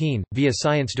 2015, via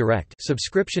Science Direct.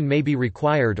 Subscription may be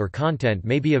required or content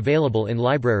may be available in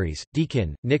libraries.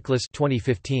 Deakin, Nicholas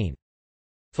 2015.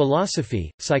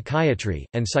 Philosophy, Psychiatry,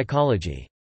 and Psychology.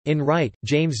 In Wright,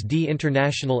 James D.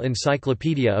 International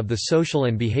Encyclopedia of the Social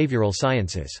and Behavioral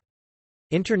Sciences.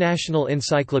 International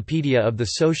Encyclopedia of the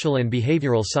Social and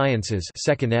Behavioral Sciences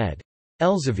 2nd ed.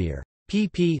 Elsevier.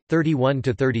 pp.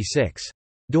 31–36.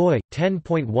 doi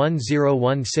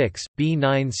 10.1016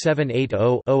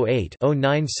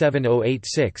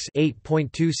 B97800-08-097086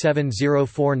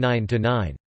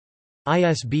 8.27049-9.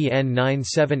 ISBN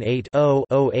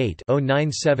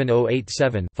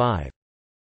 978-0-08-097087 5.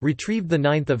 Retrieved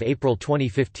 9 April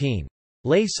 2015.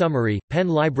 Lay Summary, Penn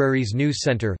Libraries News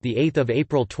Center, the 8th of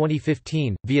April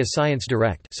 2015, via Science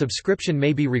Direct. Subscription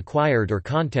may be required or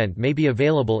content may be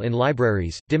available in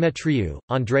libraries. Demetriou,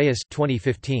 Andreas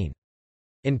 2015.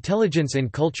 Intelligence in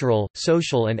Cultural,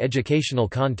 Social and Educational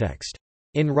Context.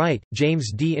 In Wright,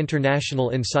 James D.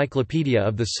 International Encyclopedia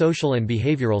of the Social and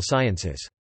Behavioral Sciences.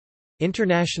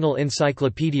 International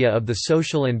Encyclopedia of the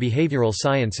Social and Behavioral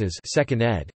Sciences 2nd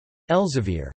ed.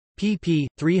 Elsevier. pp.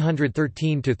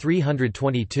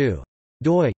 313–322.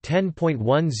 doi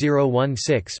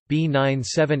 10.1016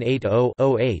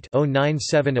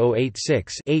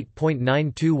 B9780-08-09786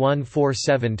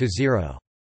 8.92147-0.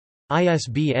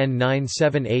 ISBN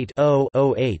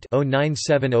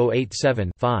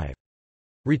 978-0-08-097087-5.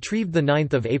 Retrieved 9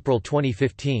 April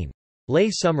 2015. Lay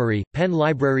summary, Penn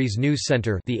Libraries News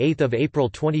Center, the 8th of April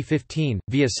 2015,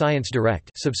 via Science Direct.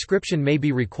 Subscription may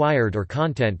be required or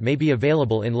content may be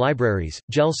available in libraries.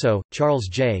 Gelso, Charles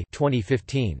J.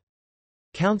 2015.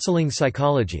 Counseling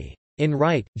Psychology. In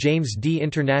Wright, James D.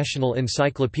 International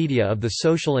Encyclopedia of the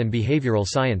Social and Behavioral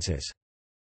Sciences.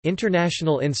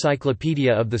 International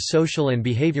Encyclopedia of the Social and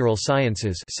Behavioral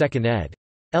Sciences 2nd ed.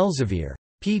 Elsevier.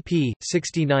 pp.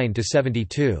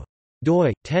 69–72.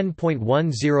 doi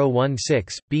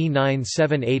 10.1016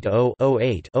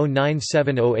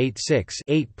 B9780-08-09786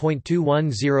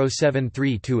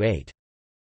 8.210732-8.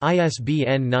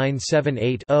 ISBN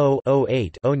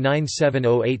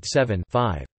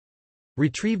 978-0-08-09787-5.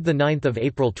 Retrieved 9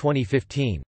 April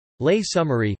 2015. Lay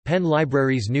summary, Penn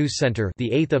Libraries News Center,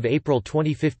 the 8th of April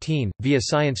 2015, via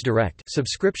Science Direct.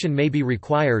 Subscription may be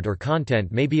required or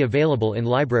content may be available in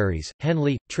libraries.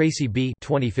 Henley, Tracy B.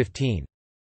 2015.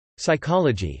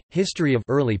 Psychology, History of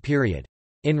Early Period.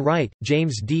 In Wright,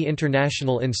 James D.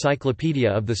 International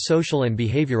Encyclopedia of the Social and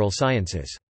Behavioral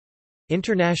Sciences.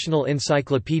 International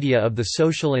Encyclopedia of the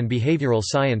Social and Behavioral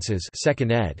Sciences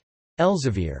 2nd ed.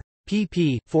 Elsevier.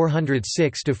 pp.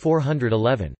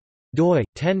 406–411. doi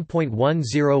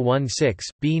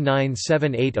 10.1016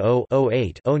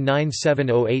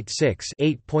 B9780-08-09786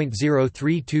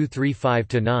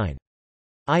 8.03235-9.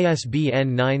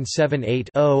 ISBN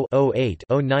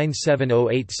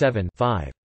 978-0-08-09787-5.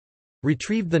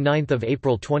 Retrieved 9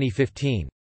 April 2015.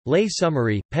 Lay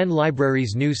summary, Penn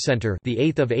Libraries News Center, the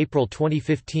 8th of April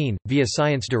 2015, via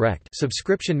Science Direct.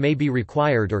 Subscription may be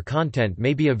required or content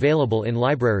may be available in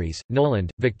libraries. Noland,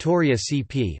 Victoria C.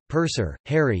 P., Purser,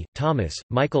 Harry, Thomas,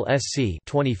 Michael S. C.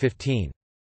 2015.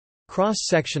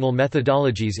 Cross-sectional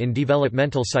methodologies in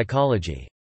developmental psychology.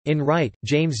 In Wright,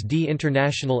 James D.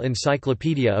 International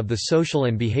Encyclopedia of the Social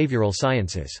and Behavioral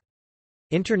Sciences.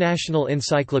 International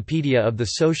Encyclopedia of the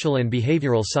Social and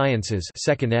Behavioral Sciences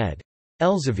 2nd ed.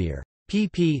 Elsevier.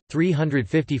 pp.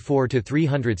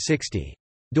 354–360.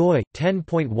 doi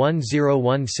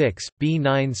 10.1016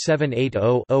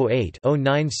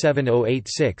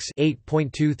 B9780-08-09786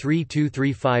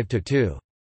 8.23235-2.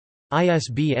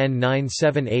 ISBN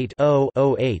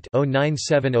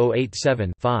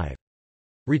 978-0-08-09787-5.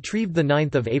 Retrieved 9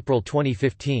 April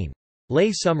 2015.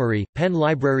 Lay summary, Penn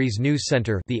Libraries News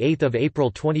Center, the 8th of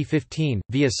April 2015,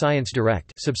 via Science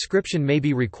Direct. Subscription may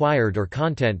be required or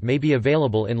content may be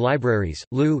available in libraries.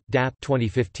 Liu, Dap.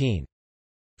 2015.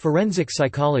 Forensic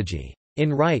Psychology.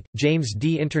 In Wright, James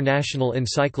D. International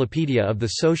Encyclopedia of the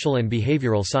Social and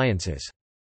Behavioral Sciences.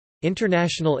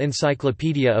 International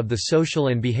Encyclopedia of the Social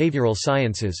and Behavioral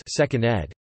Sciences 2nd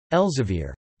ed.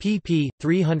 Elsevier. pp.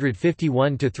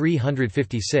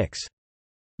 351–356.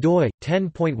 doi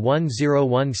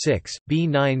 10.1016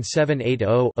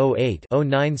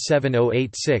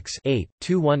 B9780-08-09786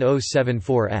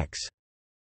 8.21074-X.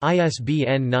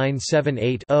 ISBN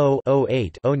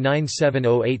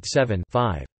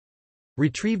 978-0-08-09787-5.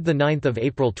 Retrieved 9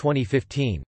 April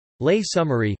 2015. Lay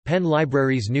summary, Penn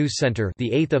Libraries News Center, the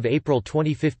 8th of April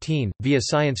 2015, via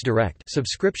Science Direct.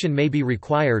 Subscription may be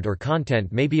required or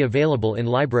content may be available in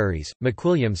libraries.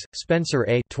 McWilliams, Spencer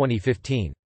A.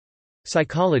 2015.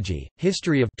 Psychology,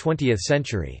 History of 20th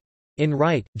Century. In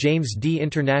Wright, James D.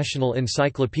 International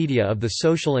Encyclopedia of the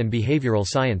Social and Behavioral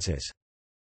Sciences.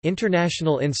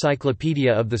 International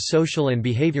Encyclopedia of the Social and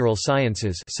Behavioral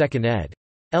Sciences 2nd ed.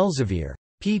 Elsevier.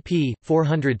 pp.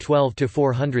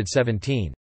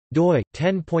 412–417. doi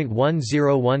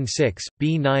 10.1016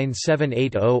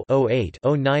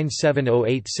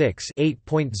 B9780-08-09786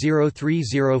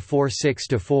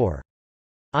 8.03046-4.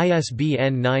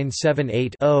 ISBN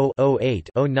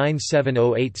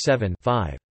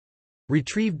 978-0-08-09787-5.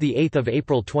 Retrieved 8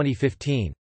 April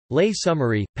 2015. Lay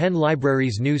summary, Penn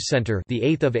Libraries News Center, the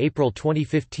 8th of April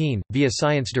 2015, via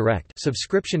Science Direct.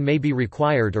 Subscription may be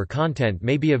required or content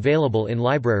may be available in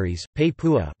libraries.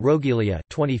 Pepua, Rogilia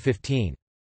 2015.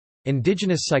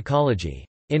 Indigenous Psychology.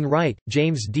 In Wright,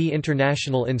 James D.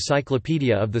 International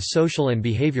Encyclopedia of the Social and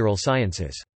Behavioral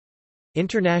Sciences.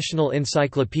 International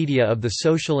Encyclopedia of the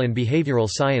Social and Behavioral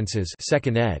Sciences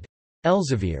 2nd ed.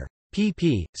 Elsevier.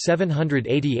 pp.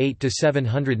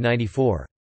 788–794.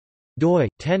 doi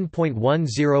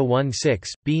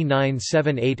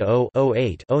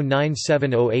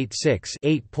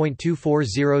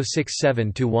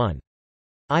 10.1016/B97800-08-097086-8.24067-1.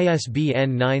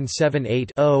 ISBN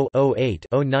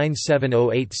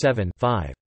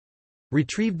 978-0-08-097087-5.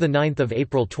 Retrieved 9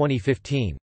 April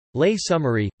 2015. Lay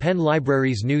summary, Penn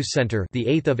Libraries News Center, the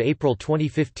 8th of April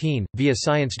 2015, via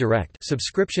Science Direct.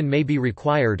 Subscription may be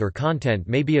required or content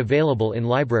may be available in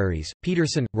libraries.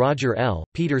 Peterson, Roger L.,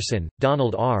 Peterson,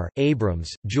 Donald R., Abrams,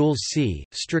 Jules C.,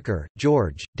 Stricker,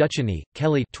 George, Ducheny,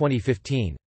 Kelly.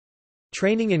 2015.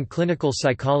 Training in Clinical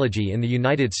Psychology in the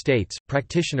United States,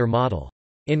 Practitioner Model.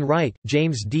 In Wright,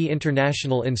 James D.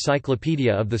 International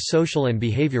Encyclopedia of the Social and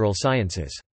Behavioral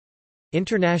Sciences.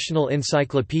 International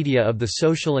Encyclopedia of the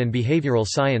Social and Behavioral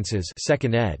Sciences,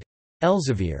 2nd ed.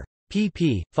 Elsevier.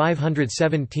 pp.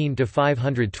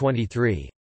 517–523.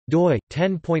 doi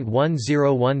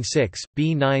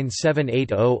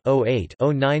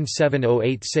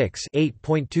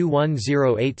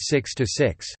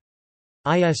 10.1016/B97800-08-097086-8.21086-6.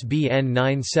 ISBN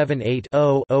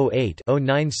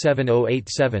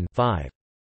 978-0-08-097087-5.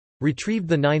 Retrieved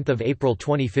 9 April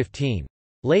 2015.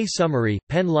 Lay summary,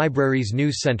 Penn Libraries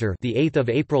News Center, the 8th of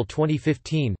April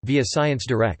 2015, via Science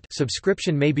Direct.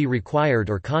 Subscription may be required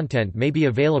or content may be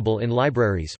available in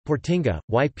libraries. Portinga,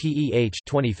 YPEH.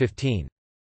 2015.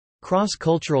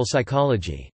 Cross-Cultural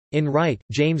Psychology. In Wright,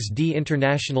 James D.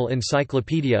 International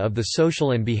Encyclopedia of the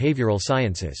Social and Behavioral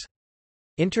Sciences.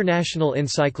 International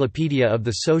Encyclopedia of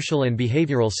the Social and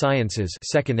Behavioral Sciences,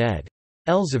 2nd ed.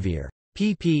 Elsevier.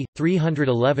 pp.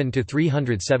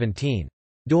 311–317.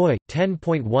 doi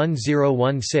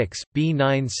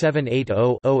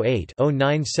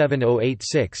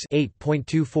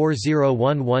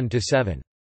 10.1016/B97800-08-097086-8.24011-7.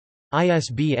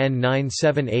 ISBN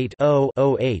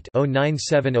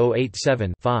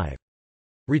 978-0-08-097087-5.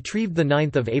 Retrieved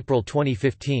 9 April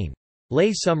 2015.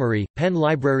 Lay summary, Penn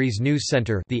Libraries News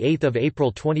Center, the 8th of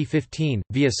April 2015,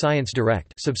 via Science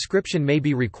Direct. Subscription may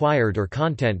be required or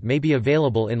content may be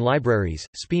available in libraries.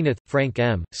 Spinath, Frank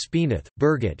M., Spinath,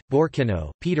 Birgit, Borkino,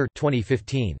 Peter.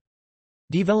 2015.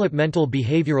 Developmental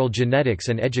Behavioral Genetics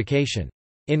and Education.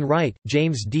 In Wright,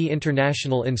 James D.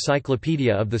 International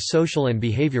Encyclopedia of the Social and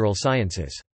Behavioral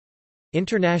Sciences.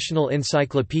 International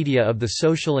Encyclopedia of the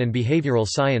Social and Behavioral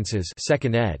Sciences,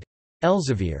 2nd ed.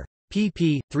 Elsevier.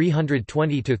 pp.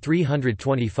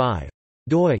 320–325.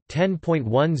 doi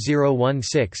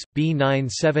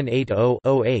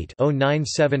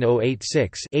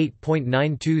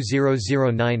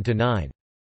 10.1016/B97800-08-097086-8.92009-9.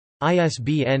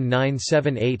 ISBN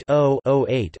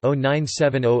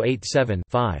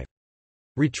 978-0-08-097087-5.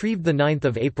 Retrieved 9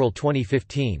 April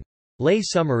 2015. Lay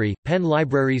summary, Penn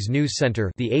Libraries News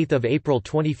Center, the 8th of April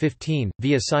 2015,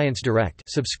 via Science Direct.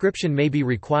 Subscription may be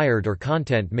required or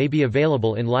content may be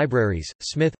available in libraries.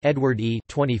 Smith, Edward E.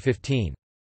 2015.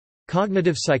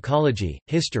 Cognitive Psychology,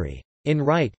 History. In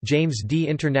Wright, James D.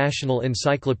 International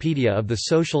Encyclopedia of the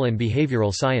Social and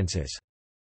Behavioral Sciences.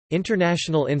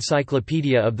 International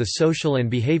Encyclopedia of the Social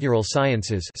and Behavioral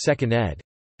Sciences, 2nd ed.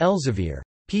 Elsevier.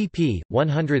 pp.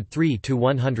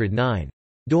 103–109.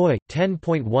 doi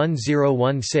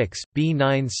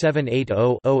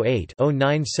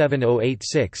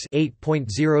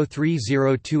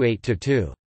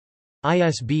 10.1016/B97800-08-097086-8.03028-2.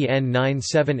 ISBN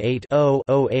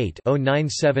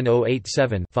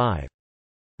 978-0-08-097087-5.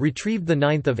 Retrieved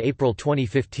 9 April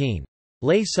 2015.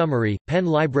 Lay summary, Penn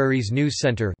Libraries News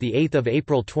Center, the 8th of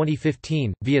April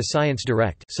 2015, via Science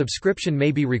Direct. Subscription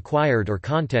may be required or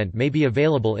content may be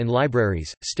available in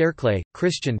libraries. Sterclay,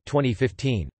 Christian.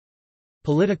 2015.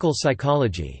 Political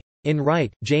Psychology. In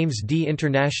Wright, James D.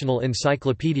 International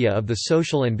Encyclopedia of the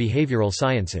Social and Behavioral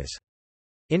Sciences.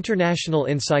 International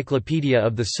Encyclopedia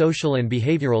of the Social and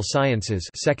Behavioral Sciences,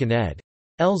 2nd ed.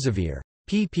 Elsevier.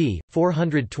 pp.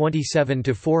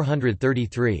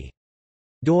 427–433.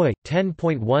 doi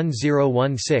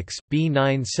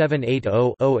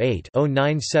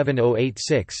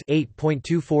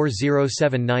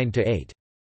 10.1016/B97800-08-097086-8.24079-8.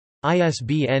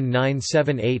 ISBN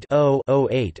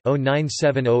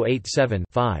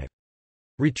 978-0-08-097087-5.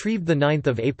 Retrieved 9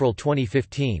 April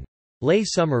 2015. Lay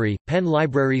summary, Penn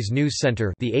Libraries News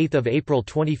Center, the 8th of April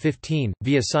 2015,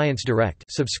 via Science Direct.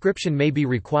 Subscription may be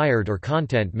required or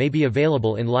content may be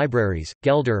available in libraries.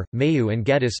 Gelder, Mayu and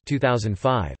Geddes.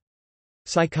 2005.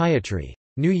 Psychiatry.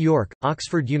 New York,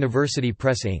 Oxford University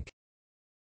Press Inc.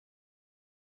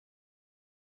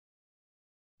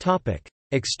 Topic: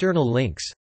 External links.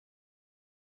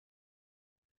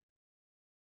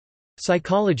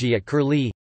 Psychology at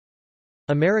Curlie,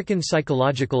 American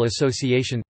Psychological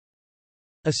Association,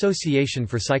 Association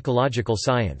for Psychological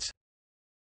Science.